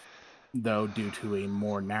itself, though due to a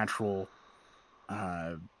more natural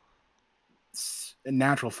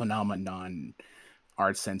phenomenon,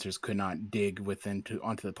 our sensors could not dig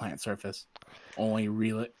onto the planet surface. Only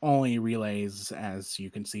relays, as you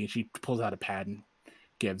can see. She pulls out a pad and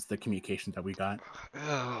gives the communications that we got.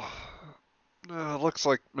 Looks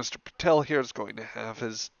like Mr. Patel here is going to have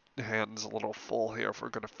his hands a little full here if we're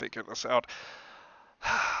going to figure this out.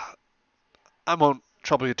 I won't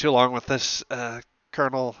trouble you too long with this,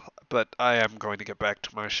 Colonel, but I am going to get back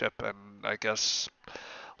to my ship and I guess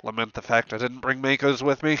lament the fact I didn't bring Makos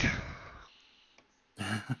with me.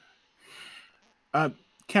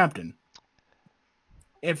 Captain,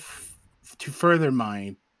 if to further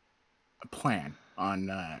my plan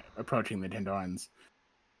on approaching the Tandarans,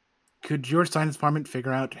 could your science department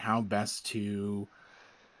figure out how best to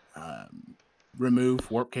remove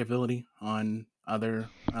warp capability on other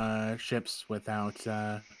ships without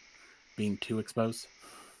being too exposed?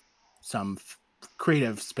 Some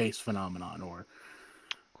creative space phenomenon or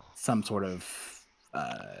some sort of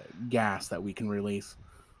gas that we can release.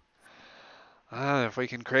 If we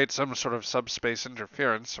can create some sort of subspace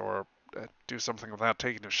interference or do something without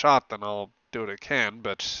taking a shot, then I'll do what I can,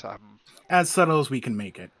 but as subtle as we can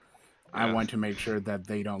make it. Yeah. I want to make sure that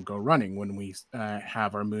they don't go running when we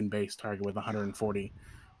have our moon-based target with 140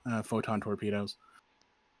 photon torpedoes.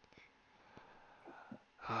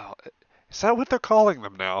 Oh, is that what they're calling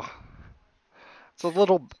them now? It's a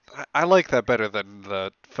little... I like that better than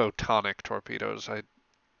the photonic torpedoes. I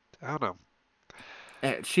don't know.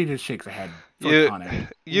 She just shakes her head.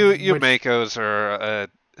 Photonic. You Makos are...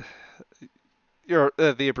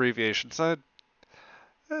 the abbreviations. That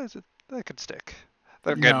could stick.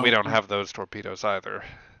 Then again, No. we don't have those torpedoes either.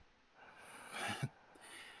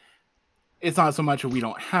 It's not so much that we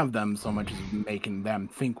don't have them, so much as making them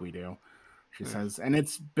think we do, she says. And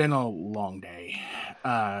it's been a long day.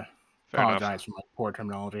 Apologize for my poor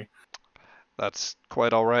terminology. That's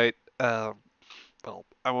quite all right. Well,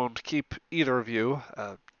 I won't keep either of you.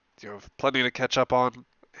 You have plenty to catch up on,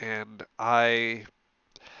 and I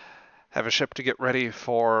have a ship to get ready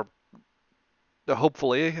for,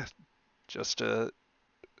 hopefully, just a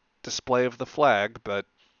display of the flag, but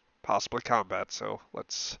possibly combat, so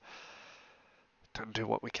let's tend to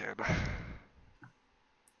what we can.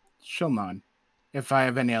 She'll nod. If I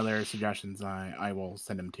have any other suggestions, I will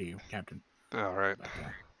send them to you, Captain. All right.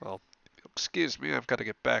 Well, excuse me, I've got to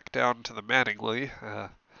get back down to the Mattingly.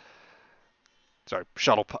 Sorry,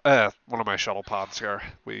 one of my shuttle pods here.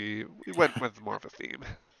 We went with more of a theme.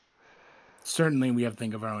 Certainly, we have to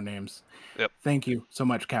think of our own names. Yep. Thank you so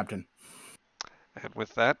much, Captain. And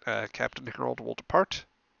with that, Captain Harold will depart.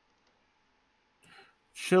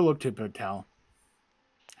 She'll look to Patel.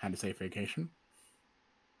 Had a safe vacation.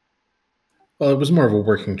 Well, it was more of a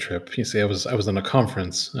working trip. You see, I was on a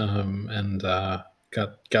conference and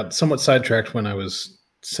got somewhat sidetracked when I was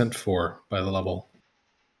sent for by the level.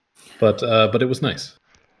 But it was nice.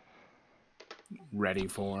 Ready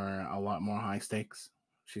for a lot more high stakes?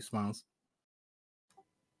 She smiles.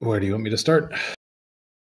 Where do you want me to start?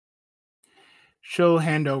 She'll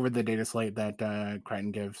hand over the data slate that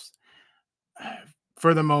Crichton gives.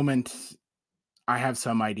 For the moment, I have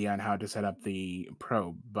some idea on how to set up the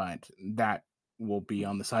probe, but that will be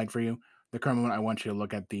on the side for you. The current moment, I want you to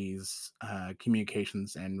look at these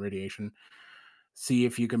communications and radiation. See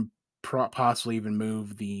if you can possibly even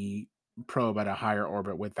move the probe at a higher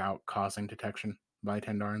orbit without causing detection by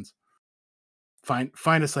Tandarans. Find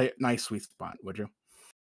a nice sweet spot, would you?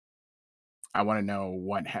 I want to know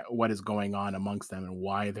what is going on amongst them and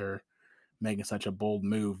why they're making such a bold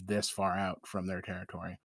move this far out from their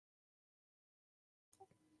territory.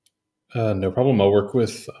 No problem. I'll work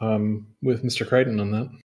with Mr. Crichton on that.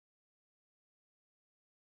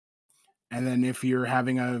 And then if you're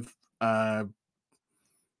having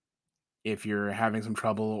some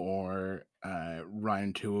trouble or run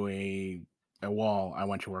into a wall, I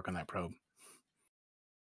want you to work on that probe.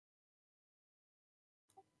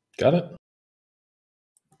 Got it.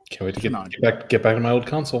 Can't wait to get back to my old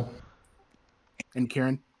console. And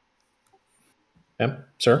Kieran? Yep,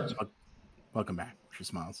 sir. Welcome back. She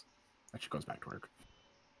smiles. She goes back to work.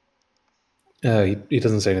 He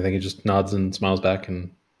doesn't say anything. He just nods and smiles back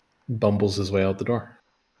and bumbles his way out the door.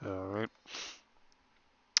 All right.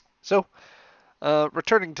 So,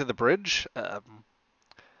 returning to the bridge,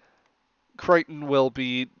 Crichton will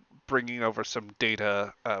be bringing over some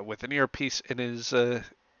data with an earpiece in his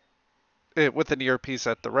with an earpiece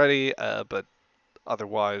at the ready, but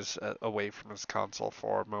otherwise away from his console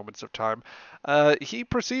for moments of time. He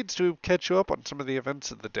proceeds to catch you up on some of the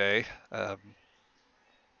events of the day.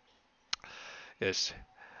 Yes,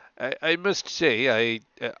 I must say I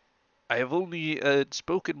have only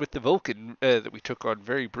spoken with the Vulcan that we took on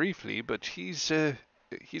very briefly, but he's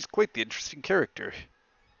quite the interesting character.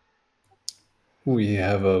 We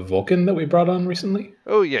have a Vulcan that we brought on recently.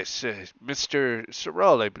 Oh yes, Mr.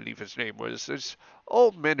 Sorrel, I believe his name was. There's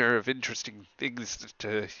all manner of interesting things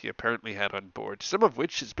that he apparently had on board, some of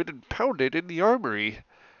which has been impounded in the armory.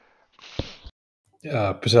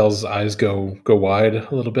 Patel's eyes go wide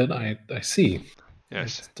a little bit. I see.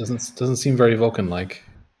 Yes. It doesn't seem very Vulcan-like.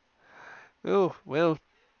 Oh well,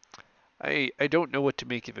 I don't know what to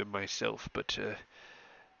make of him myself, but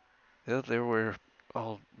well, there were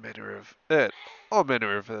all manner of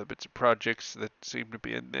bits of projects that seemed to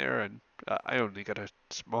be in there, and I only got a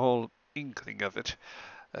small inkling of it.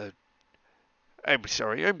 Uh, I'm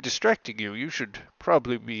sorry, I'm distracting you. You should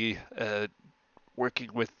probably be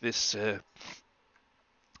working with this.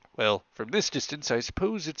 Well, from this distance, I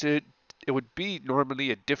suppose it would be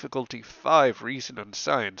normally a difficulty 5 reason and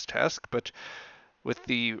science task, but with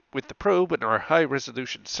the probe and our high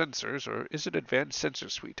resolution sensors, or is it advanced sensor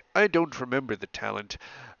suite? I don't remember the talent.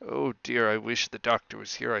 Oh dear, I wish the doctor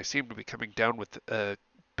was here. I seem to be coming down with a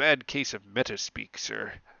bad case of metaspeak,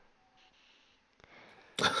 sir.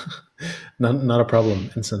 Not a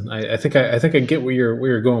problem, Ensign. I think I get where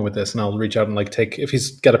you're going with this, and I'll reach out and take if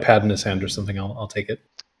he's got a pad in his hand or something. I'll take it.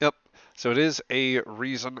 Yep. So it is a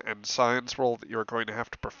reason and science roll that you're going to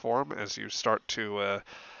have to perform as you start to.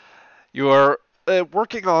 You are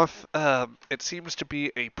working off. It seems to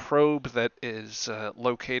be a probe that is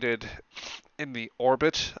located in the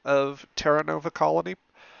orbit of Terra Nova colony.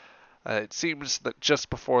 It seems that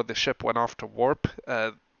just before the ship went off to warp,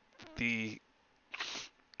 the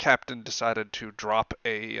captain decided to drop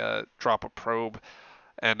a probe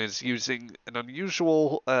and is using an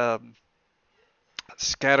unusual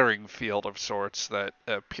scattering field of sorts that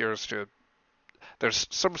appears to. There's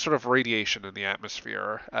some sort of radiation in the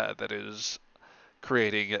atmosphere that is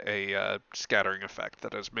creating a scattering effect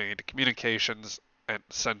that has made communications and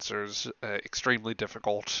sensors extremely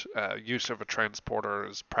difficult. Use of a transporter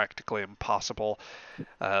is practically impossible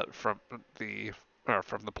from the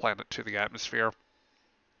planet to the atmosphere.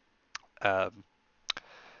 Um,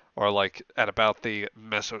 or at about the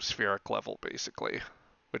mesospheric level, basically,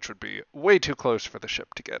 which would be way too close for the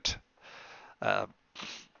ship to get.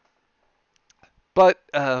 But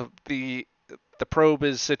the probe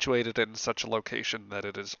is situated in such a location that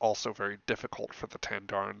it is also very difficult for the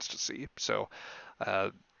Tandarans to see. So,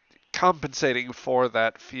 compensating for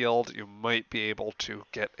that field, you might be able to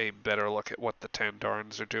get a better look at what the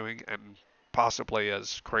Tandarans are doing, and possibly,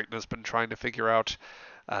 as Creighton has been trying to figure out,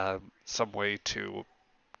 some way to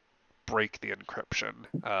break the encryption.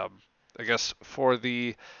 I guess for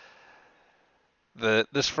this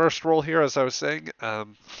first roll here, as I was saying,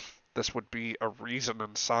 this would be a reason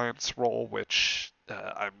and science roll, which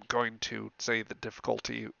I'm going to say the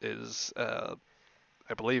difficulty is, I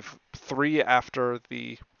believe, 3 after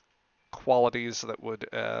the qualities that would,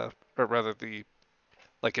 or rather the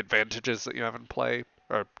advantages that you have in play,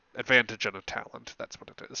 or advantage and a talent. That's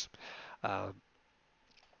what it is.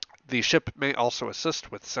 The ship may also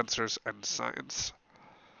assist with sensors and science.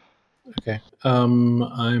 Okay.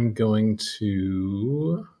 I'm going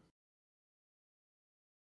to.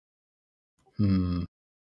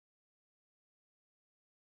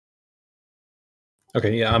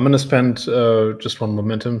 Okay, yeah, I'm going to spend just 1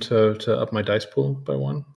 momentum to up my dice pool by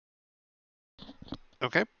 1.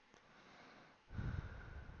 Okay.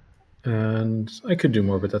 And I could do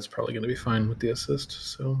more, but that's probably going to be fine with the assist.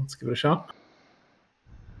 So let's give it a shot.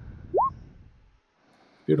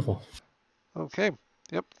 Beautiful. Okay.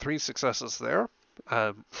 Yep, 3 successes there.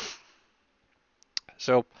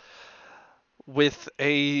 So with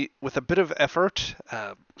a bit of effort,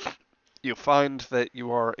 you find that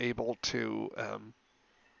you are able to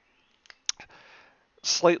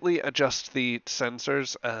slightly adjust the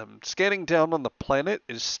sensors. Scanning down on the planet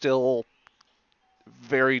is still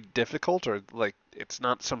very difficult, or it's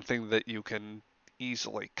not something that you can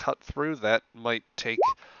easily cut through. That might take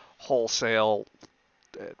wholesale,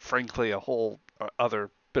 frankly, a whole other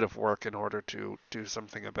bit of work in order to do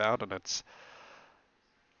something about, and it's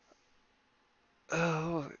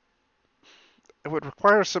it would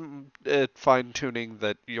require some fine tuning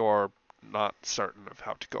that you're not certain of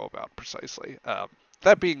how to go about precisely.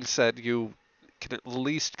 That being said, you can at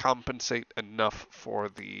least compensate enough for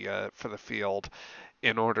the field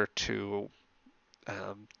in order to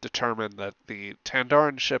determine that the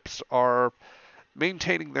Tandaran ships are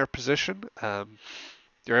maintaining their position.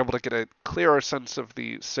 You're able to get a clearer sense of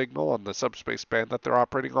the signal on the subspace band that they're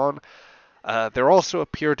operating on. There also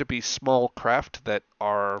appear to be small craft that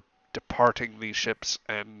are departing these ships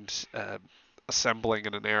and assembling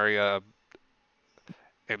in an area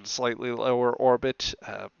in slightly lower orbit,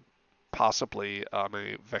 possibly on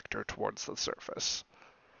a vector towards the surface.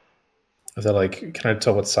 Is that like? Can I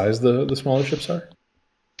tell what size the smaller ships are?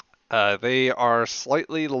 They are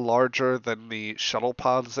slightly larger than the shuttle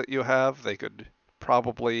pods that you have. They could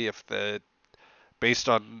probably, based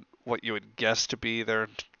on what you would guess to be their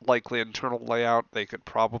likely internal layout, they could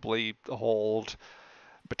probably hold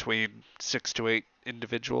between 6 to 8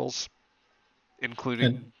 individuals,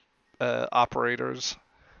 including operators.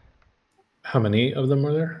 How many of them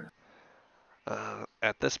are there?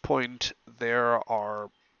 At this point, there are,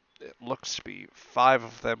 it looks to be 5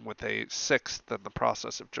 of them, with a 6th in the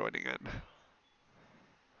process of joining in.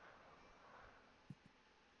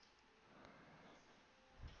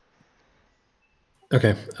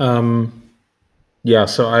 Okay. Yeah.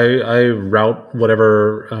 So I route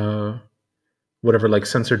whatever like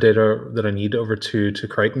sensor data that I need over to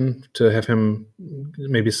Crichton to have him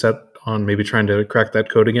maybe set on maybe trying to crack that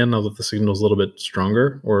code again now that the signal's a little bit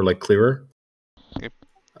stronger or like clearer. Yep.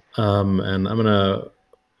 And I'm gonna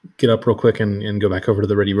get up real quick and go back over to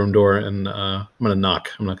the ready room door, and I'm gonna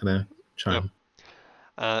knock. I'm not gonna chime. Yep.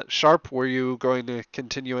 Sharp, were you going to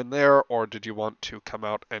continue in there, or did you want to come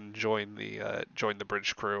out and join the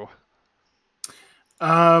bridge crew?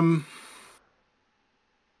 I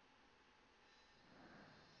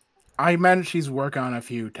imagine she's working on a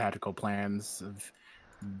few tactical plans of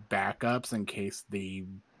backups in case the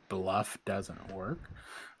bluff doesn't work.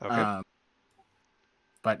 Okay.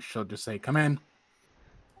 But she'll just say, "Come in."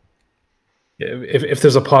 Yeah, if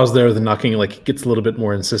there's a pause there, the knocking like gets a little bit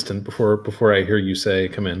more insistent before I hear you say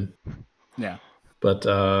 "come in." Yeah. But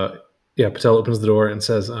yeah, Patel opens the door and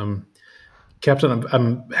says, "Captain,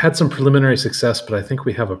 I'm had some preliminary success, but I think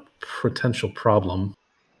we have a potential problem.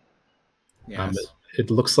 Yes. It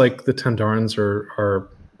looks like the Tandarans are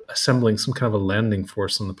assembling some kind of a landing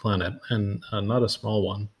force on the planet, and not a small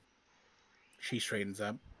one." She straightens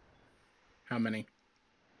up. How many?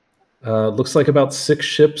 Looks like about 6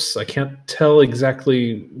 ships. I can't tell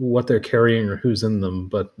exactly what they're carrying or who's in them,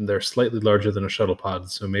 but they're slightly larger than a shuttle pod,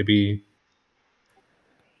 so maybe,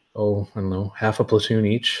 I don't know, half a platoon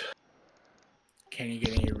each. Can you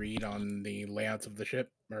get any read on the layouts of the ship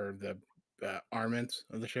or the armaments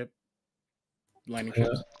of the ship? Landing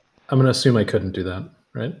ships? I'm going to assume I couldn't do that,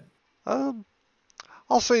 right?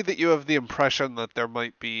 I'll say that you have the impression that there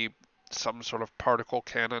might be some sort of particle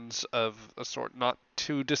cannons of a sort not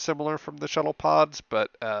too dissimilar from the shuttle pods, but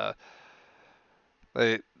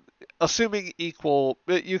assuming equal,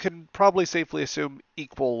 you can probably safely assume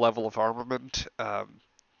equal level of armament,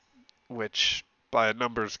 which by a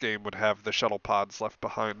numbers game would have the shuttle pods left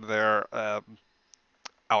behind there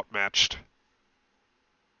outmatched.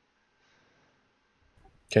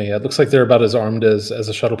 Okay, yeah, it looks like they're about as armed as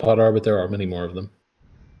a shuttle pod are, but there are many more of them.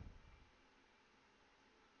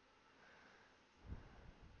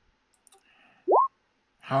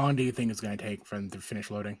 How long do you think it's going to take for them to finish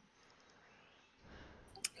loading?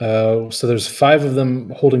 So there's 5 of them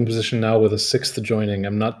holding position now, with a 6th joining.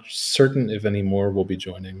 I'm not certain if any more will be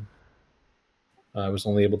joining. I was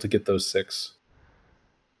only able to get those 6,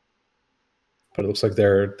 but it looks like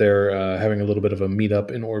they're having a little bit of a meetup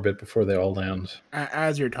in orbit before they all land.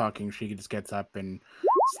 As you're talking, she just gets up and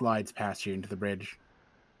slides past you into the bridge.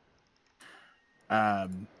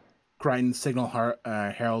 Crichton, signal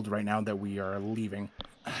Herald right now that we are leaving.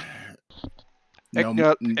 We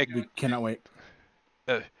cannot wait.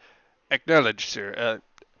 Acknowledged, sir.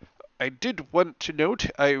 I did want to note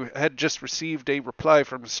I had just received a reply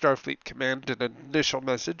from Starfleet Command and an initial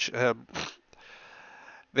message.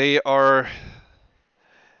 They are,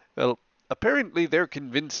 well, apparently they're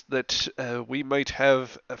convinced that we might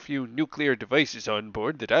have a few nuclear devices on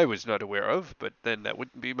board that I was not aware of, but then that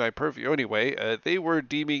wouldn't be my purview anyway. They were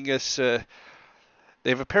deeming us...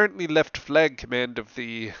 they've apparently left flag command of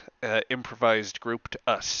the improvised group to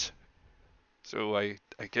us. So I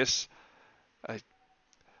guess...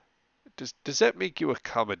 Does that make you a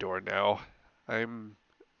Commodore now?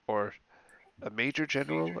 Or a Major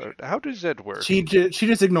General? Or how does that work? She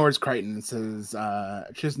just ignores Crichton and says,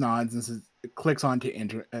 she just nods and says, clicks on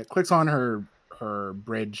her her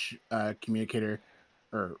bridge communicator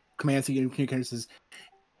or command communicator says,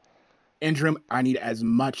 "Interim, I need as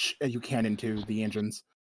much as you can into the engines."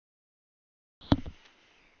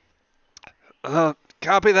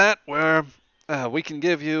 Copy that. Where we can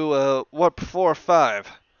give you warp 4 or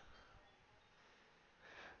 5.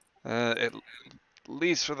 At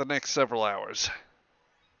least for the next several hours.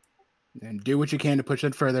 And do what you can to push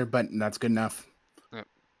it further, but that's good enough. Yep.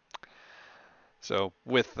 So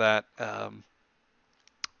with that,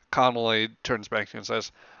 Connolly turns back to you and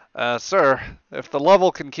says, "Sir, if the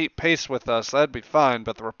level can keep pace with us, that'd be fine,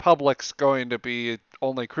 but the Republic's going to be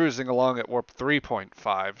only cruising along at warp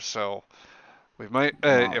 3.5, so we might,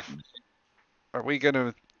 if, are we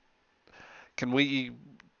gonna, can we,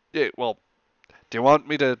 well, do you want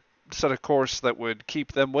me to set a course that would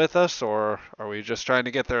keep them with us, or are we just trying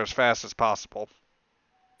to get there as fast as possible?"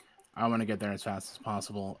 I want to get there as fast as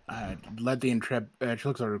possible. Let the Intrepid, she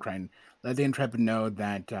looks over to Crichton, let the Intrepid know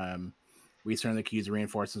that we certainly could use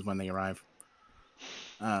reinforcements when they arrive.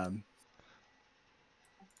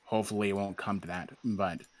 Hopefully it won't come to that,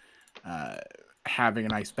 but having a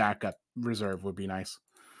nice backup reserve would be nice.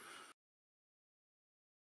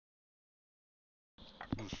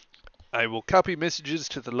 I will copy messages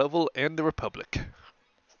to the level and the Republic.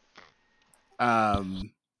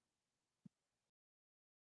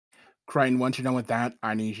 Crichton, once you're done with that,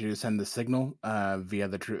 I need you to send the signal via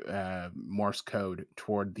the Morse code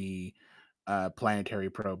toward the planetary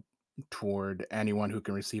probe, toward anyone who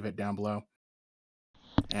can receive it down below,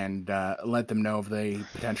 and let them know of the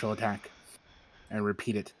potential attack, and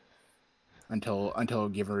repeat it until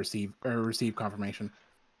give or receive confirmation.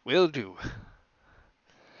 Will do.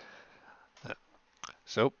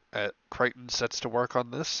 So Crichton sets to work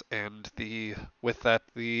on this, and with that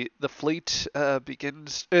the fleet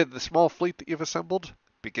begins. The small fleet that you've assembled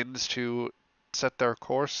begins to set their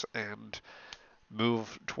course and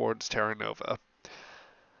move towards Terra Nova.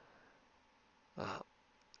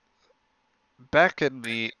 Back in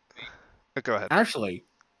the, go ahead. Actually,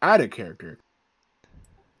 add a character.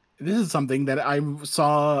 This is something that I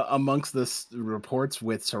saw amongst the reports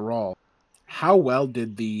with Saral. How well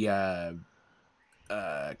did the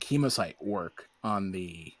chemosite work on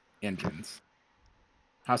the engines?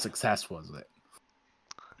 How successful was it?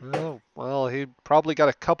 Oh, well, he probably got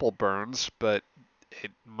a couple burns, but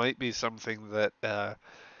it might be something that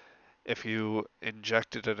if you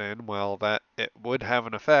injected it in, well, that it would have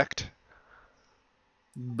an effect.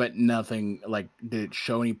 But nothing, like, did it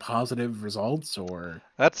show any positive results, or?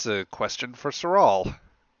 That's a question for Saral.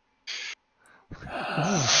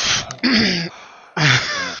 I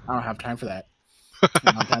don't have time for that. I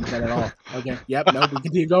don't have time for that at all. Okay, yep, no, we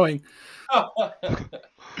continue going.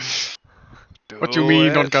 What do you mean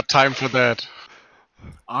you don't got time for that?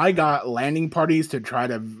 I got landing parties to try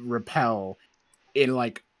to repel in,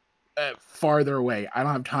 like, farther away. I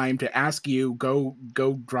don't have time to ask you, go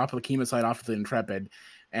drop the chemosite off the Intrepid,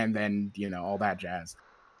 and then, all that jazz.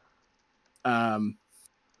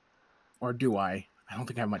 Or do I? I don't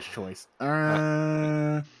think I have much choice.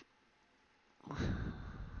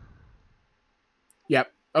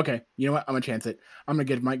 Yep. Okay. You know what? I'm gonna chance it. I'm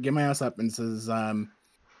gonna get my ass up and says,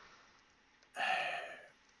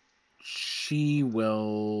 she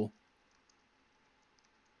will.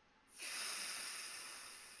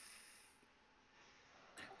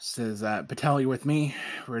 Says, Patel, you with me?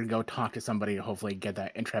 We're gonna go talk to somebody to hopefully get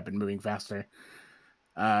that Intrepid moving faster.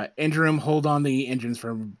 Interim, hold on the engines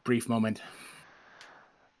for a brief moment.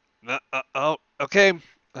 Oh, okay.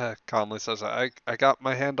 Conley says, I got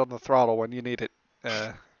my hand on the throttle when you need it.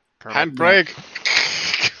 Handbrake.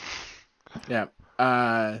 Yeah.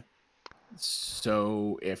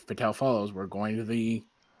 So if Patel follows, we're going to the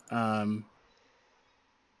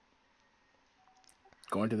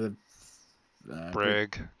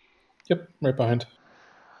brig. Yep, right behind.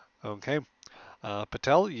 Okay.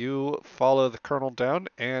 Patel, you follow the colonel down,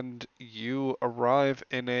 and you arrive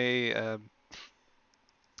in the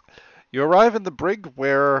brig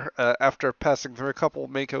where, after passing through a couple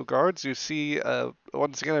Mako guards, you see,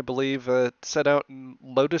 once again, I believe, set out in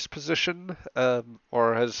lotus position,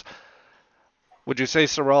 would you say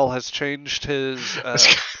Sorrel has changed his...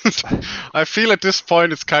 I feel at this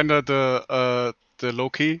point it's kind of the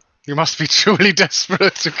Loki. You must be truly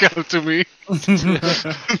desperate to come to me. It's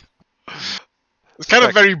kind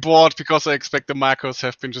of very bored because I expect the Makos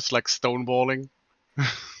have been just like stonewalling.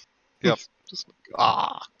 Yep. Just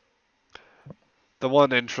The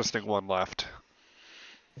one interesting one left.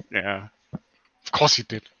 Yeah. Of course he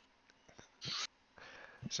did.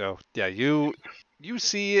 So, yeah, you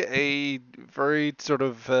see a very sort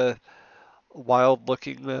of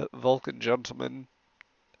wild-looking Vulcan gentleman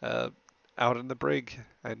out in the brig,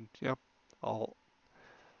 and yep, I'll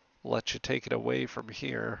let you take it away from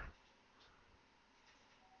here.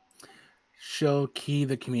 She'll key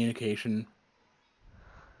the communication.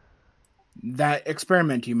 That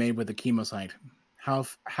experiment you made with the chemosite,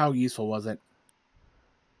 how useful was it?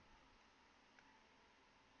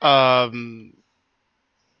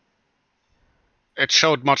 It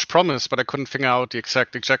showed much promise, but I couldn't figure out the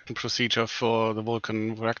exact ejection procedure for the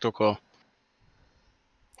Vulcan reactor core.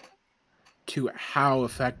 To how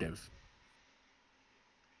effective?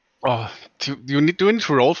 Oh, do we need to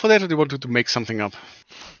roll for that, or do you want to make something up?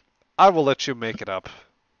 I will let you make it up.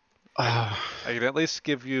 Uh, I can at least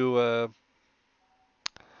give you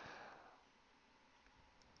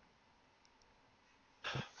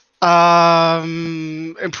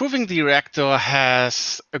improving the reactor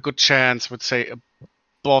has a good chance, would say,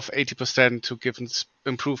 above 80% to give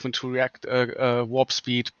improvement to react warp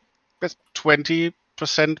speed. That's 20%,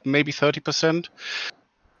 maybe 30%.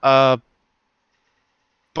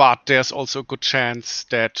 But there's also a good chance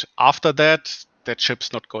that after that, that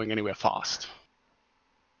ship's not going anywhere fast.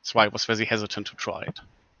 That's why I was very hesitant to try it.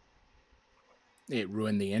 It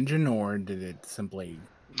ruined the engine, or did it simply?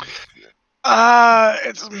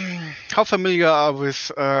 How familiar are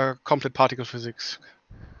with complete particle physics?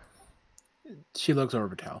 She looks over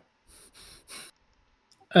Patel.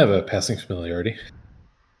 I have a passing familiarity.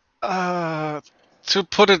 To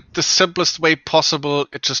put it the simplest way possible,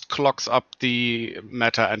 it just clogs up the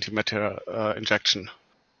matter-antimatter injection.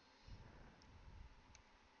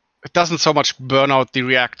 It doesn't so much burn out the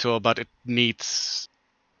reactor, but it needs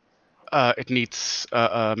maintenance.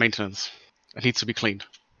 It needs to be cleaned.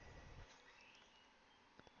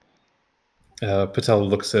 Patel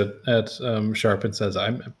looks at Sharp and says,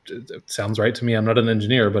 "It sounds right to me. I'm not an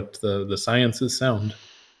engineer, but the science is sound."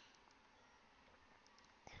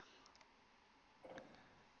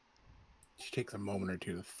 She takes a moment or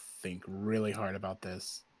two to think really hard about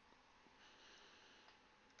this.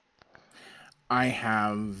 I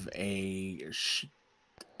have a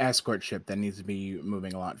escort ship that needs to be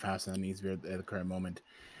moving a lot faster than it needs to be at the current moment.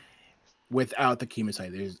 Without the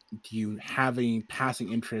chemosite, do you have any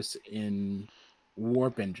passing interest in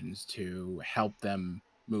warp engines to help them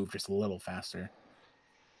move just a little faster?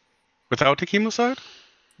 Without the chemosite?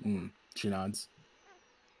 She nods.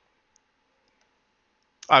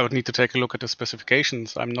 I would need to take a look at the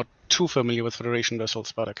specifications. I'm not too familiar with Federation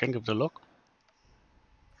vessels, but I can give it a look.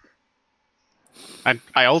 And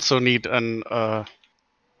I also need an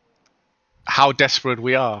how desperate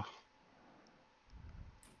we are.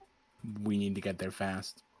 We need to get there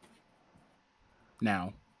fast.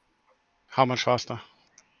 Now. How much faster?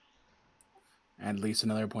 At least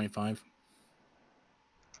another 0.5.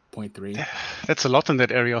 0.3. That's a lot in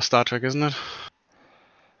that area of Star Trek, isn't it?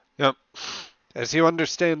 Yep. As you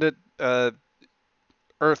understand it,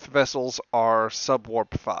 Earth vessels are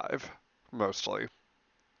sub-warp 5, mostly.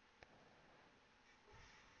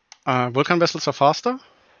 Vulcan vessels are faster?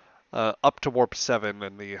 Up to warp 7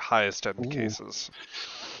 in the highest end cases.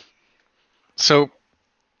 So,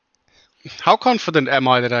 how confident am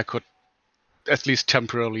I that I could at least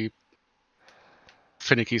temporarily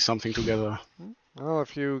finicky something together? Well,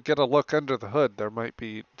 if you get a look under the hood, there might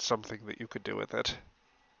be something that you could do with it.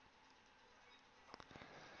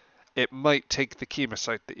 It might take the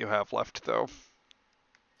chemosite that you have left, though.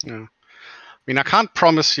 Yeah. I mean, I can't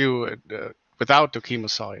promise you without the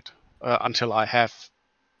chemosite until I have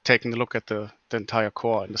taken a look at the entire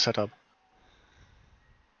core and the setup.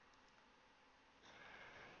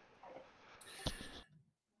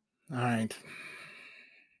 All right.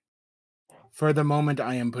 For the moment,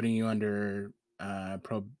 I am putting you under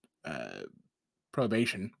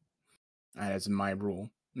probation, as my rule,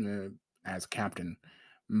 as captain.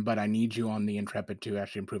 But I need you on the Intrepid to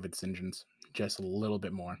actually improve its engines just a little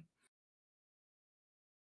bit more.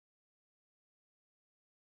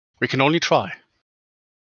 We can only try.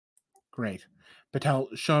 Great. Patel,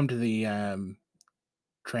 show him to the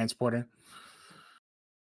transporter.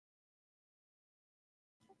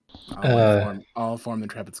 I'll inform the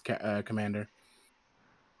Intrepid's commander.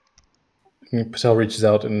 Patel reaches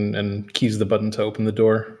out and keys the button to open the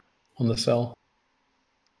door on the cell.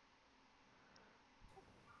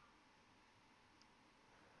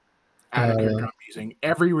 Out of character, I'm using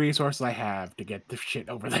every resource I have to get the shit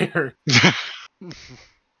over there.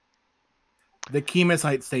 The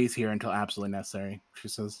chemosite stays here until absolutely necessary, she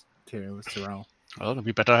says to Sorrel. Well,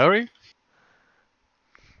 we better hurry.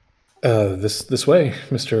 This way,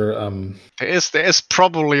 Mr. There is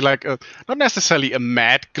probably like not necessarily a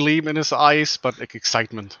mad gleam in his eyes, but like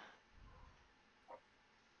excitement.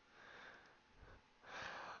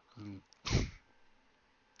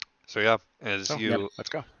 So yeah, as So, you let's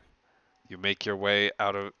go. you make your way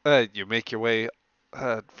out of you make your way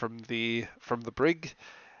from the brig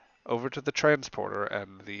over to the transporter,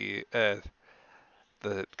 and the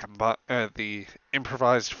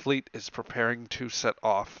improvised fleet is preparing to set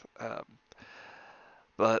off.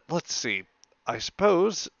 But let's see. I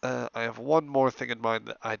suppose I have one more thing in mind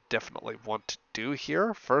that I definitely want to do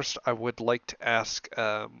here. First, I would like to ask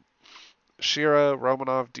Shira,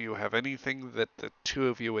 Romanov, do you have anything that the two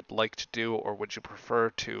of you would like to do, or would you prefer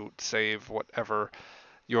to save whatever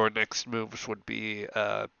your next moves would be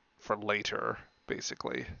for later,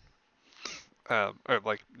 basically? Or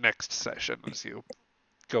like next session as you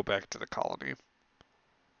go back to the colony.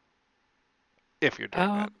 If you're doing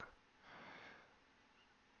that.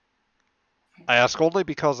 I ask only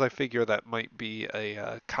because I figure that might be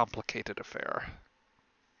a complicated affair.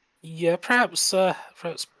 Yeah, perhaps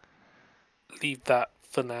leave that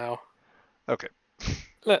for now. Okay.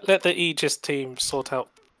 Let the Aegis team sort out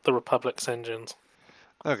the Republic's engines.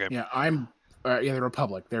 Okay. Yeah, the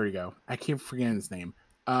Republic. There we go. I keep forgetting his name.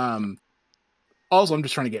 Also, I'm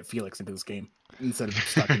just trying to get Felix into this game instead of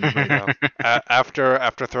stuck in the brig.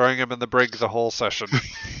 After throwing him in the brig the whole session.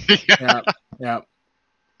 Yeah.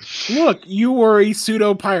 Look, you were a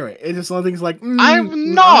pseudo pirate. It's just something's like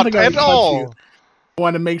I'm not at all. I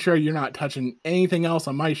want to make sure you're not touching anything else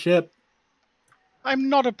on my ship. I'm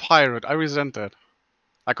not a pirate. I resent that.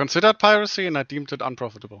 I considered piracy and I deemed it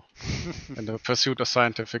unprofitable in the pursuit of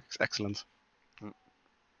scientific excellence.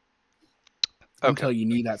 Until you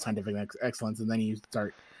need that scientific excellence, and then you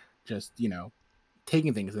start just,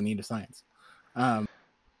 taking things in need of science. Yeah.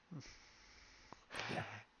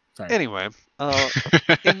 Sorry. Anyway,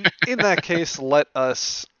 in that case, let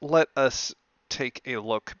us take a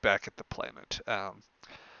look back at the planet.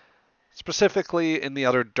 Specifically in the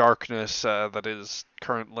utter darkness that is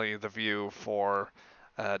currently the view for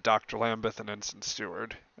Dr. Lambeth and Ensign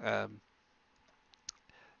Stewart.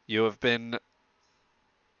 You've been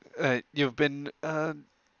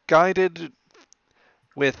guided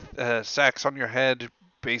with sacks on your head,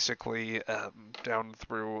 basically down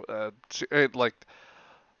through like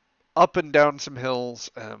up and down some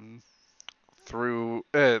hills, through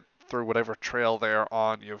whatever trail they're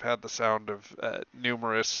on. You've had the sound of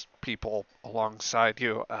numerous people alongside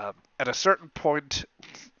you. At a certain point,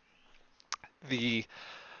 the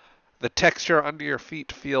texture under your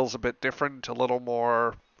feet feels a bit different, a little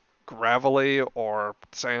more gravelly or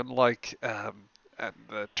sand-like, and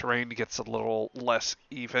the terrain gets a little less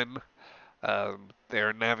even.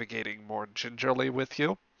 They're navigating more gingerly with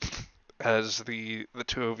you, as the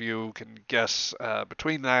two of you can guess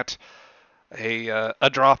between that a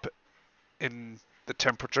drop in the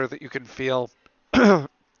temperature that you can feel.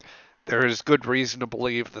 There is good reason to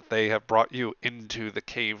believe that they have brought you into the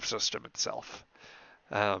cave system itself.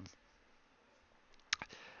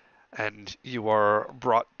 And you are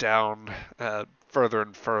brought down further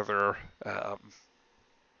and further,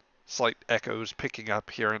 slight echoes picking up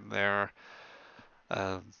here and there.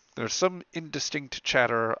 There's some indistinct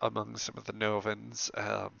chatter among some of the Novans.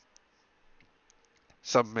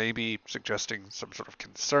 Some may be suggesting some sort of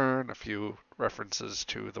concern, a few references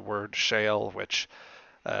to the word shale, which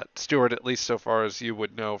Stuart, at least so far as you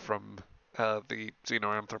would know from the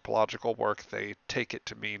xenoanthropological work, they take it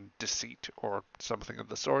to mean deceit or something of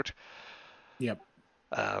the sort. Yep.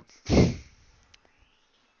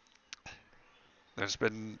 There's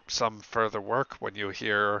been some further work when you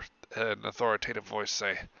hear an authoritative voice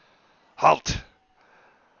say, "Halt!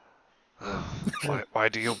 Why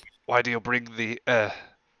do you bring the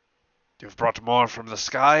you've brought more from the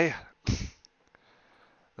sky?"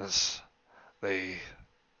 As they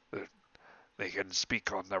can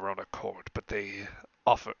speak on their own accord, but they're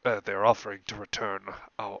offering to return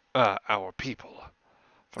our people.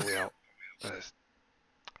 For we are.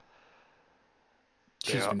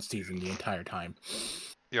 She's been teasing the entire time.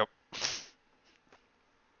 Yep.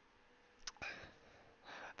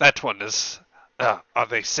 That one is. Are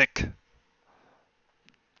they sick?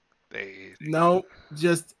 No,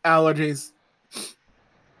 just allergies.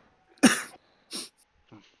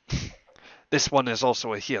 This one is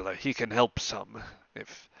also a healer. He can help some,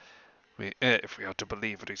 if we are to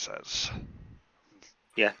believe what he says.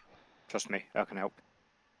 Yeah, trust me, I can help.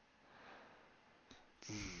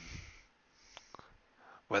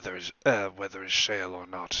 Whether is shale or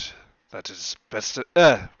not, that is best.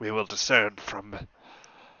 We will discern from.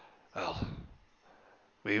 Well,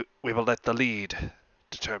 we will let the lead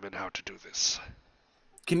determine how to do this.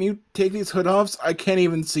 Can you take these hood offs? I can't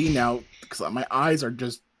even see now because my eyes are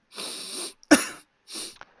just.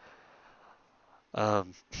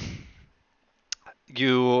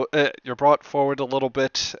 you're brought forward a little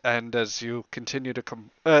bit, and as you continue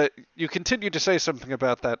to say something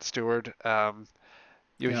about that, steward.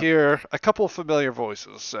 You Yep. hear a couple of familiar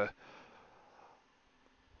voices.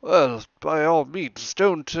 Well, by all means,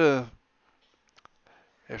 don't.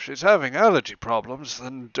 If she's having allergy problems,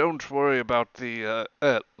 then don't worry about the.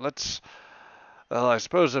 Let's. Well, I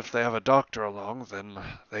suppose if they have a doctor along, then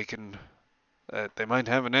they can. They might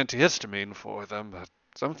have an antihistamine for them, but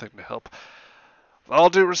something to help. With all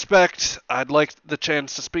due respect, I'd like the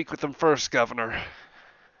chance to speak with them first, Governor.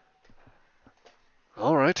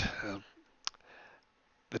 All right.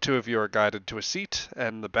 The two of you are guided to a seat,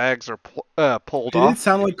 and the bags are pulled Did it off.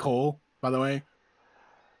 sound like Cole, by the way?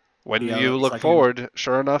 When Yeah, you look second. forward,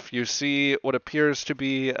 sure enough, you see what appears to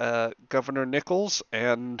be Governor Nichols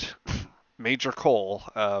and Major Cole.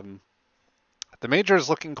 The Major is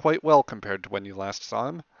looking quite well compared to when you last saw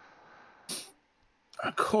him.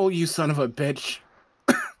 Cole, you son of a bitch.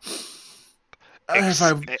 If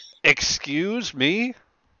I... Excuse me?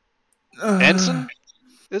 Ensign?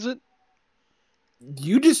 Is it?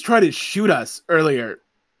 You just tried to shoot us earlier.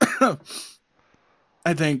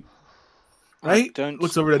 I think. Right? Don't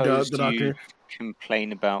Looks over to the suppose doctor. you'd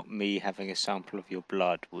complain about me having a sample of your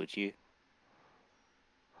blood, would you?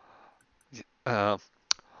 I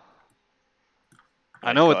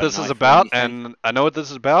know what got a this is knife or about, anything?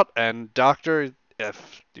 and Doctor,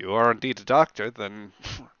 if you are indeed a doctor, then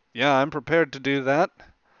yeah, I'm prepared to do that.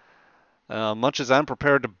 Much as I'm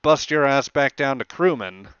prepared to bust your ass back down to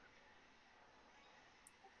crewman.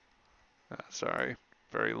 Sorry,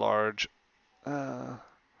 very large. Get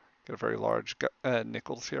a very large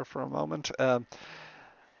Nichols here for a moment.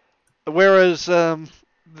 Whereas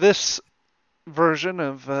this version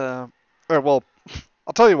of, I'll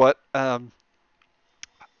tell you what.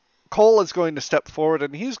 Cole is going to step forward,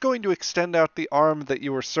 and he's going to extend out the arm that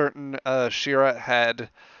you were certain Shira had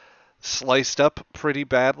sliced up pretty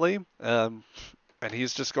badly. And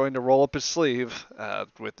he's just going to roll up his sleeve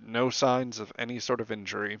with no signs of any sort of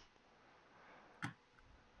injury.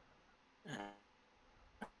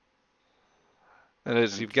 And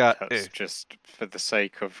as you've got... just for the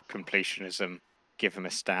sake of completionism, give him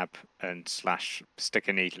a stab and stick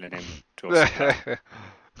a needle in him.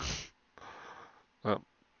 Well,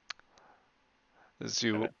 as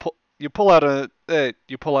you pull out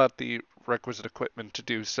the requisite equipment to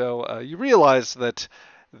do so, you realize that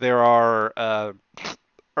there are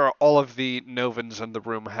all of the Novans in the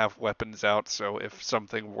room have weapons out. So if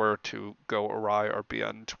something were to go awry or be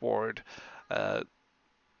untoward, the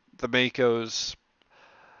Mako's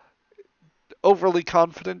overly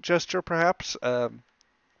confident gesture, perhaps.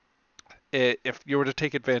 If you were to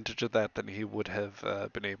take advantage of that, then he would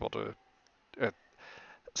have been able to.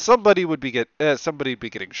 Somebody would be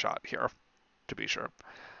getting shot here, to be sure.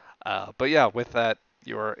 But yeah, with that,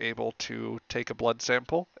 you are able to take a blood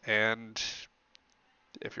sample, and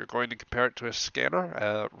if you're going to compare it to a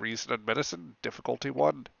scanner, reason and medicine, difficulty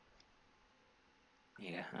 1.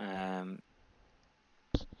 Yeah.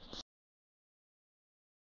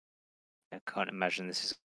 I can't imagine this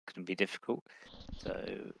is going to be difficult.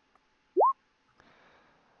 So.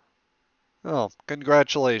 Well,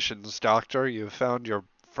 congratulations, Doctor. You've found your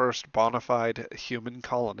first bona fide human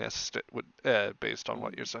colonist, based on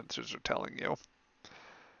what your sensors are telling you.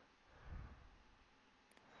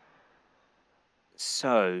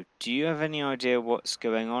 So, do you have any idea what's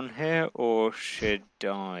going on here, or should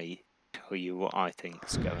I tell you what I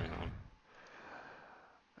think's going on?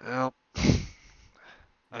 Well,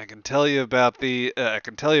 I can tell you about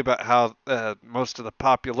how most of the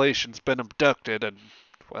population's been abducted, and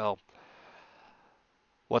well,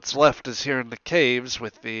 what's left is here in the caves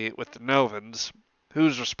with the Novans.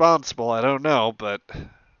 Who's responsible, I don't know, but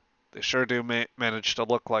they sure do manage to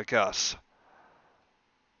look like us.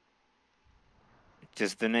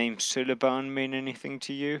 Does the name Suliban mean anything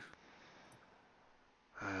to you?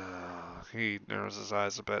 He narrows his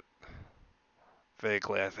eyes a bit.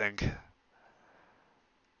 Vaguely, I think.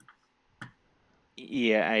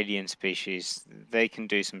 Yeah, alien species. They can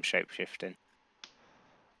do some shapeshifting.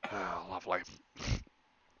 Oh, lovely.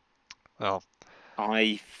 Well,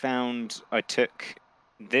 I took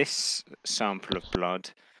this sample of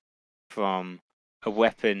blood from a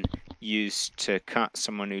weapon used to cut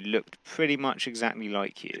someone who looked pretty much exactly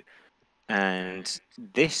like you. And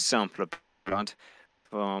this sample of blood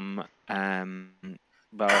from a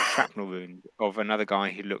shrapnel wound of another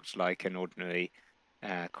guy who looked like an ordinary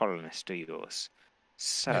colonist of yours.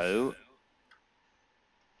 So,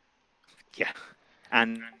 yeah.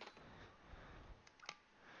 And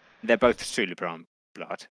they're both Suliban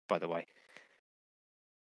blood, by the way.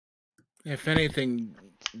 If anything,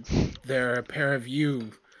 there are a pair of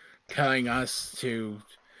you telling us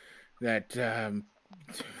that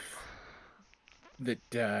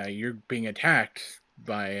you're being attacked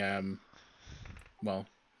by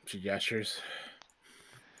she gestures.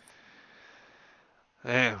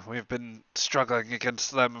 We've been struggling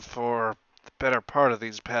against them for the better part of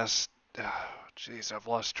these past. Jeez, I've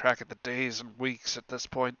lost track of the days and weeks at this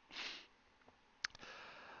point.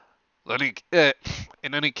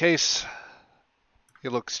 In any case, he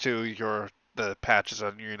looks to the patches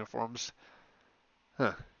on your uniforms.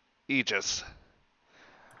 Huh. Aegis.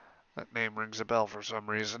 That name rings a bell for some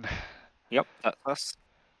reason. Yep, that's us.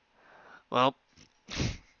 Well,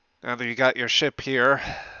 now that you got your ship here,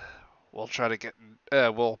 we'll try to get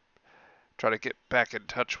back in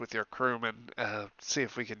touch with your crewmen, see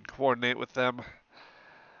if we can coordinate with them.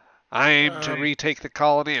 I aim to retake the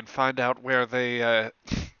colony and find out where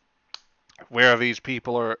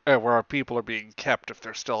where our people are being kept if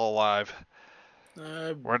they're still alive.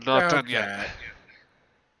 We're not done yet.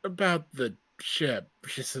 About the ship,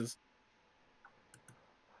 she says.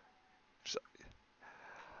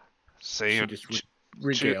 She just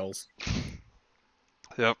regales.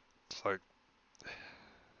 Yep. It's like,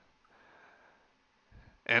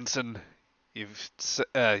 Ensign,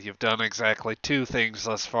 you've done exactly 2 things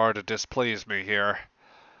thus far to displease me here.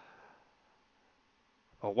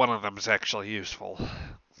 Well, one of them is actually useful.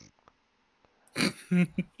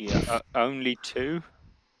 Yeah, only 2.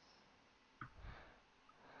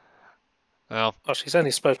 Well, she's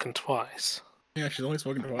only spoken twice. Yeah, she's only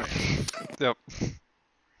spoken twice. Yep.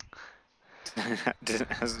 That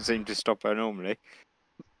hasn't seemed to stop her normally.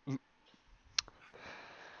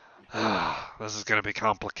 This is gonna be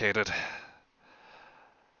complicated.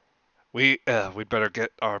 We'd better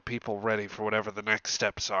get our people ready for whatever the next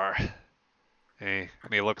steps are. Hey,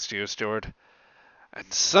 and he looks to you, steward.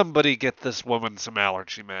 And somebody get this woman some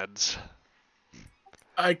allergy meds.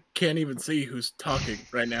 I can't even see who's talking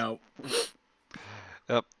right now.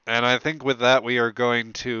 Yep. And I think with that we are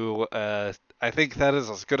going to I think that is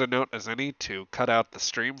as good a note as any to cut out the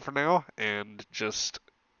stream for now and just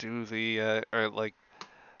do the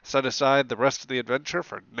set aside the rest of the adventure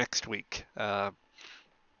for next week.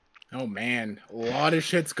 Oh man, a lot of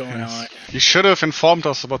shit's going on. You should have informed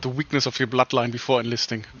us about the weakness of your bloodline before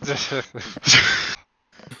enlisting.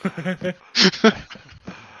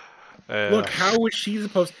 Look, how was she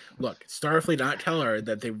supposed? Look, Starfleet not tell her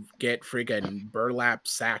that they get freaking burlap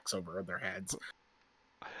sacks over their heads.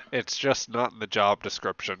 It's just not in the job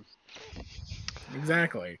description.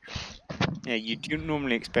 Exactly. Yeah, you do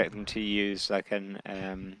normally expect them to use like a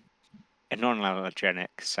non-allergenic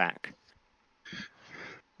sack.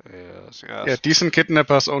 Yes. Yeah, decent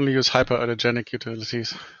kidnappers only use hyperallergenic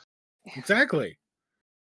utilities. Exactly.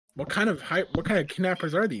 What kind of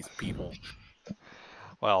kidnappers are these people?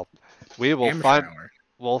 Well,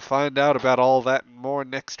 we'll find out about all that and more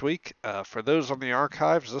next week. For those on the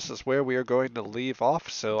archives, this is where we are going to leave off,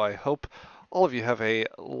 so I hope all of you have a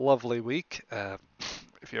lovely week.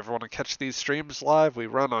 If you ever want to catch these streams live, we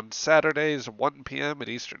run on Saturdays, 1 p.m. at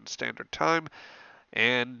Eastern Standard Time.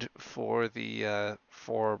 And for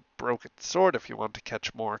Broken Sword, if you want to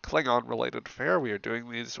catch more Klingon-related fare, we are doing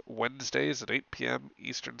these Wednesdays at 8 p.m.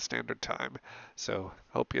 Eastern Standard Time. So,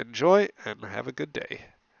 hope you enjoy, and have a good day.